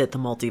babysit the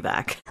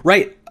multivac.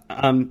 Right.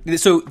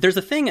 So there's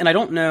a thing, and I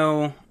don't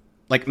know,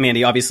 like,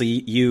 Mandy, obviously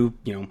you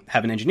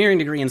have an engineering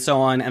degree and so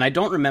on, and I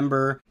don't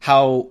remember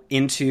how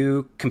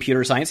into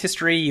computer science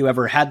history you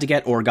ever had to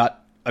get or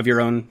got of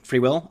your own free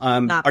will.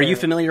 Are you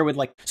familiar with,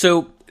 like,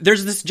 so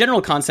there's this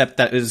general concept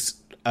that is...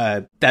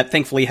 that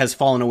thankfully has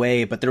fallen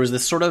away, but there was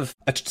this sort of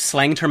a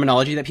slang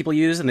terminology that people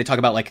use, and they talk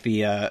about like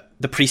the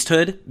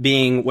priesthood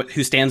being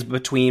who stands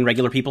between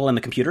regular people and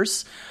the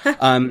computers.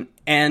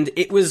 And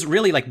it was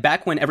really like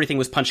back when everything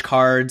was punch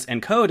cards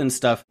and code and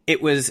stuff,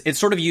 it's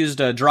sort of used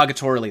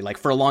derogatorily. Like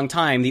for a long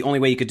time, the only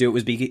way you could do it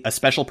was be a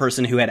special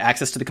person who had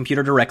access to the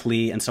computer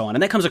directly and so on.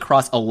 And that comes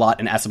across a lot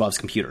in Asimov's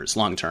computers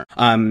long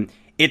term.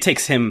 It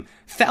takes him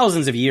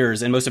thousands of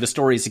years in most of his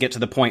stories to get to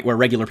the point where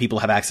regular people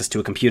have access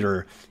to a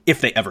computer, if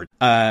they ever.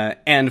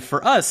 And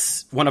for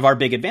us, one of our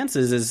big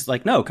advances is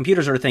like, no,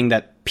 computers are a thing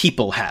that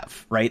people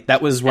have, right?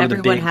 That was one of the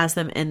big... Everyone has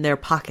them in their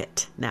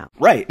pocket now.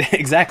 Right,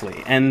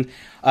 exactly. And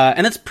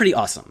that's pretty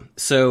awesome.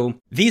 So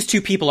these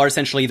two people are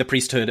essentially the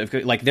priesthood of,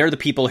 like, they're the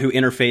people who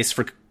interface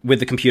with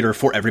the computer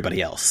for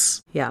everybody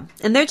else. Yeah.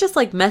 And they're just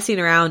like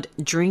messing around,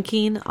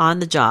 drinking on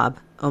the job.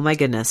 Oh my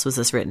goodness, was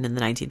this written in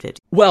the 1950s?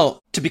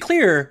 Well, to be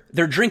clear,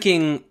 they're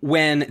drinking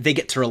when they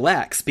get to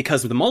relax,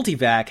 because the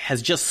multivac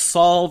has just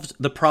solved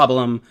the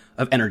problem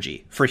of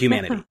energy for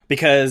humanity.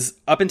 Because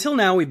up until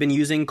now, we've been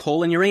using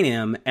coal and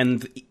uranium, and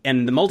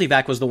the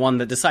multivac was the one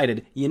that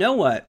decided, you know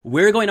what,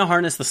 we're going to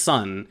harness the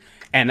sun,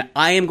 and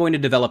I am going to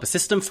develop a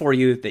system for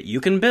you that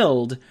you can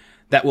build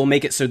that will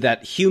make it so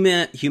that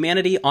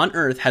humanity on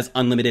Earth has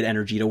unlimited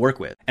energy to work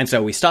with. And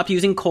so we stopped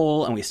using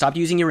coal, and we stopped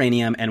using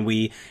uranium,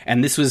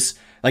 and this was...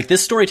 Like,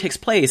 this story takes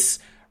place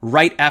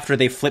right after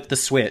they flipped the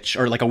switch,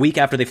 or like a week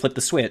after they flipped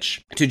the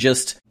switch, to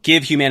just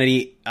give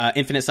humanity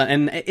infinite sun.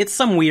 And it's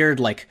some weird,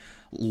 like,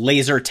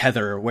 laser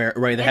tether where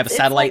they have a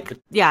satellite.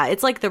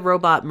 It's like the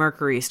robot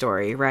Mercury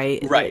story,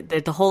 right? Right.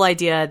 The whole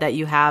idea that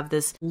you have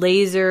this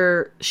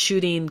laser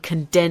shooting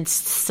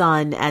condensed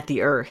sun at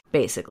the Earth,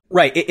 basically.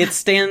 Right.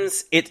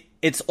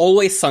 It's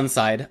always sun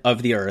side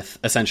of the Earth,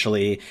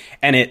 essentially,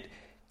 and it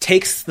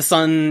takes the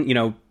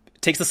sun,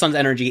 takes the sun's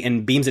energy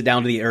and beams it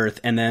down to the Earth,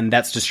 and then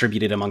that's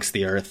distributed amongst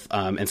the Earth,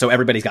 and so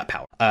everybody's got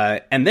power.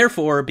 And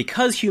therefore,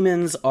 because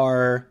humans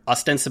are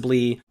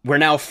ostensibly, we're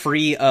now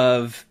free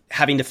of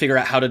having to figure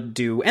out how to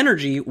do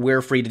energy,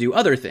 we're free to do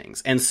other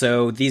things. And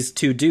so these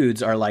two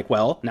dudes are like,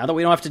 well, now that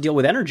we don't have to deal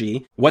with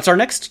energy, what's our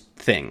next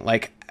thing?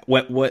 Like,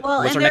 what's our next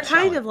challenge? And they're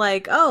kind of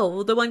like,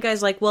 the one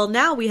guy's like, well,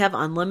 now we have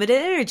unlimited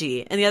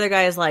energy. And the other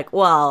guy is like,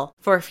 well,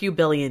 for a few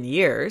billion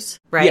years,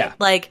 right? Yeah.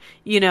 Like,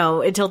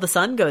 until the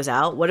sun goes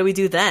out, what do we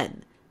do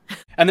then?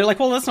 And they're like,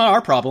 well, that's not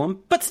our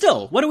problem. But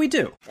still, what do we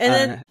do? And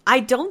then I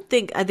don't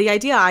think, the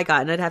idea I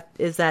got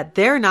is that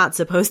they're not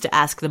supposed to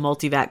ask the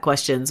multivac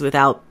questions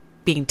without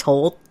being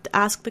told to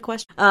ask the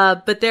question.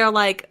 But they're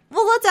like,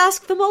 well, let's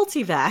ask the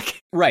multivac.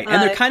 Right,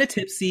 and they're kind of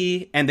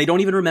tipsy, and they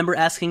don't even remember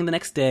asking the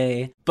next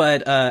day.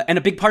 But and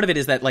a big part of it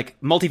is that like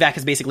multivac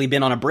has basically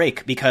been on a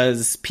break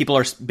because people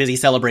are busy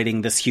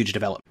celebrating this huge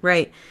development.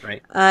 Right.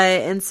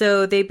 And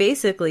so they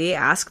basically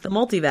ask the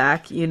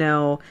multivac, you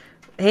know,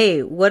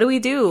 hey, what do we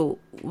do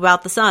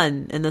about the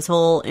sun and this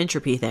whole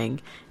entropy thing?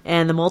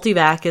 And the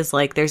multivac is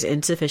like, there's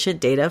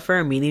insufficient data for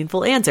a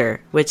meaningful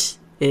answer, which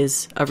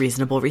is a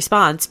reasonable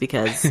response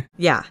because,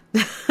 yeah.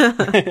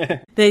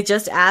 They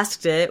just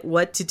asked it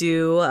what to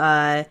do,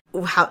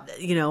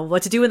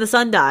 what to do when the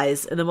sun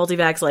dies. And the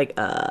multivac's like,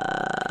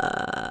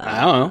 I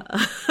don't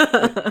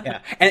know. Yeah.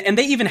 And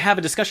they even have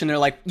a discussion. They're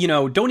like, you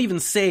know, don't even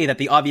say that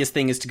the obvious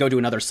thing is to go to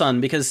another sun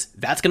because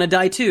that's going to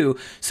die too.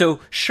 So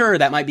sure,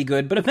 that might be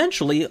good, but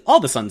eventually all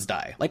the suns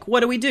die. Like,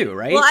 what do we do,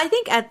 right? Well, I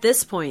think at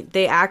this point,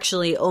 they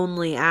actually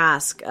only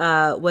ask,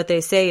 what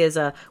they say is,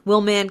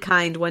 will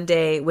mankind one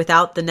day,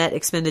 without the net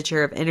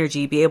expenditure of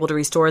energy, be able to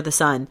restore the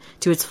sun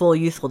to its full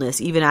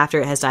youthfulness even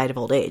after it has died of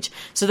old age?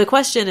 So the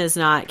question is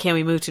not, can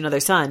we move to another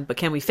sun, but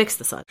can we fix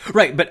the sun?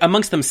 Right, but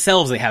amongst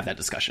themselves, they have that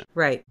discussion.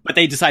 Right. But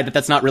they decide that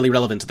that's not really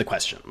relevant to the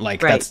question.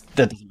 Like, right.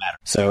 that doesn't matter.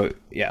 So,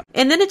 yeah.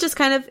 And then it just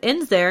kind of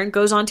ends there and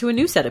goes on to a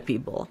new set of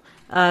people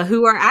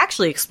who are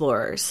actually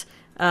explorers,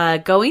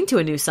 going to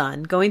a new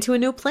sun, going to a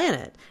new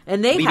planet.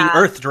 And they leaving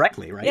Earth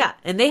directly, right? Yeah,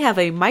 and they have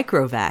a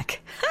microvac.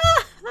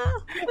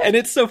 And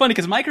it's so funny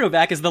because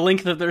microvac is the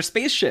length of their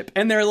spaceship.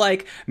 And they're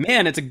like,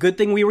 man, it's a good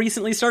thing we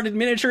recently started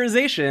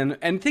miniaturization.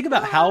 And think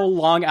about how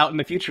long out in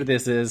the future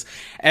this is.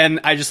 And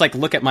I just like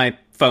look at my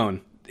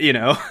phone, you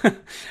know.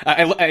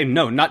 I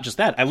no, not just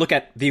that. I look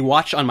at the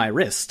watch on my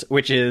wrist,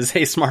 which is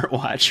a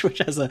smartwatch, which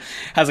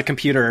has a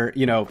computer,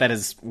 you know, that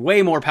is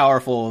way more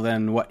powerful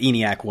than what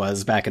ENIAC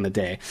was back in the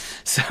day.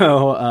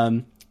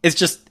 So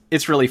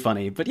it's really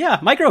funny. But yeah,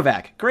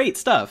 microvac, great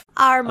stuff.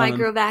 Our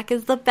microvac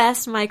is the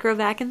best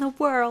microvac in the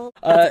world.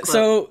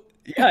 So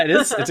yeah, it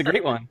is. It's a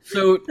great one.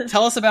 So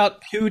tell us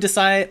about who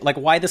decide, like,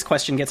 why this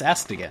question gets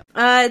asked again.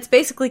 It's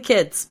basically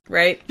kids,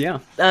 right? Yeah.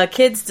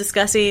 Kids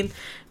discussing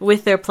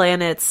with their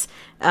planets,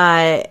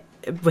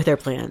 with their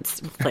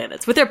parents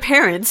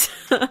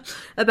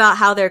about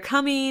how they're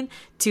coming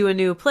to a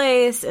new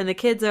place, and the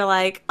kids are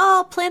like,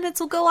 oh, planets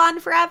will go on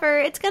forever,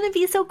 it's gonna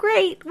be so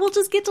great, we'll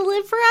just get to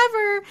live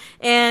forever.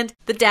 And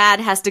the dad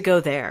has to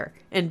go there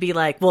and be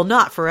like, well,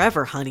 not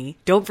forever, honey,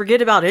 don't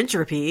forget about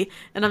entropy.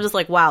 And I'm just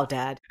like, wow,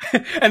 Dad.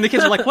 And the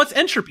kids are like, what's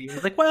entropy?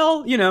 It's like,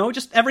 well, you know,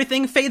 just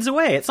everything fades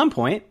away at some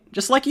point,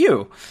 just like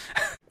you.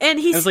 And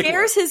he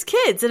scares his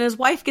kids, and his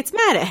wife gets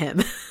mad at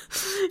him.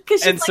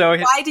 Because she's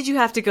like, why did you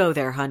have to go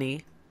there,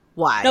 honey?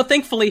 Why? Now,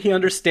 thankfully, he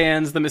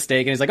understands the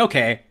mistake, and he's like,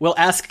 okay, we'll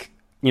ask,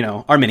 you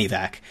know, our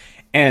minivac.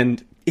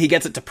 And he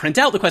gets it to print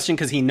out the question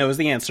because he knows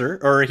the answer,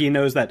 or he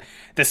knows that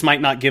this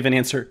might not give an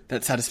answer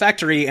that's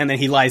satisfactory, and then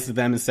he lies to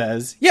them and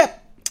says, yep,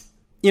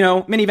 you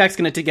know, minivac's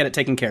going to get it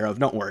taken care of.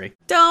 Don't worry.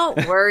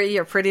 Don't worry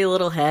your pretty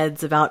little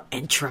heads about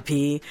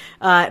entropy.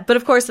 But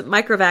of course,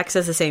 microvac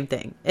says the same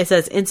thing. It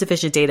says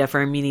insufficient data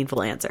for a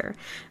meaningful answer.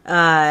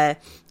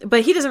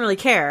 But he doesn't really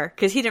care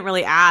because he didn't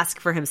really ask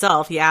for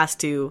himself. He asked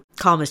to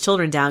calm his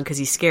children down because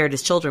he scared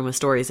his children with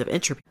stories of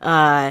entropy.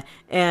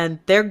 And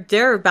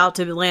they're about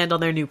to land on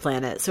their new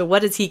planet. So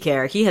what does he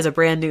care? He has a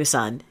brand new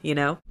sun, you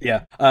know?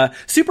 Yeah.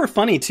 Super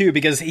funny too,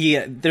 because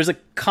there's a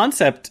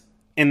concept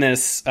in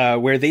this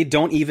where they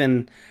don't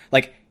even,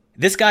 like,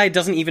 this guy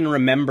doesn't even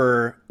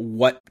remember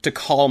what to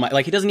call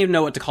he doesn't even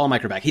know what to call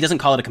microvac. He doesn't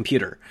call it a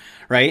computer,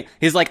 right?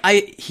 He's like,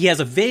 he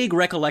has a vague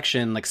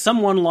recollection, like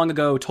someone long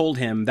ago told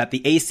him that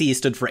the AC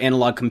stood for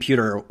analog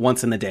computer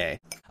once in the day.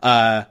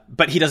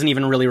 But he doesn't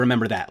even really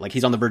remember that. Like,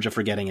 he's on the verge of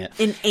forgetting it.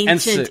 In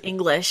ancient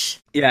English.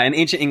 Yeah, in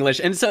ancient English.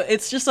 And so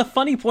it's just a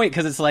funny point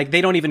because it's like, they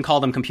don't even call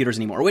them computers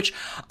anymore, which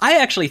I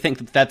actually think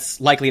that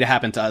that's likely to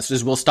happen to us,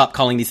 is we'll stop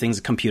calling these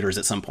things computers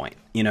at some point.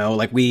 You know,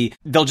 like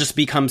they'll just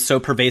become so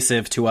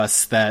pervasive to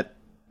us that,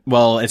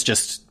 well, it's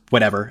just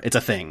whatever. It's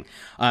a thing.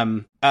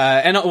 And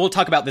we'll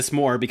talk about this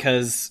more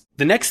because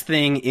the next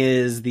thing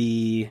is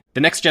the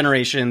next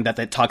generation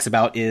that talks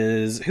about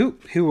is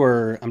who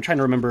are, I'm trying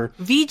to remember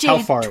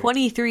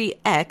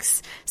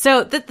VJ23X.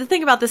 So the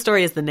thing about this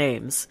story is the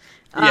names.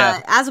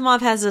 Yeah. Asimov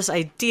has this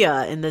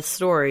idea in this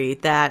story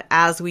that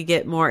as we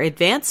get more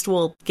advanced,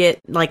 we'll get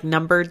like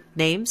numbered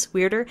names,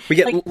 weirder. We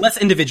get less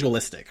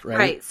individualistic, right?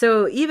 Right.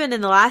 So even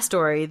in the last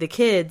story, the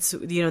kids,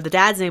 you know, the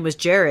dad's name was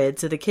Jared,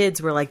 so the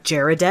kids were like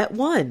Jaredette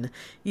 1,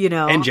 you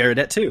know. And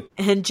Jaredette 2.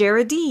 And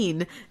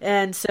Jaredine.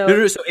 And so...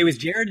 No, so it was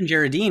Jared and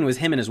Jaredine was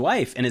him and his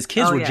wife, and his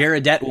kids were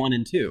Jaredette 1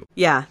 and 2.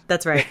 Yeah,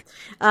 that's right.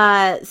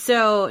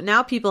 So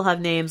now people have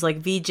names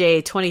like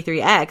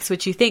VJ23X,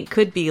 which you think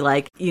could be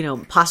like, you know,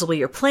 possibly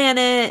your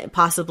planet,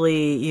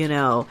 possibly, you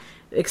know,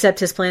 except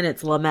his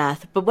planet's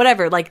Lameth. But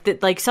whatever,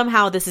 like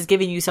somehow this is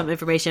giving you some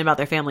information about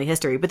their family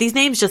history. But these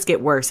names just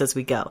get worse as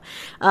we go.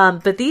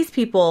 But these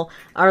people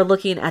are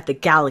looking at the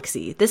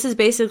galaxy. This is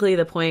basically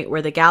the point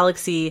where the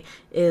galaxy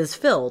is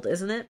filled,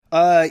 isn't it?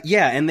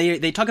 Yeah, and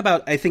they talk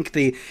about, I think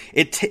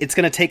it's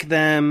going to take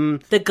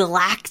them... The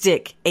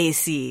galactic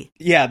AC.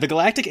 Yeah, the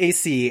galactic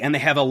AC, and they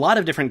have a lot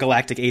of different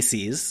galactic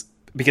ACs,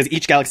 because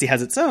each galaxy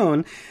has its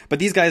own, but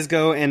these guys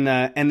go and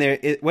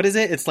what is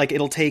it? It's like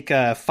it'll take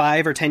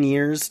 5 or 10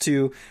 years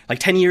to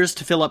 10 years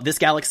to fill up this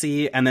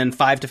galaxy, and then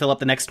 5 to fill up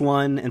the next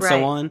one, and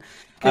so on.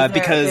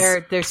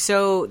 Because there's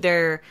so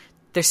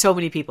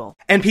many people,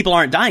 and people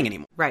aren't dying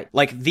anymore. Right.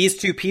 Like these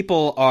two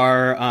people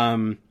are,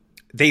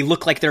 they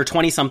look like they're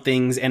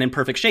 20-somethings and in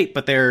perfect shape,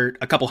 but they're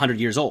a couple hundred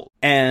years old.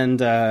 And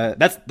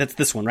that's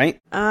this one,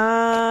 right?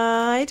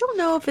 I don't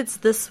know if it's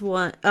this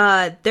one.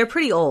 They're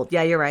pretty old.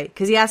 Yeah, you're right.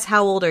 Because he asks,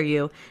 how old are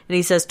you? And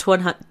he says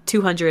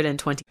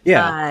 220.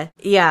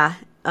 Yeah.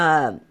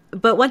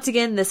 But once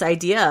again, this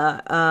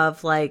idea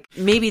of like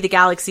maybe the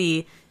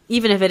galaxy,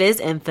 even if it is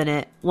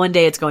infinite, one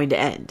day it's going to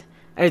end.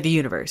 Or the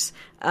universe.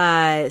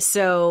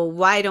 So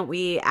why don't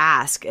we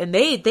ask? And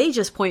they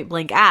just point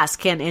blank ask,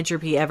 can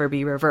entropy ever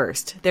be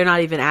reversed? They're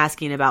not even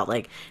asking about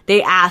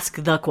they ask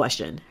the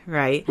question,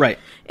 right? Right.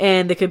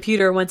 And the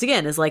computer, once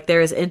again, is like,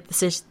 there is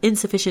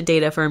insufficient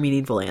data for a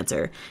meaningful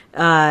answer.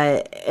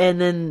 And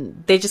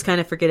then they just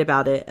kind of forget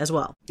about it as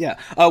well. Yeah.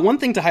 One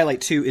thing to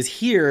highlight too is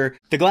here,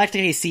 the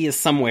galactic AC is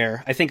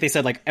somewhere. I think they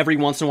said every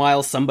once in a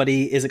while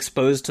somebody is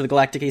exposed to the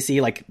galactic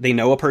AC, they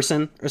know a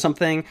person or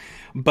something.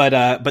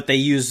 But they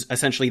use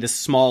essentially this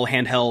small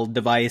handheld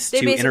device to interface.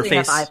 They basically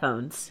have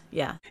iPhones.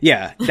 Yeah.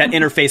 Yeah, that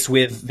interface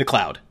with the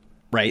cloud,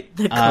 right?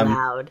 The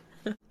cloud.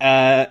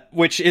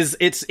 Which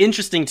it's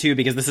interesting too,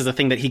 because this is a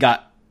thing that he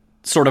got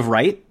sort of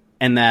right,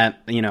 and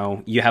that,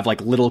 you have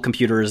little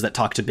computers that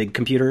talk to big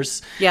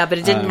computers. Yeah, but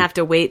it didn't have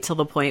to wait till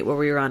the point where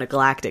we were on a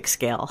galactic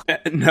scale.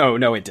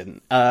 No, it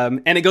didn't.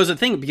 And it goes to the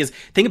thing, because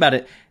think about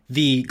it,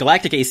 the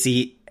galactic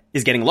AC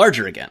is getting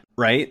larger again,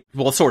 right?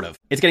 Well, sort of.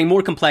 It's getting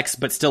more complex,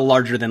 but still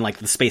larger than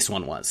the space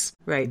one was.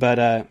 Right.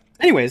 But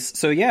anyways,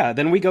 so yeah,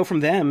 then we go from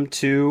them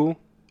to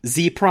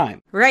Z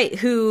Prime. Right,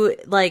 who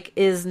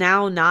is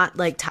now not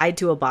tied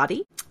to a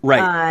body.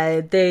 Right.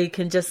 They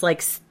can just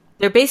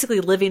they're basically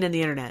living in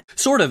the internet.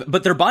 Sort of,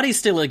 but their bodies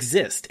still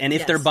exist, and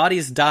if their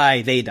bodies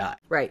die, they die.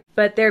 Right.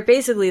 But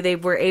they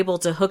were able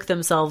to hook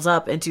themselves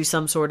up into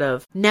some sort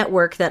of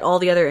network that all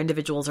the other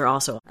individuals are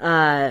also.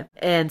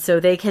 And so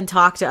they can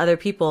talk to other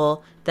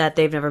people that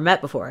they've never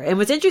met before. And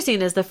what's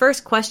interesting is the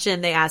first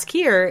question they ask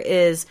here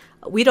is,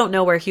 we don't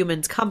know where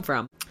humans come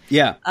from.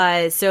 Yeah.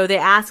 So they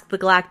ask the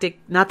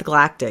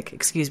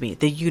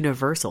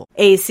universal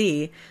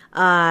AC,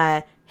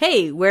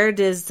 hey, where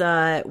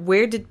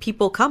did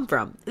people come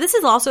from? This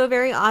is also a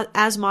very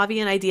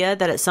Asimovian idea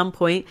that at some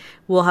point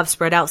we'll have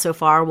spread out so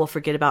far we'll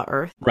forget about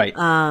Earth. Right.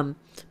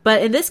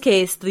 But in this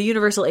case, the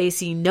universal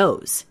AC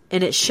knows,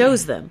 and it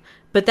shows them.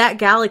 But that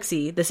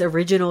galaxy, this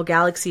original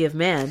galaxy of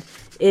man,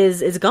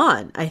 is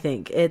gone. I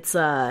think it's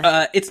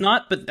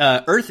not. But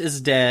Earth is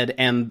dead,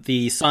 and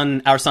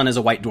our sun, is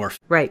a white dwarf.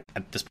 Right.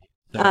 At this point.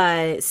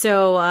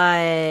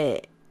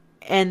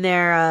 And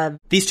they're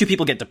these two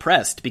people get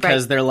depressed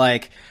because they're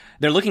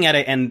looking at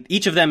it, and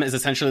each of them is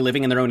essentially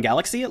living in their own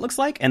galaxy, it looks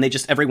like, and they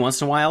just every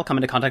once in a while come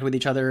into contact with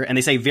each other, and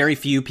they say very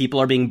few people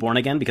are being born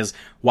again, because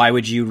why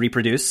would you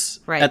reproduce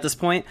at this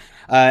point?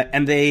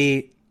 And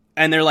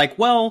they're like,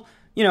 well,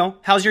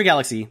 how's your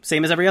galaxy?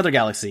 Same as every other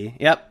galaxy.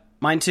 Yep,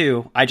 mine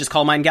too. I just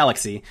call mine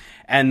Galaxy.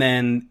 And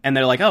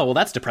they're like, oh, well,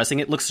 that's depressing.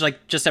 It looks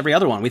like just every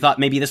other one. We thought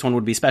maybe this one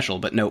would be special,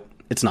 but nope,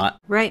 it's not.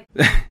 Right.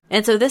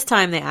 And so this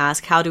time they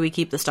ask, how do we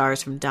keep the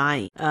stars from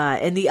dying?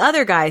 And the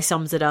other guy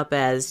sums it up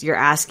as, you're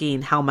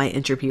asking how might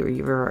entropy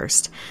be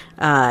reversed.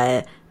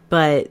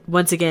 But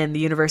once again,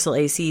 the universal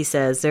AC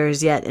says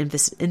there's yet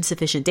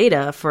insufficient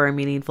data for a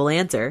meaningful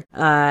answer.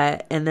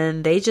 And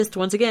then they just,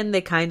 once again,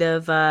 they kind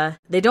of,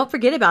 they don't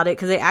forget about it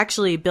because they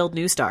actually build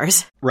new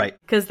stars. Right.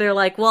 Because they're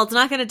like, well, it's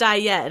not going to die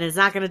yet, and it's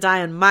not going to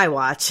die on my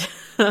watch.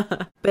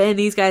 But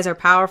these guys are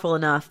powerful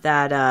enough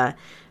that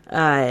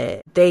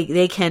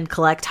they can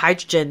collect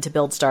hydrogen to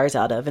build stars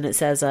out of. And it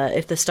says,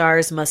 if the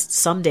stars must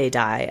someday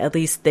die, at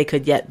least they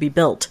could yet be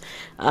built.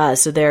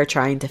 So they're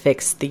trying to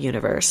fix the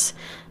universe.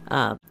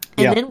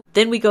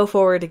 Then we go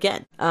forward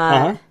again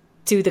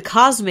to the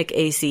cosmic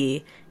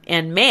AC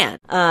and man,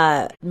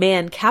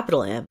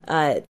 capital M,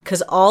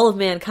 because all of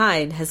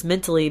mankind has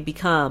mentally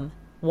become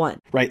one.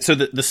 Right. So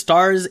the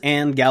stars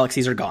and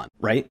galaxies are gone,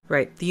 right?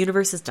 Right. The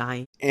universe is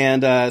dying.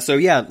 And so,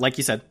 yeah, like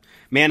you said,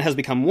 man has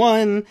become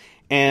one,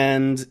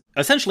 and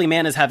essentially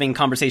man is having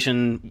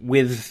conversation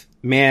with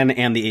man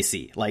and the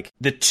AC.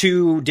 The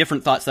two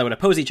different thoughts that would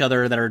oppose each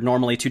other, that are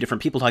normally two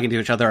different people talking to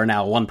each other, are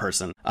now one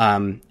person.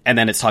 And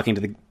then it's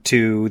talking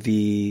to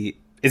the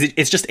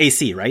It's just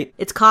AC, right?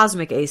 It's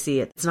cosmic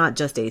AC. It's not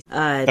just AC.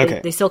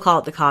 Okay. They still call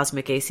it the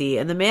cosmic AC.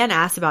 And the man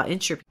asked about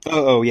entropy.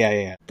 Oh,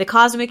 yeah. The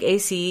cosmic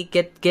AC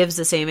gives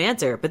the same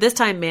answer. But this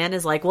time man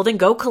is like, well, then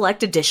go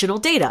collect additional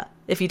data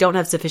if you don't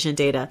have sufficient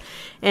data.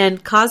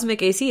 And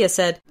cosmic AC has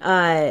said,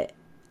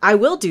 I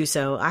will do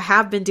so. I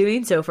have been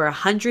doing so for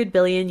 100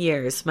 billion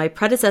years. My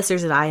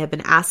predecessors and I have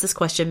been asked this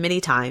question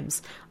many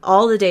times.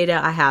 All the data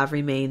I have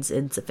remains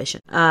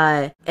insufficient.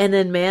 And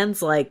then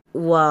man's like,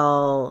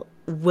 well,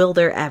 will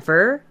there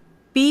ever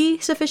be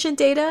sufficient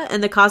data?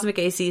 And the cosmic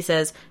AC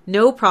says,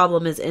 no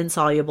problem is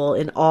insoluble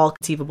in all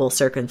conceivable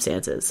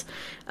circumstances.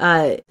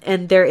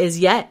 And there is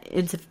yet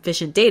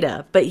insufficient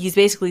data, but he's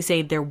basically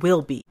saying there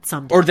will be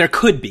someday. Or there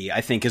could be,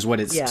 I think is what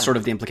is sort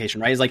of the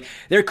implication, right? It's like,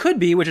 there could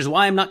be, which is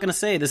why I'm not going to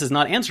say this is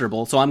not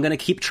answerable, so I'm going to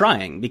keep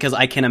trying, because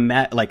I can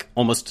imagine,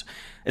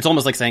 it's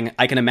almost like saying,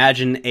 I can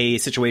imagine a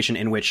situation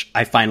in which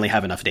I finally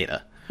have enough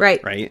data.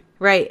 Right.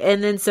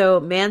 And then so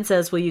man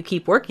says, will you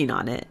keep working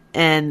on it?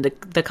 And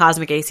the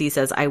cosmic AC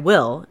says, I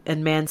will.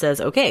 And man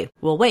says, okay,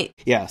 we'll wait.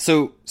 Yeah.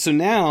 So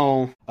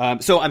now,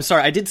 so I'm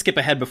sorry, I did skip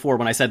ahead before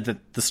when I said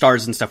that the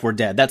stars and stuff were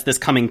dead. That's this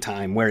coming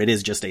time where it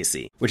is just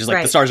AC, which is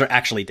like the stars are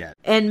actually dead.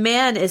 And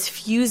man is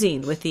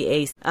fusing with the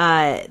AC.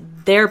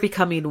 They're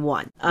becoming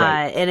one.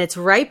 And it's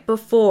right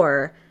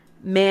before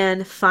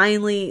man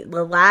finally,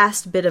 the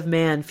last bit of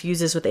man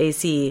fuses with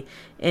AC,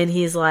 and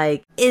he's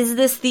like, is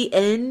this the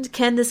end?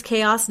 Can this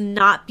chaos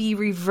not be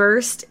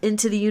reversed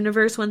into the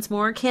universe once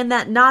more? Can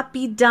that not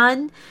be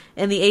done?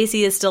 And the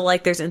AC is still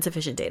like, there's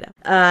insufficient data.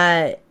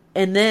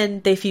 And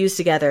then they fuse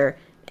together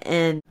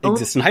and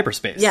exist in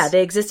hyperspace. Yeah,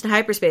 they exist in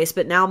hyperspace,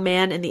 but now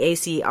man and the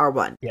AC are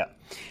one. Yeah.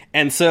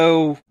 And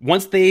so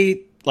once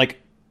they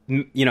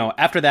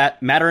after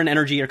that, matter and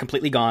energy are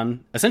completely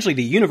gone. Essentially,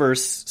 the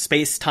universe,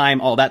 space, time,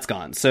 all that's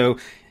gone. So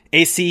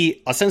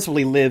AC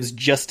ostensibly lives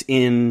just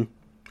in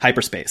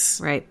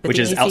hyperspace, right? But which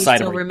the is AC outside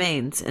still of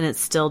remains, and it's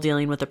still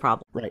dealing with the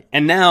problem, right?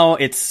 And now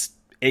it's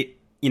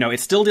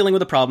still dealing with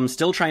the problem,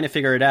 still trying to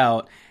figure it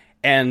out,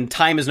 and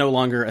time is no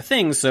longer a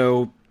thing.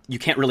 So you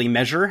can't really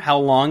measure how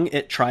long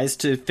it tries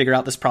to figure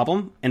out this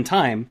problem in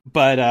time.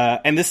 But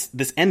and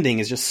this ending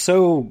is just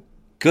so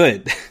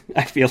good,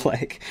 I feel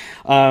like.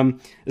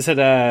 It said,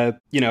 and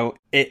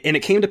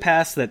it came to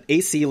pass that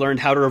AC learned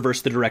how to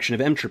reverse the direction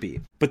of entropy.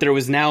 But there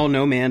was now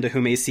no man to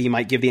whom AC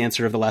might give the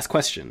answer of the last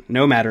question.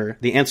 No matter,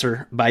 the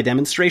answer, by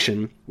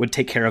demonstration, would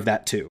take care of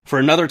that too. For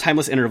another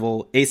timeless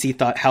interval, AC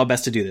thought how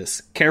best to do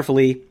this.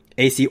 Carefully,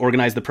 AC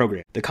organized the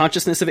program. The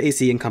consciousness of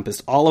AC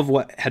encompassed all of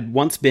what had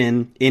once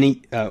been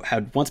a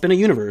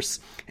universe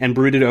and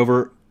brooded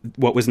over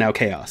what was now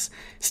chaos.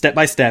 Step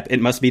by step, it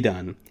must be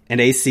done.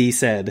 And AC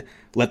said,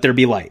 let there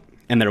be light.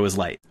 And there was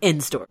light.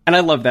 End story. And I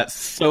love that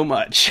so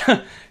much.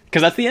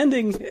 Because that's the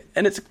ending,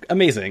 and it's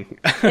amazing.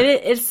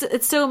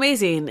 It's so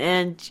amazing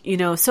and,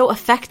 so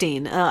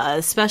affecting,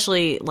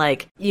 especially,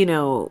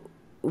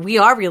 we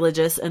are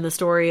religious, and the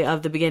story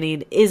of the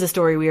beginning is a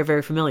story we are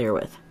very familiar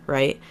with,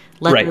 right?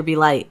 Let there be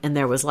light, and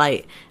there was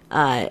light.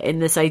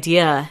 And this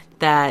idea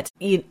that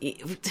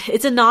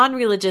it's a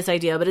non-religious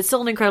idea, but it's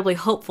still an incredibly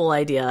hopeful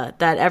idea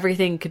that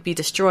everything could be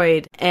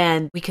destroyed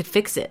and we could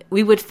fix it.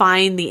 We would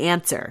find the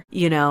answer,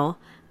 and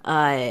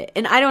I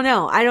don't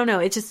know.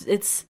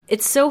 It's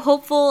so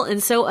hopeful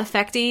and so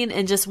affecting,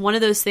 and just one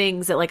of those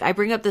things that, I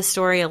bring up this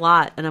story a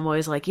lot, and I'm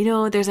always like,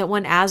 there's that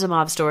one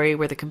Asimov story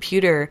where the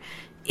computer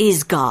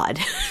is God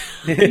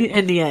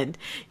in the end,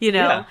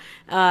 Yeah.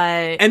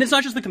 And it's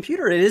not just the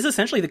computer, it is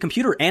essentially the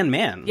computer and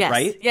man,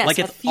 right? Yes,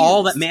 it's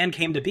all that man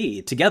came to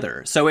be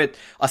together. So it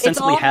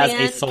ostensibly has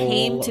a soul.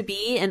 Came to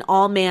be and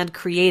all man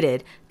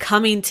created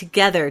coming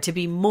together to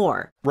be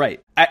more.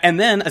 Right. And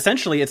then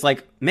essentially it's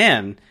like,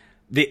 man,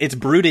 it's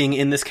brooding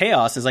in this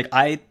chaos. It's like,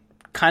 I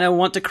kind of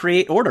want to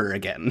create order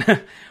again,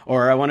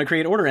 or I want to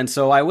create order, and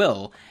so I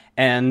will.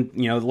 And,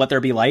 let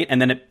there be light,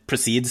 and then it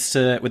proceeds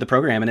with the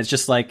program, and it's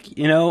just like,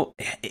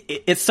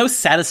 it's so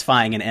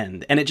satisfying an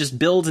end, and it just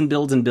builds and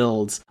builds and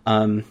builds.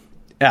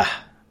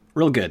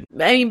 Real good.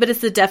 I mean, but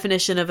it's the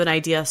definition of an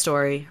idea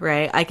story,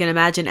 right? I can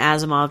imagine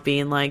Asimov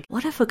being like,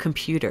 what if a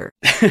computer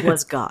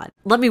was God?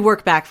 Let me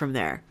work back from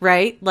there,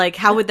 right?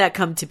 How would that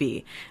come to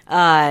be?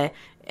 The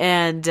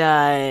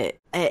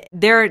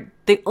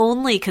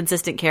only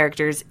consistent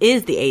characters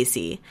is the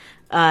AC.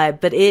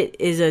 But it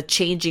is a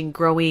changing,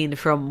 growing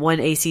from one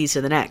AC to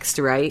the next,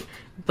 right?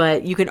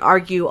 But you can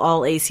argue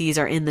all ACs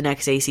are in the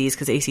next ACs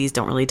because ACs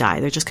don't really die.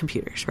 They're just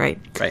computers, right?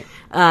 Right.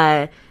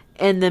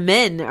 And the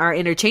men are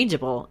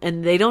interchangeable,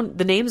 and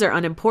the names are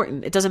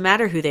unimportant. It doesn't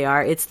matter who they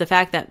are. It's the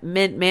fact that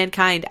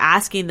mankind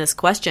asking this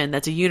question,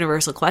 that's a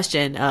universal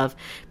question of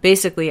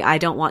basically, I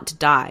don't want to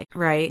die,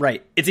 right?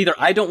 Right. It's either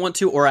I don't want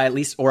to, or I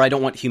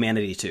don't want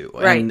humanity to.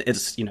 Right. And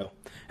it's,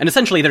 and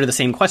essentially they're the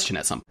same question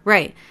at some point.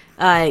 Right.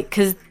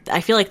 Because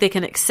I feel like they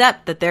can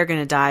accept that they're going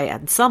to die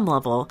at some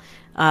level,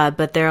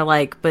 but they're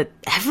like, but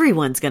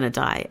everyone's going to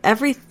die.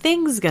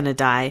 Everything's going to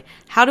die.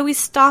 How do we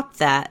stop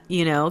that?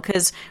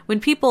 Because when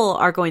people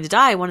are going to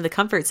die, one of the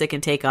comforts they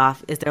can take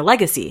off is their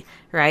legacy,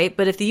 right?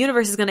 But if the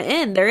universe is going to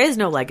end, there is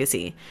no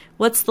legacy.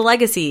 What's the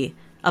legacy?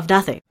 of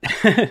nothing.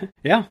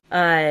 Yeah.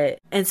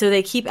 And so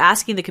they keep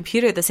asking the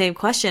computer the same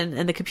question,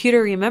 and the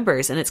computer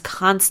remembers, and it's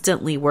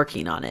constantly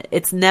working on it.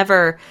 It's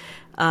never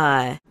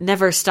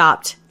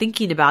stopped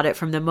thinking about it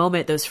from the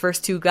moment those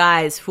first two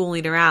guys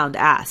fooling around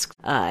asked.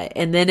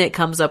 And then it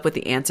comes up with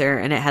the answer,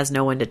 and it has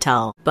no one to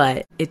tell,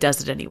 but it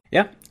does it anyway.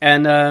 Yeah.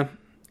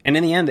 And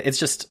in the end, it's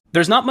just,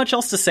 there's not much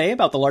else to say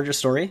about the larger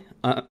story.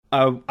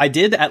 I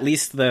did at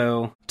least,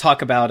 though,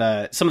 talk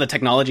about some of the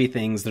technology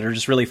things that are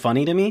just really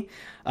funny to me.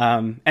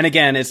 And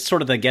again, it's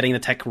sort of the getting the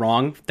tech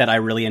wrong that I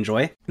really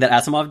enjoy, that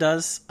Asimov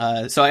does.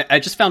 So I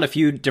just found a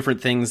few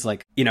different things,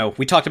 like,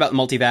 we talked about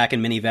multivac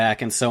and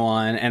minivac and so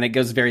on, and it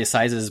goes various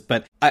sizes,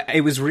 but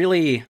it was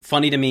really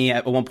funny to me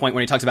at one point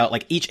when he talks about,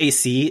 like, each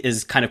AC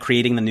is kind of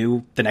creating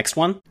the next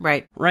one.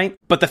 Right. Right?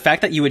 But the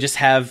fact that you would just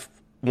have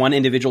one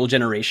individual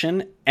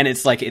generation, and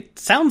it's like, it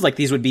sounds like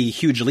these would be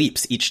huge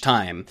leaps each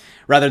time,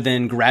 rather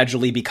than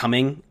gradually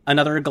becoming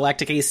another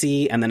galactic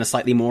AC and then a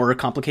slightly more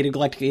complicated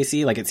galactic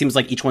AC. Like, it seems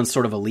like each one's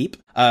sort of a leap.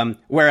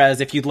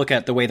 Whereas if you look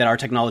at the way that our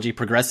technology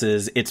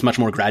progresses, it's much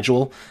more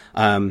gradual.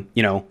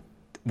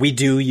 We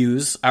do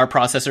use our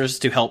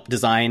processors to help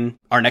design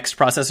our next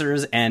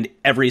processors, and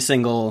every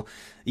single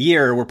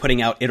year we're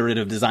putting out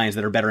iterative designs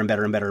that are better and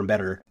better and better and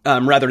better,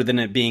 rather than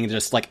it being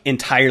just like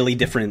entirely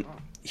different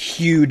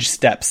huge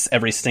steps,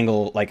 every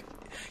single, like,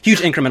 huge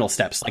incremental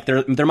steps. Like,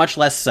 they're much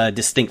less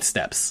distinct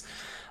steps.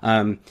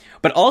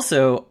 But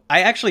also,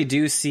 I actually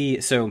do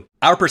see, so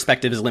our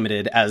perspective is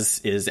limited,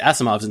 as is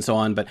Asimov's and so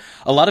on, but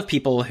a lot of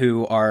people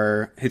who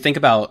think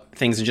about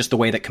things in just the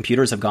way that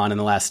computers have gone in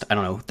the last,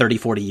 30,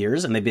 40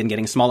 years, and they've been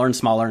getting smaller and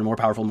smaller and more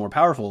powerful and more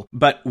powerful.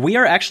 But we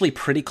are actually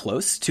pretty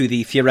close to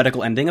the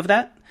theoretical ending of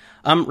that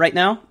right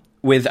now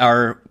with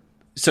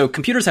so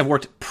computers have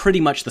worked pretty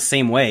much the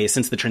same way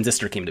since the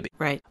transistor came to be.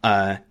 Right.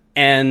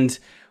 And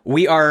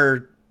we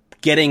are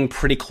getting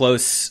pretty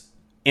close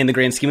in the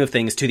grand scheme of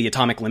things to the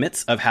atomic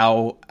limits of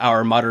how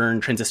our modern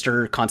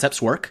transistor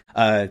concepts work,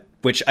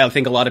 which I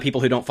think a lot of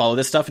people who don't follow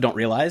this stuff don't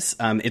realize.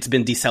 It's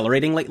been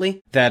decelerating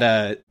lately,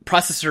 that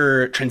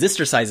processor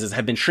transistor sizes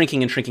have been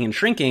shrinking and shrinking and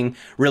shrinking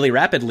really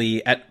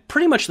rapidly at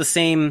pretty much the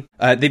same,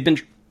 they've been...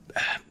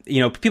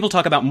 people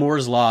talk about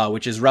Moore's law,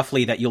 which is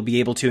roughly that you'll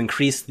be able to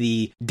increase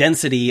the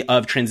density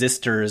of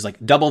transistors,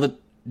 like double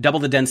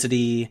the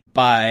density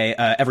by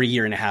every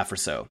year and a half or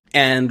so.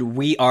 And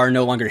we are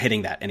no longer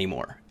hitting that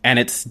anymore. And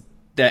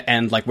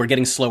we're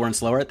getting slower and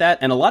slower at that.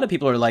 And a lot of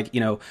people are like,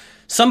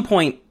 some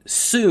point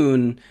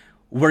soon,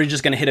 we're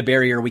just going to hit a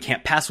barrier we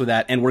can't pass with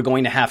that, and we're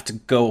going to have to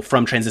go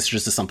from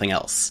transistors to something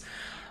else.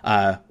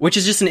 Which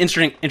is just an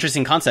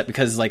interesting concept,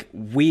 because like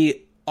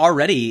we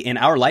already in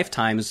our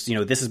lifetimes,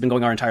 this has been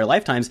going our entire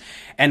lifetimes,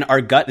 and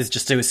our gut is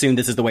just to assume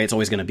this is the way it's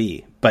always going to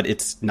be, but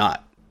it's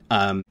not.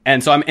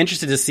 And so I'm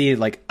interested to see,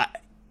 like,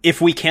 if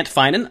we can't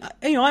find, and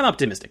I'm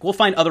optimistic, we'll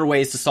find other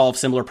ways to solve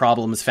similar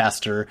problems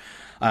faster,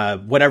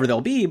 whatever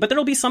they'll be, but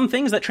there'll be some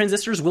things that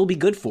transistors will be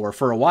good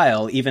for a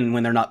while, even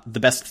when they're not the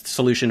best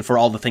solution for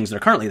all the things they're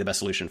currently the best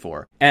solution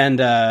for.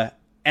 And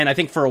I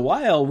think for a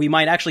while, we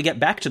might actually get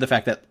back to the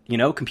fact that,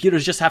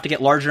 computers just have to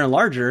get larger and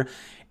larger,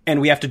 and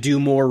we have to do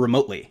more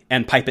remotely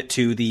and pipe it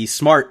to the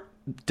smart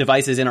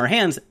devices in our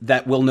hands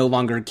that will no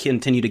longer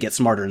continue to get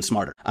smarter and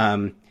smarter.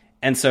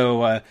 And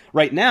so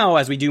right now,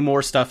 as we do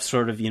more stuff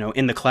sort of,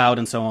 in the cloud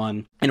and so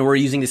on, and we're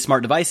using these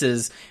smart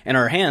devices in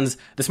our hands,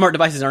 the smart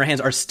devices in our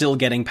hands are still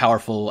getting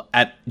powerful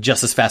at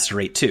just as fast a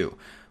rate too.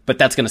 But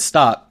that's going to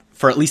stop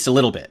for at least a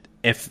little bit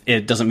if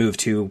it doesn't move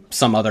to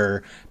some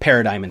other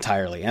paradigm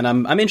entirely. And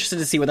I'm interested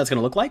to see what that's going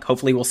to look like.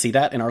 Hopefully we'll see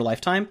that in our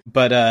lifetime.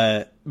 But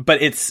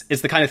it's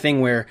the kind of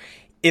thing where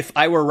if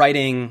I were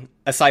writing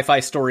a sci-fi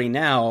story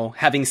now,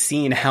 having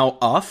seen how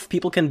off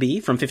people can be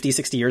from 50,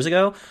 60 years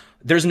ago,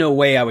 there's no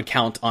way I would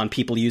count on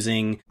people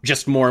using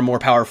just more and more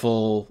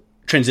powerful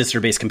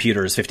transistor-based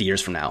computers 50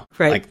 years from now.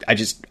 Right. Like, I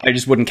just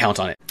wouldn't count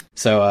on it.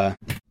 So,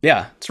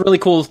 yeah, it's a really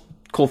cool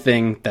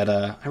thing that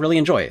I really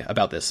enjoy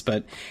about this,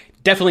 but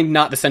definitely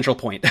not the central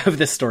point of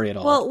this story at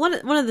all. Well,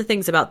 one of the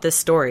things about this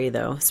story,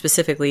 though,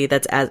 specifically,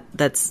 that's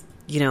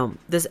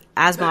this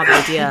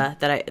Asimov idea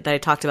that I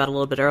talked about a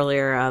little bit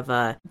earlier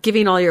of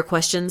giving all your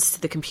questions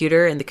to the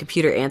computer and the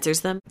computer answers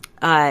them,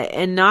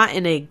 and not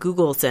in a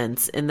Google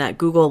sense, in that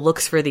Google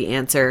looks for the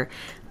answer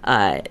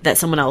that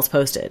someone else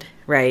posted,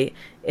 right?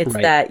 It's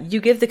right. That you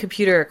give the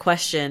computer a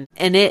question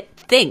and it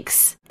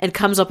thinks and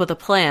comes up with a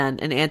plan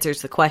and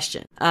answers the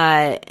question.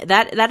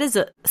 That is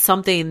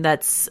something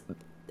that's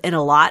in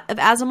a lot of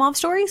Asimov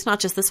stories, not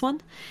just this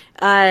one.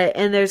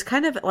 And there's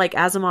kind of like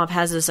Asimov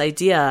has this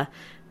idea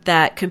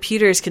that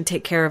computers can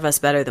take care of us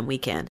better than we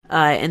can,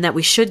 and that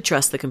we should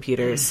trust the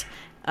computers.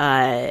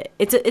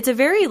 It's a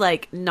very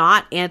like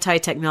not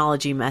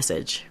anti-technology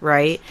message,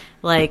 right?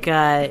 Like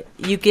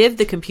you give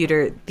the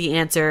computer the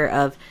answer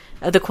of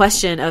the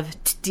question of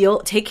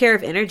take care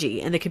of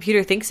energy, and the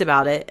computer thinks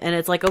about it, and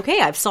it's like, okay,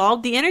 I've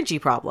solved the energy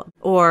problem.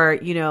 Or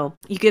you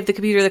give the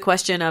computer the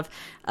question of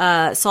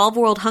solve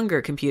world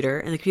hunger, computer,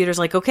 and the computer's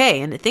like,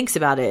 okay, and it thinks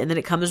about it, and then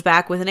it comes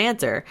back with an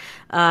answer.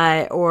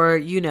 Or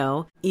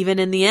even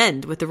in the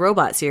end with the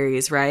robot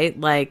series, right?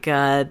 Like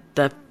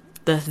the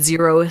the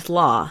zeroth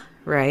law,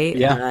 right?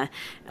 Yeah.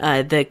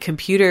 The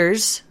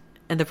computers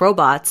and the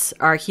robots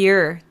are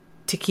here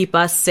to keep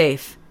us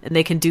safe, and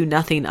they can do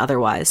nothing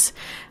otherwise.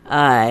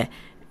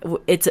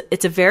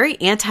 It's a very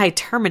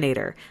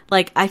anti-Terminator.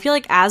 Like, I feel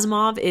like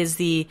Asimov is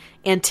the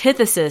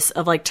antithesis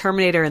of like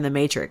Terminator and the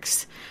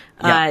Matrix.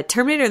 Yeah.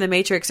 Terminator and the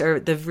Matrix are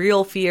the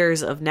real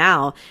fears of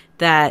now,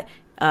 that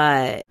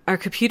our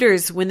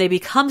computers, when they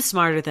become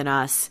smarter than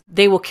us,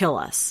 they will kill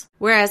us.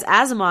 Whereas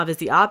Asimov is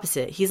the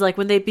opposite. He's like,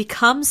 when they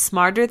become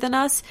smarter than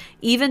us,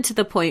 even to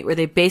the point where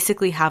they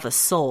basically have a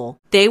soul,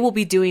 they will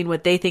be doing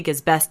what they think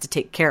is best to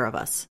take care of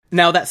us.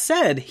 Now, that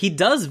said, he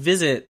does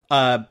visit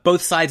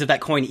both sides of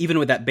that coin, even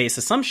with that base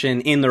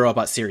assumption, in the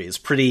Robot series,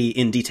 pretty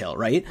in detail,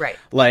 right? Right.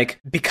 Like,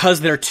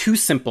 because they're too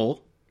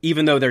simple,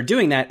 even though they're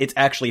doing that, it's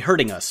actually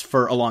hurting us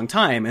for a long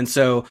time. And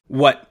so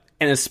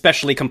and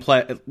especially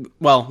complex,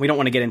 well, we don't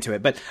want to get into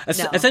it, but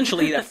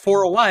essentially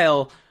for a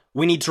while,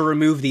 we need to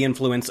remove the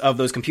influence of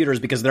those computers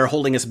because they're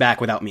holding us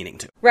back without meaning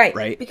to. Right.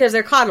 Right. Because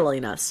they're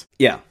coddling us.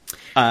 Yeah.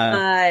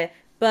 But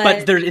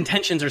their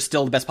intentions are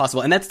still the best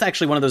possible. And that's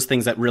actually one of those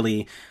things that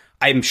really,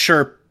 I'm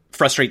sure,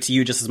 frustrates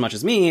you just as much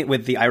as me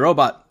with the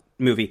iRobot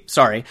movie.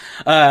 Sorry.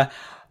 But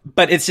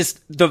it's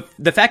just,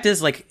 the fact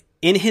is, like,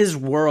 in his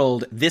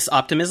world, this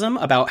optimism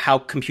about how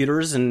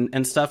computers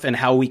and stuff and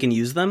how we can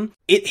use them,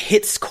 it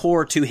hits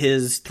core to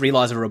his 3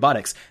 laws of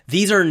robotics.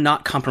 These are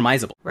not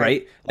compromisable,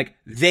 right? Like,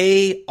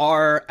 they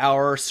are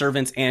our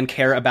servants and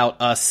care about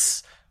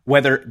us,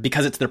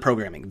 because it's their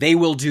programming. They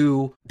will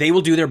do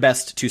their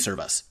best to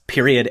serve us.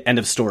 Period. End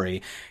of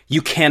story.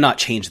 You cannot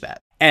change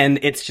that. And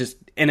it's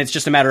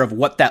just a matter of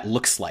what that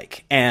looks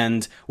like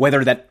and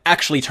whether that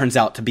actually turns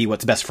out to be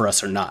what's best for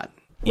us or not.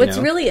 What's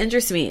really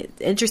interesting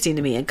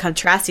to me, and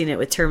contrasting it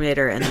with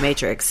Terminator and The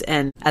Matrix,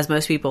 and as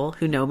most people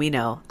who know me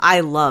know,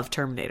 I love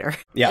Terminator.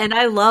 Yeah. And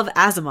I love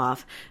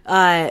Asimov.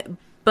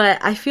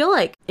 But I feel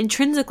like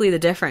intrinsically the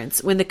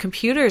difference, when the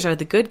computers are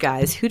the good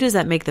guys, who does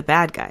that make the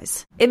bad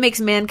guys? It makes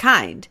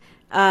mankind.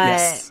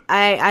 Yes.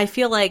 I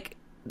feel like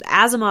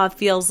Asimov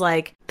feels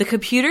like the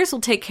computers will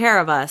take care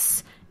of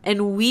us,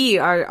 and we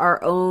are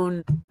our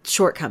own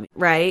shortcoming,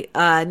 right?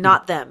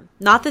 Not them.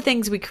 Not the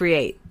things we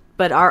create,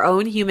 but our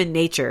own human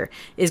nature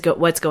is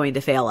what's going to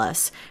fail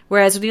us.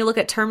 Whereas when you look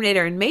at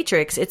Terminator and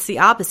Matrix, it's the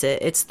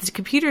opposite. It's the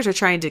computers are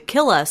trying to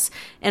kill us,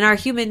 and our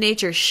human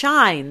nature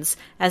shines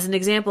as an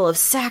example of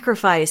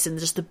sacrifice and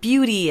just the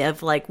beauty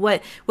of like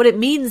what it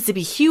means to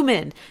be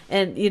human.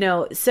 And,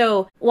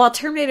 so while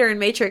Terminator and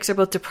Matrix are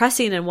both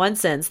depressing in one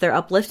sense, they're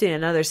uplifting in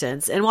another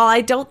sense. And while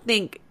I don't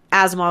think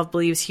Asimov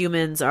believes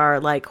humans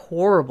are like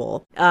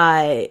horrible,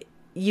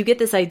 you get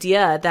this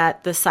idea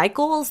that the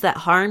cycles that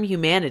harm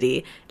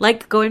humanity,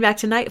 like going back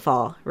to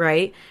Nightfall,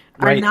 right,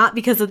 are not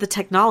because of the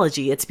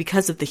technology. It's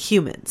because of the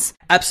humans.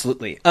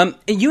 Absolutely.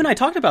 You and I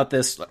talked about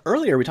this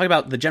earlier. We talked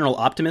about the general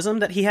optimism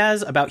that he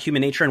has about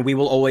human nature, and we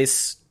will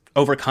always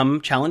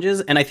overcome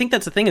challenges. And I think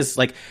that's the thing is,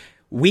 like,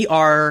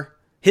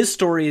 his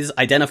stories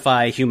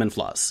identify human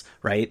flaws,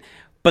 right?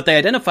 But they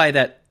identify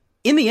that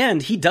in the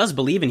end, he does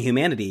believe in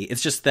humanity.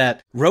 It's just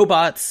that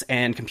robots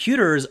and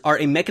computers are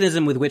a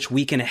mechanism with which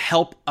we can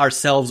help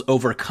ourselves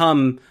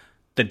overcome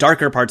the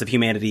darker parts of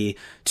humanity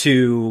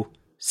to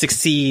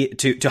succeed,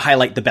 to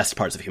highlight the best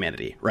parts of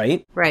humanity,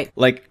 right? Right.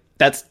 Like,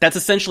 that's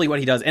essentially what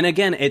he does. And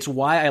again, it's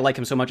why I like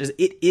him so much, is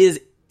it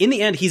is, in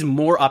the end, he's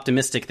more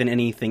optimistic than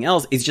anything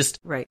else. It's just,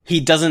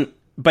 he doesn't,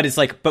 but it's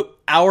like, but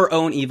our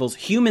own evils,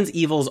 humans'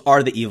 evils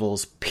are the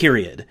evils,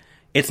 period.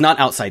 It's not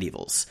outside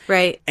evils.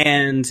 Right.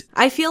 And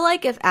I feel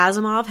like if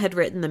Asimov had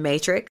written The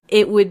Matrix,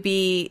 it would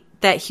be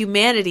that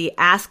humanity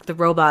asked the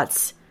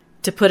robots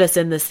to put us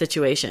in this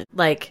situation.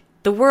 Like,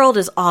 the world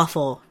is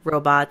awful,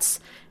 robots.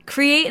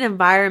 Create an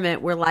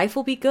environment where life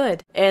will be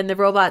good. And the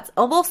robots,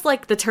 almost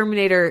like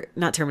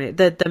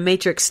the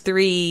Matrix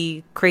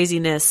 3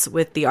 craziness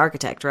with the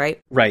architect, right?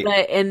 Right.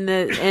 And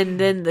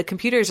then the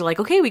computers are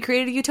like, okay, we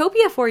created a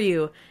utopia for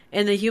you.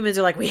 And the humans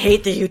are like, we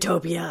hate the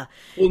utopia.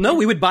 Well, no,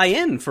 we would buy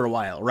in for a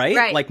while, right?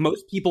 Right. Like,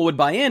 most people would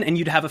buy in, and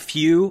you'd have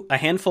a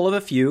handful of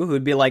a few who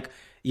would be like,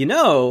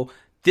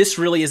 this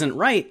really isn't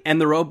right. And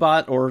the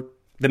robot or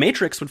the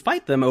Matrix would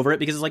fight them over it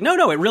because it's like,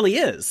 no, it really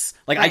is.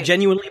 Like, I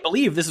genuinely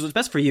believe this is what's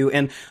best for you.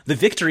 And the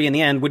victory in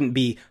the end wouldn't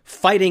be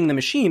fighting the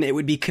machine. It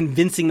would be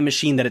convincing the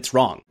machine that it's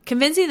wrong.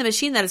 Convincing the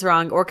machine that it's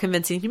wrong, or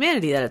convincing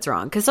humanity that it's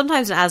wrong. Because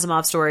sometimes in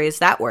Asimov stories,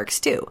 that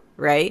works too,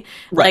 right?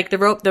 Like,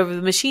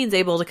 the machine's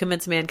able to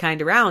convince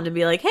mankind around and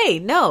be like, hey,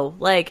 no,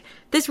 like,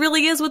 this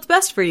really is what's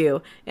best for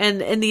you. And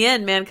in the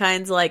end,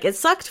 mankind's like, it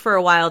sucked for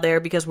a while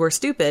there because we're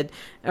stupid.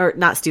 Or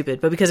not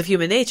stupid, but because of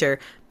human nature.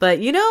 But,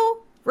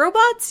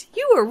 robots,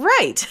 you were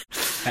right.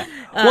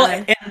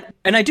 Well,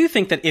 and I do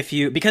think that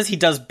because he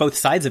does both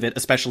sides of it,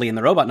 especially in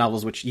the robot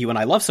novels, which you and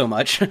I love so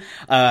much,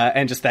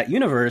 and just that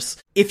universe,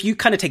 if you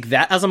kind of take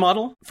that as a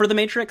model for the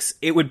Matrix,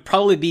 it would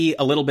probably be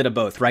a little bit of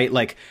both, right?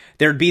 Like,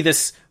 there'd be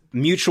this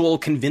mutual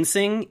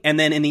convincing, and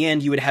then in the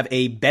end, you would have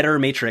a better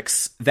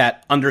Matrix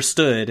that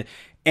understood,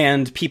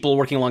 and people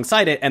working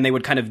alongside it, and they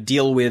would kind of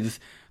deal with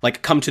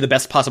like come to the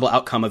best possible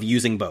outcome of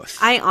using both.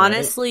 I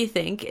honestly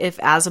think if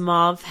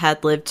Asimov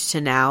had lived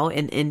to now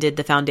and ended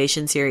the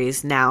Foundation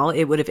series now,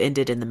 it would have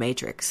ended in The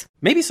Matrix.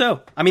 Maybe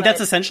so. I mean,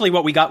 that's essentially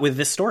what we got with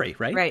this story,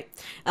 right? Right.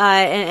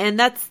 And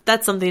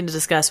that's something to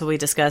discuss when we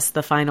discuss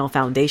the final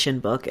Foundation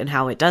book and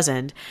how it does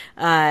end.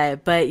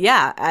 But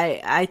yeah,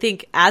 I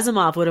think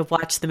Asimov would have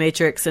watched The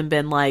Matrix and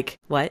been like,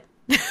 what?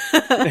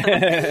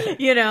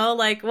 You know,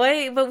 like,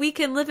 wait, but we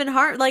can live in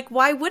heart. Like,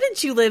 why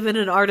wouldn't you live in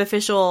an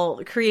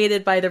artificial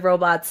created by the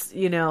robots,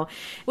 you know,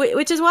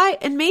 which is why,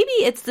 and maybe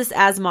it's this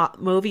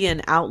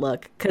Asimovian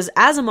outlook, because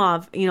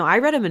Asimov, you know, I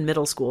read him in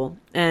middle school,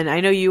 and I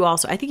know you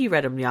also, I think you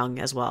read him young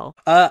as well.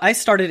 I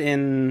started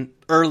in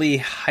early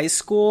high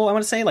school, I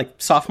want to say,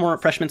 like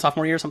freshman,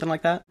 sophomore year, something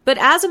like that. But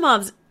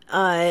Asimov's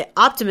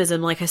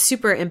optimism like has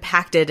super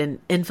impacted and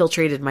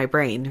infiltrated my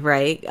brain,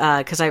 right?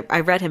 Because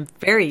I read him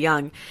very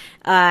young,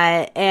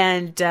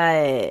 and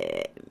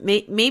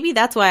maybe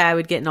that's why I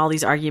would get in all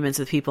these arguments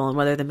with people on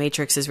whether The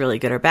Matrix is really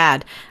good or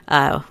bad,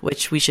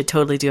 which we should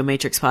totally do a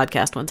Matrix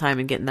podcast one time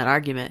and get in that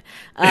argument.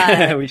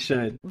 We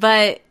should.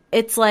 But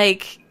it's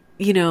like,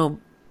 you know,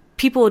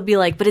 people would be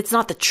like, but it's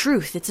not the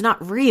truth. It's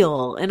not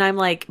real. And I'm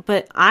like,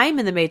 but I'm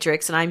in the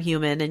Matrix and I'm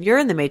human, and you're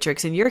in the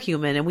Matrix and you're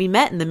human, and we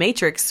met in the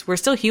Matrix. We're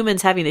still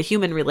humans having a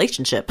human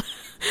relationship,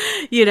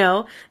 you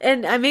know?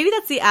 And maybe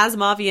that's the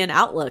Asimovian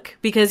outlook,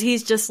 because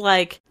he's just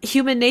like,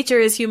 human nature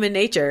is human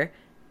nature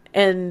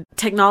and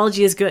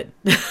technology is good.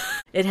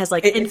 It has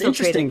like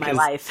infiltrated my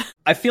life.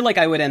 I feel like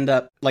I would end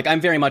up, like, I'm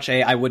very much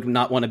I would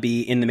not want to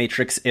be in the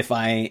Matrix if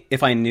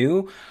I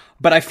knew.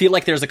 But I feel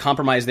like there's a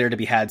compromise there to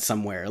be had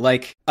somewhere.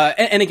 Like,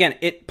 and again,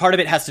 part of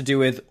it has to do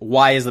with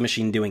why is the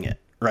machine doing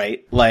it,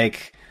 right?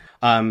 Like,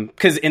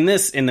 because in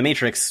The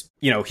Matrix,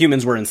 you know,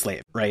 humans were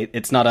enslaved, right?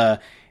 It's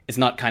not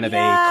kind of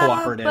a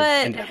cooperative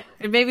endeavor.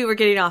 Maybe we're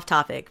getting off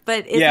topic,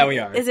 but we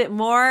are. Is it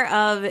more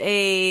of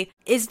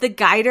is the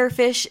guider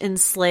fish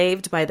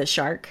enslaved by the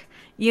shark?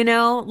 You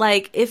know,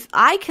 like, if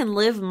I can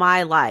live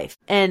my life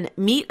and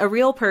meet a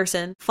real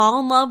person, fall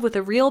in love with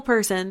a real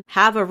person,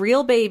 have a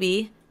real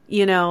baby,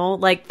 you know,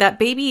 like that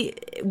baby,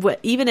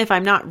 even if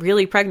I'm not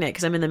really pregnant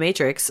because I'm in the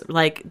Matrix,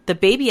 like the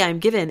baby I'm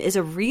given is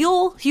a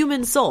real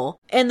human soul.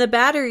 And the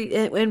battery,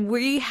 and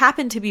we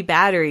happen to be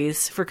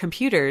batteries for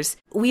computers,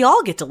 we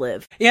all get to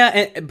live.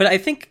 Yeah, but I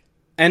think,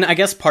 and I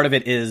guess part of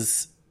it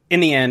is, in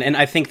the end, and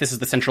I think this is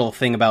the central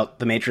thing about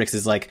The Matrix,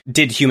 is like,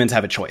 did humans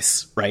have a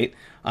choice, right?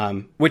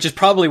 Which is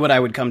probably what I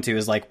would come to,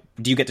 is like,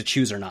 do you get to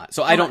choose or not?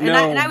 So I don't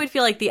know. And I would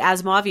feel like the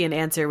Asimovian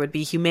answer would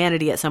be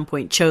humanity at some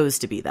point chose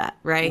to be that,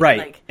 right? Right,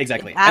 like,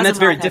 exactly. And that's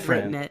very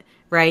different.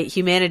 Right?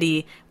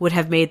 Humanity would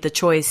have made the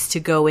choice to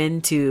go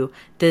into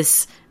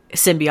this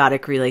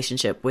symbiotic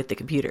relationship with the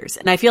computers.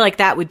 And I feel like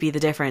that would be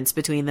the difference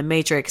between The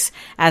Matrix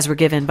as we're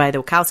given by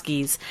the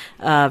Wachowskis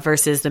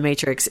versus The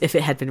Matrix if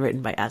it had been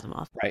written by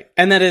Asimov. Right.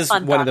 And that is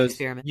one of those,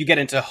 experiment. You get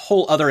into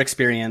whole other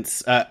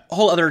experience,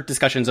 whole other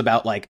discussions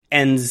about like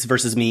ends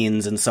versus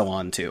means and so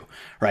on too,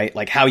 right?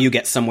 Like how you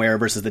get somewhere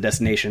versus the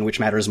destination, which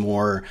matters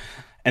more,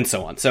 and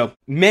so on. So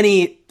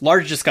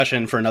large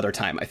discussion for another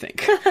time, I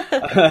think.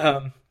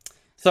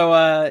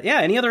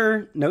 Any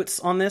other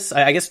notes on this?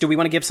 I guess, do we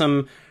want to give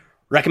some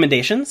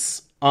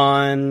recommendations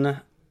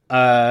on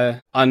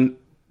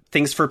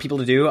things for people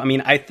to do? I mean,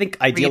 I think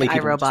ideally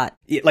read iRobot.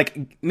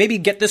 Like maybe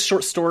get this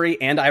short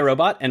story and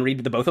iRobot and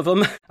read the both of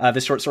them,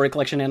 this short story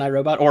collection and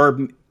iRobot,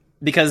 or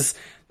because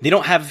they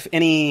don't have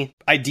any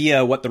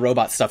idea what the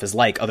robot stuff is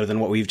like other than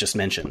what we've just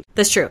mentioned.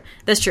 That's true.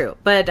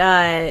 But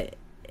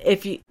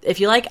if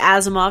you like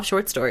Asimov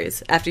short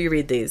stories after you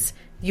read these,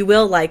 you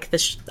will like the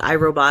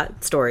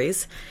iRobot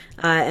stories,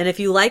 and if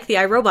you like the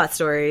iRobot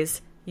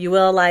stories, you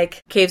will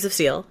like Caves of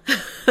Steel.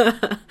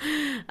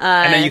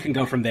 And then you can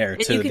go from there.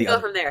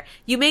 From there.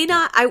 You may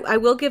not, I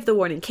will give the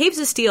warning. Caves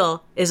of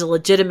Steel is a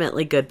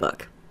legitimately good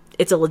book.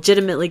 It's a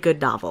legitimately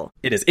good novel.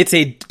 It is. It's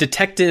a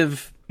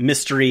detective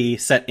mystery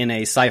set in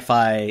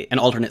an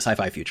alternate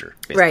sci-fi future.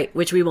 Basically. Right,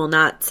 which we will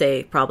not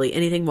say probably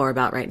anything more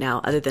about right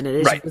now, other than it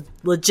is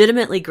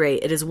legitimately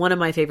great. It is one of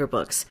my favorite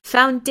books.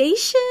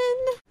 Foundation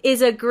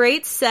is a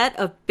great set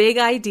of big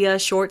idea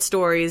short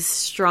stories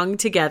strung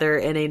together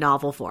in a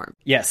novel form.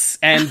 Yes,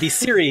 and the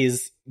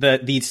series,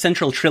 the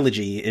central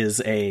trilogy it's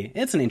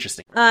an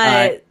interesting.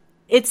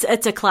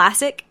 It's a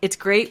classic. It's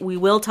great. We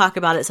will talk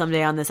about it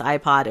someday on this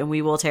iPod, and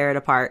we will tear it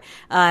apart.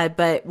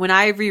 But when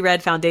I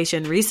reread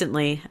Foundation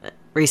recently,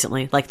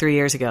 like 3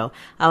 years ago,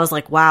 I was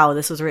like, wow,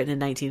 this was written in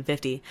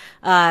 1950.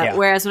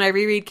 Whereas when I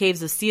reread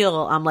Caves of Steel,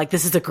 I'm like,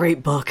 this is a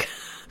great book.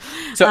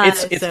 So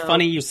it's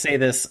funny you say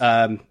this.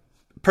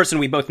 Person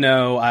we both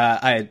know,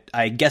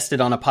 I guested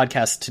on a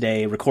podcast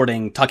today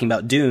talking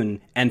about Dune,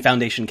 and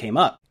Foundation came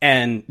up.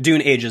 And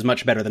Dune ages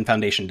much better than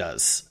Foundation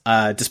does,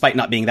 despite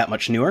not being that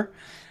much newer.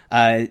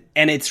 And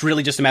it's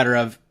really just a matter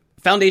of,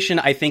 Foundation,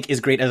 I think, is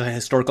great as a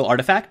historical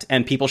artifact,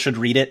 and people should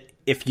read it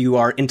if you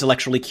are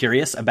intellectually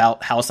curious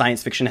about how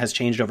science fiction has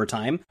changed over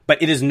time.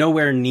 But it is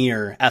nowhere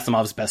near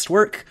Asimov's best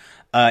work.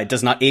 It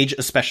does not age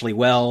especially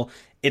well.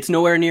 It's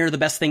nowhere near the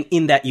best thing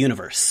in that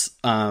universe.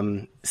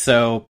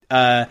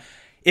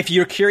 if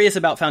you're curious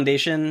about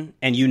Foundation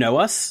and you know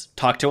us,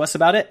 talk to us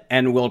about it,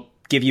 and we'll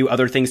give you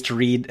other things to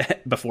read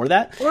before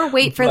that. Or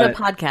wait for the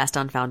podcast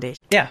on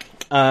Foundation. Yeah.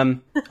 But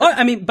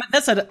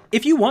that said,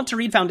 if you want to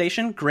read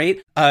Foundation,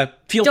 great. Feel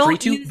free to.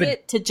 Don't use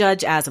it to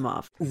judge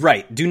Asimov.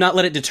 Right. Do not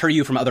let it deter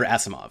you from other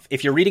Asimov.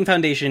 If you're reading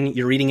Foundation,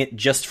 you're reading it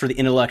just for the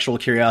intellectual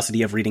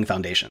curiosity of reading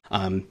Foundation.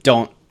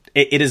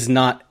 It is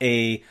not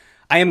a...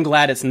 I am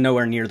glad it's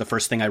nowhere near the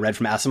first thing I read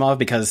from Asimov,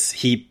 because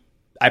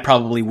I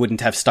probably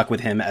wouldn't have stuck with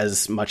him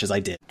as much as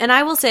I did. And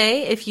I will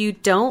say, if you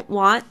don't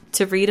want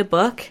to read a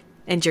book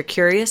and you're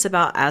curious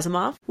about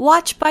Asimov,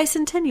 watch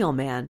Bicentennial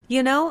Man.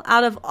 You know,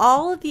 out of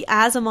all of the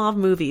Asimov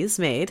movies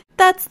made,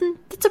 that's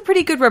a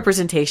pretty good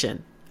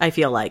representation, I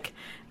feel like.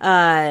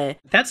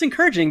 That's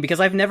encouraging, because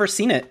I've never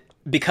seen it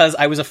because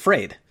I was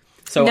afraid.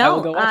 So I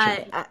will go watch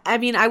it. I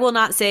mean, I will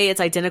not say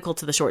it's identical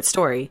to the short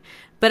story,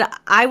 but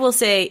I will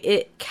say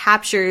it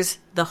captures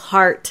the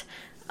heart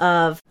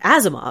of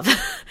Asimov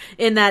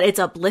in that it's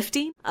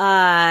uplifting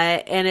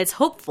and it's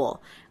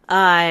hopeful.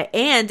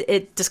 And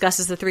it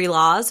discusses the three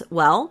laws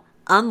well,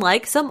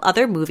 unlike some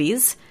other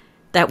movies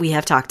that we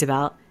have talked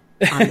about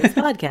on this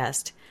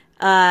podcast.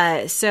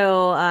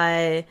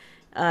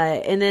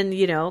 And then,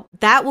 you know,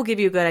 that will give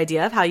you a good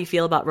idea of how you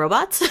feel about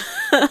robots.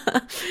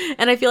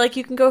 And I feel like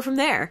you can go from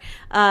there.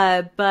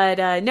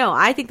 No,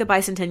 I think the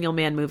Bicentennial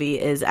Man movie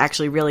is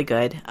actually really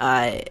good.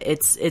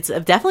 It's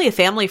definitely a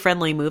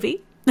family-friendly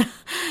movie.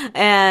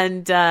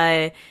 And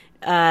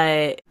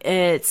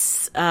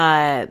it's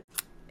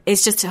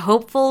just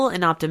hopeful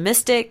and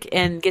optimistic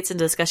and gets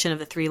into discussion of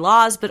the three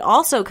laws, but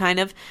also kind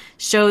of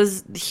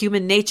shows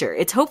human nature.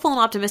 It's hopeful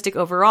and optimistic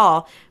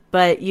overall,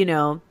 but, you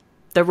know,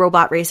 the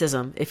robot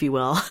racism, if you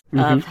will,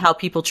 of how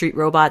people treat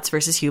robots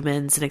versus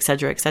humans, and et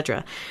cetera, et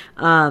cetera.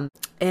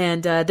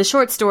 The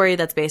short story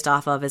that's based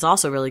off of is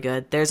also really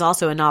good. There's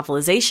also a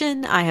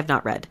novelization I have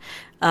not read.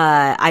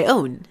 I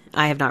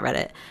have not read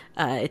it.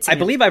 I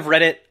believe I've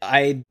read it.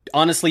 I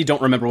honestly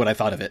don't remember what I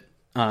thought of it.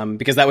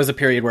 Because that was a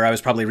period where I was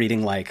probably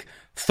reading like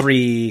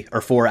 3 or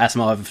 4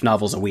 Asimov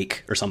novels a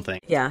week or something.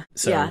 Yeah.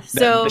 So yeah.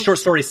 The short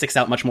story sticks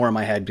out much more in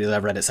my head because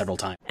I've read it several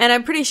times. And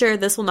I'm pretty sure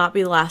this will not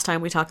be the last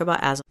time we talk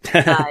about Asimov.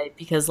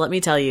 Because let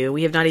me tell you,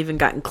 we have not even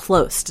gotten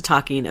close to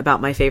talking about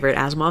my favorite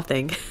Asimov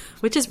thing,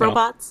 which is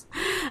robots.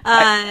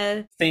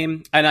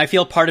 Same. And I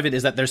feel part of it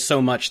is that there's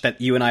so much that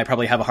you and I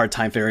probably have a hard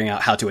time figuring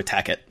out how to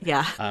attack it.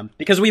 Yeah.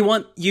 Because we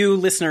want you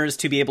listeners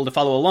to be able to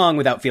follow along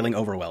without feeling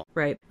overwhelmed.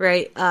 Right.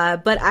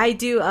 But I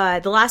do,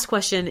 the last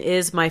question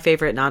is my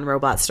favorite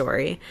non-robot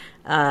story.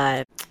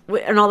 And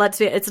all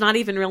that, it's not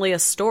even really a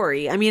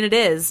story. I mean, it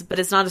is, but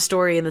it's not a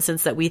story in the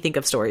sense that we think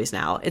of stories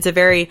now. It's a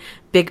very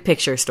big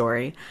picture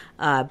story.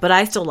 But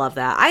I still love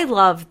that. I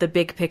love the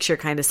big picture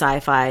kind of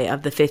sci-fi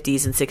of the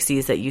 50s and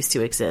 60s that used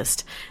to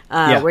exist,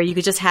 where you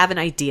could just have an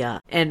idea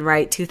and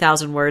write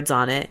 2,000 words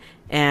on it.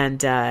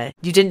 And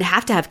you didn't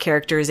have to have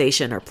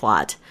characterization or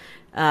plot.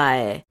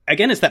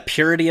 Again, it's that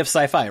purity of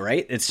sci-fi,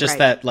 right? It's just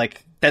that,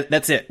 like,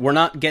 that's it. We're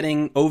not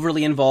getting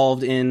overly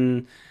involved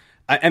in...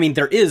 I mean,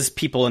 there is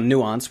people and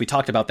nuance. We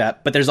talked about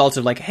that. But there's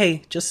also like,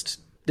 hey,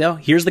 just, you know,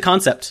 here's the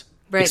concept.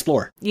 Right.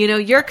 Explore. You know,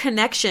 your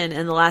connection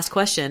in the last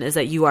question is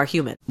that you are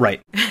human.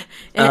 Right.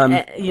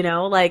 You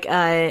know, like,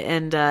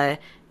 yeah,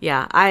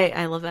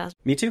 I love that.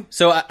 Me too.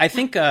 So I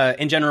think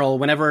in general,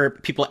 whenever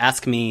people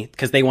ask me,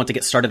 because they want to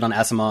get started on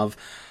Asimov,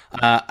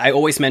 I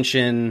always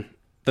mention...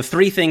 The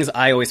 3 things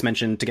I always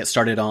mention to get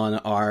started on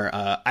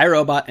are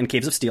iRobot and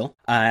Caves of Steel.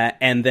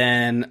 And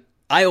then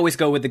I always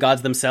go with the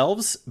gods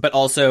themselves, but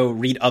also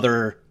read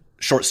other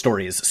short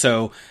stories.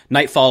 So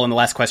Nightfall and The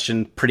Last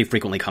Question pretty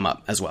frequently come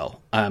up as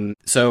well.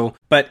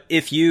 But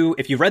if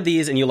you've read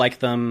these and you like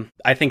them,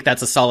 I think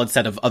that's a solid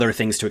set of other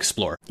things to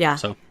explore. Yeah.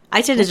 So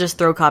I tend to just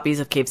throw copies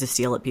of Caves of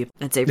Steel at people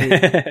and say,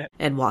 read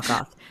and walk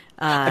off.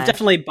 I've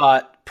definitely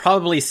bought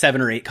probably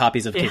 7 or 8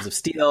 copies of Caves of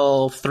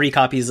Steel, 3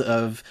 copies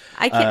of...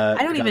 I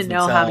don't even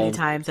know how many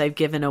times I've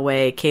given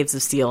away Caves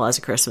of Steel as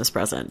a Christmas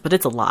present, but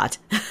it's a lot.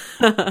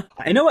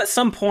 I know at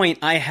some point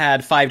I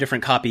had 5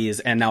 different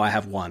copies, and now I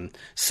have 1.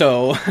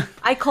 So...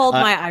 I called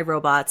my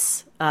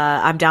iRobots.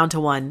 I'm down to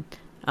 1,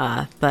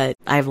 but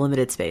I have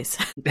limited space.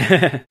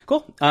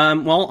 Cool.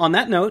 Well, on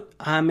that note,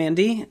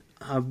 Mandy...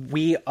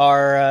 we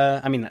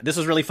are, this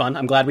was really fun.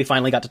 I'm glad we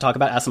finally got to talk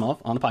about Asimov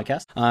on the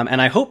podcast. And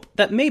I hope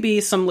that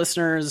maybe some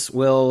listeners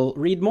will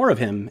read more of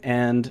him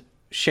and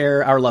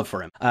share our love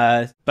for him.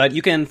 But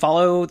you can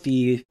follow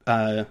the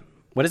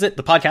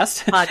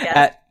podcast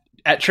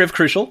at Triv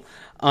Crucial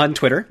on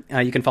Twitter.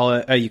 You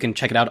can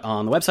check it out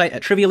on the website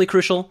at Trivially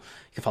Crucial.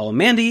 You can follow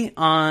Mandy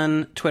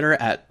on Twitter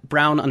at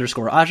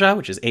Brown_Aja,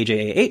 which is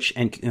AJAH.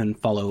 And you can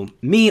follow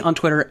me on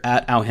Twitter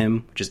at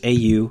Auhim, which is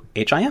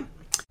AUHIM.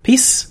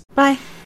 Peace. Bye.